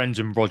would be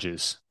Brendan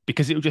Rodgers,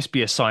 because it would just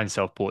be a signed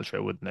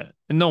self-portrait, wouldn't it?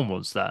 And no one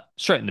wants that.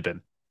 Straight in the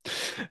bin.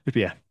 But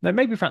yeah, no,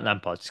 maybe Frank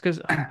Lampard, just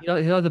because he'll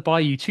either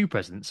buy you two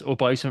presents or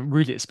buy you something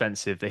really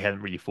expensive they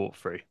hadn't really thought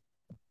through.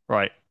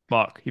 Right,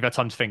 Mark, you've had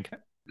time to think.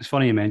 It's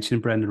funny you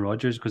mentioned Brendan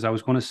Rodgers because I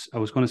was going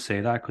to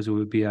say that because it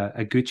would be a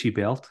Gucci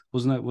belt,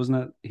 wasn't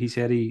it? He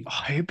said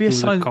it'd be a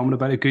sign comment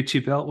about a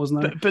Gucci belt,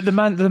 wasn't it? But the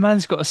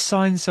man's got a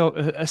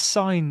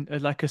sign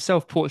like a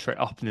self-portrait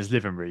up in his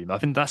living room. I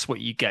think that's what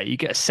you get. You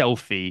get a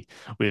selfie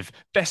with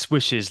 "Best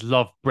wishes,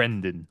 love,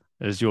 Brendan"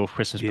 as your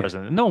Christmas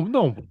present. No one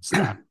wants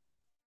that.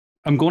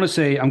 I'm going to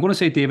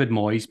say David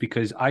Moyes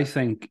because I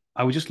think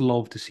I would just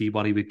love to see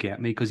what he would get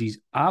me because he's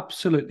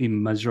absolutely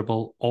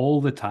miserable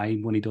all the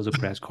time when he does a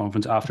press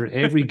conference after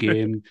every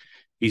game.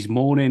 He's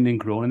moaning and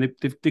groaning.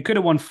 They could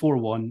have won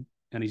 4-1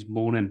 and he's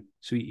moaning.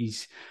 So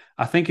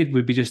I think it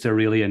would be just a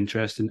really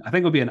interesting. I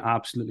think it would be an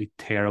absolutely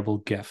terrible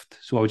gift.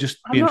 So I would just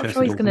be interested. I'm not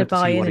sure he's going to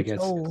buy in at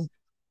all.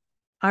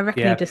 I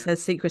reckon he just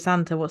says Secret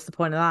Santa. What's the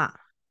point of that?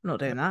 I'm not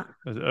doing that.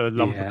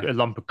 A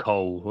lump of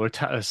coal or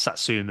a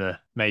Satsuma,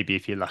 maybe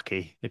if you're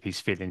lucky, if he's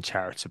feeling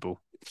charitable.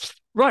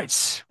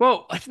 Right.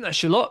 Well, I think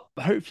that's a lot.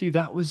 Hopefully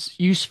that was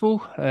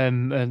useful. A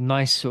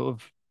nice sort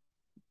of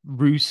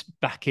ruse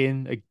back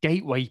in, a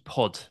gateway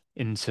pod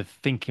into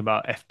thinking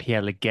about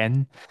FPL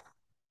again.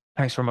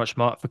 Thanks very much,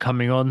 Mark, for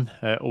coming on.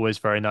 Always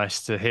very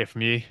nice to hear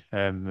from you.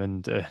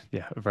 And a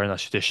very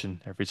nice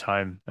tradition every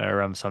time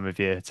around the time of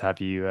year to have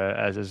you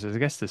as a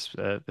guest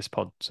this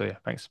pod. So yeah,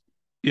 thanks.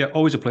 Yeah,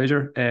 always a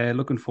pleasure.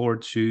 Looking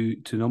forward to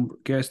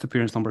guest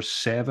appearance number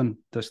 7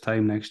 this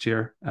time next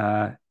year.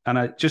 And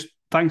I just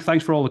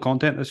thanks for all the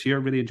content this year.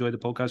 Really enjoyed the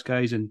podcast,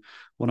 guys, and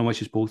want to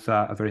wish us both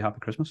a very happy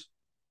Christmas.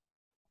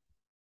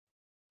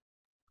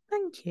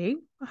 Thank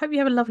you. I hope you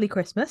have a lovely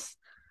Christmas.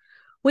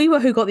 We were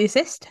Who Got the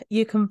Assist.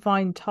 You can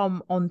find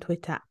Tom on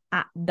Twitter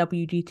at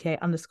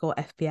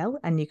WGTA_FPL,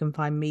 and you can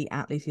find me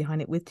at Lucy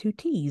Hynett with 2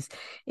 T's.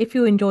 If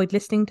you enjoyed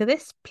listening to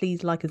this,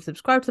 please like and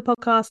subscribe to the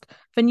podcast.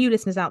 For new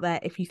listeners out there,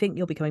 if you think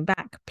you'll be coming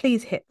back,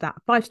 please hit that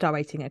 5-star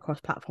rating across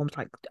platforms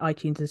like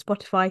iTunes and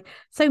Spotify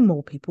so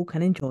more people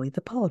can enjoy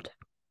the pod.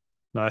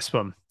 Nice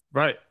one.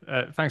 Right.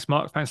 Thanks,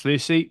 Mark. Thanks,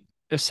 Lucy.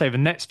 Let's say the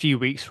next few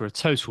weeks were a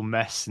total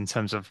mess in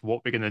terms of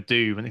what we're going to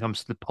do when it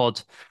comes to the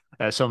pod.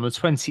 So on the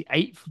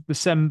 28th of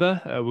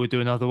December, we'll do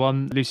another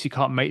one. Lucy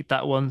can't make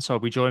that one, so I'll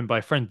be joined by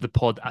a friend of the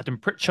pod, Adam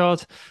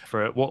Pritchard,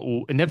 for what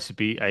will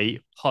inevitably be a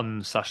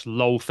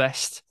pun/lol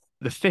fest.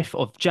 The 5th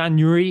of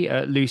January,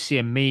 Lucy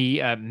and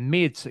me,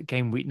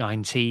 mid-game week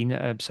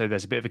 19, so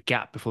there's a bit of a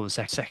gap before the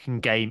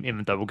second game in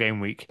the double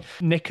game week.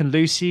 Nick and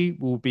Lucy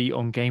will be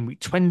on game week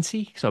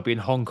 20, so I'll be in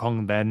Hong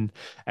Kong then,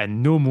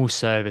 and normal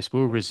service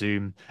will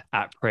resume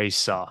at Praise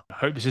Sar. I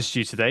hope this is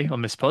you today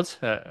on this pod.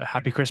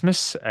 Happy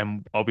Christmas,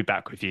 and I'll be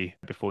back with you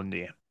before New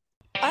Year.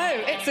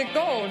 Oh, it's a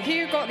goal.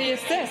 Who got the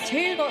assist?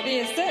 Who got the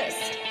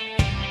assist?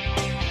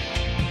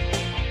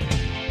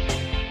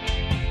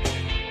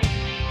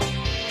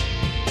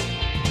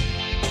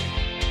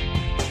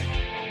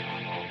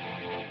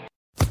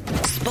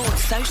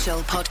 Sports Social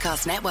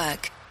Podcast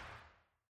Network.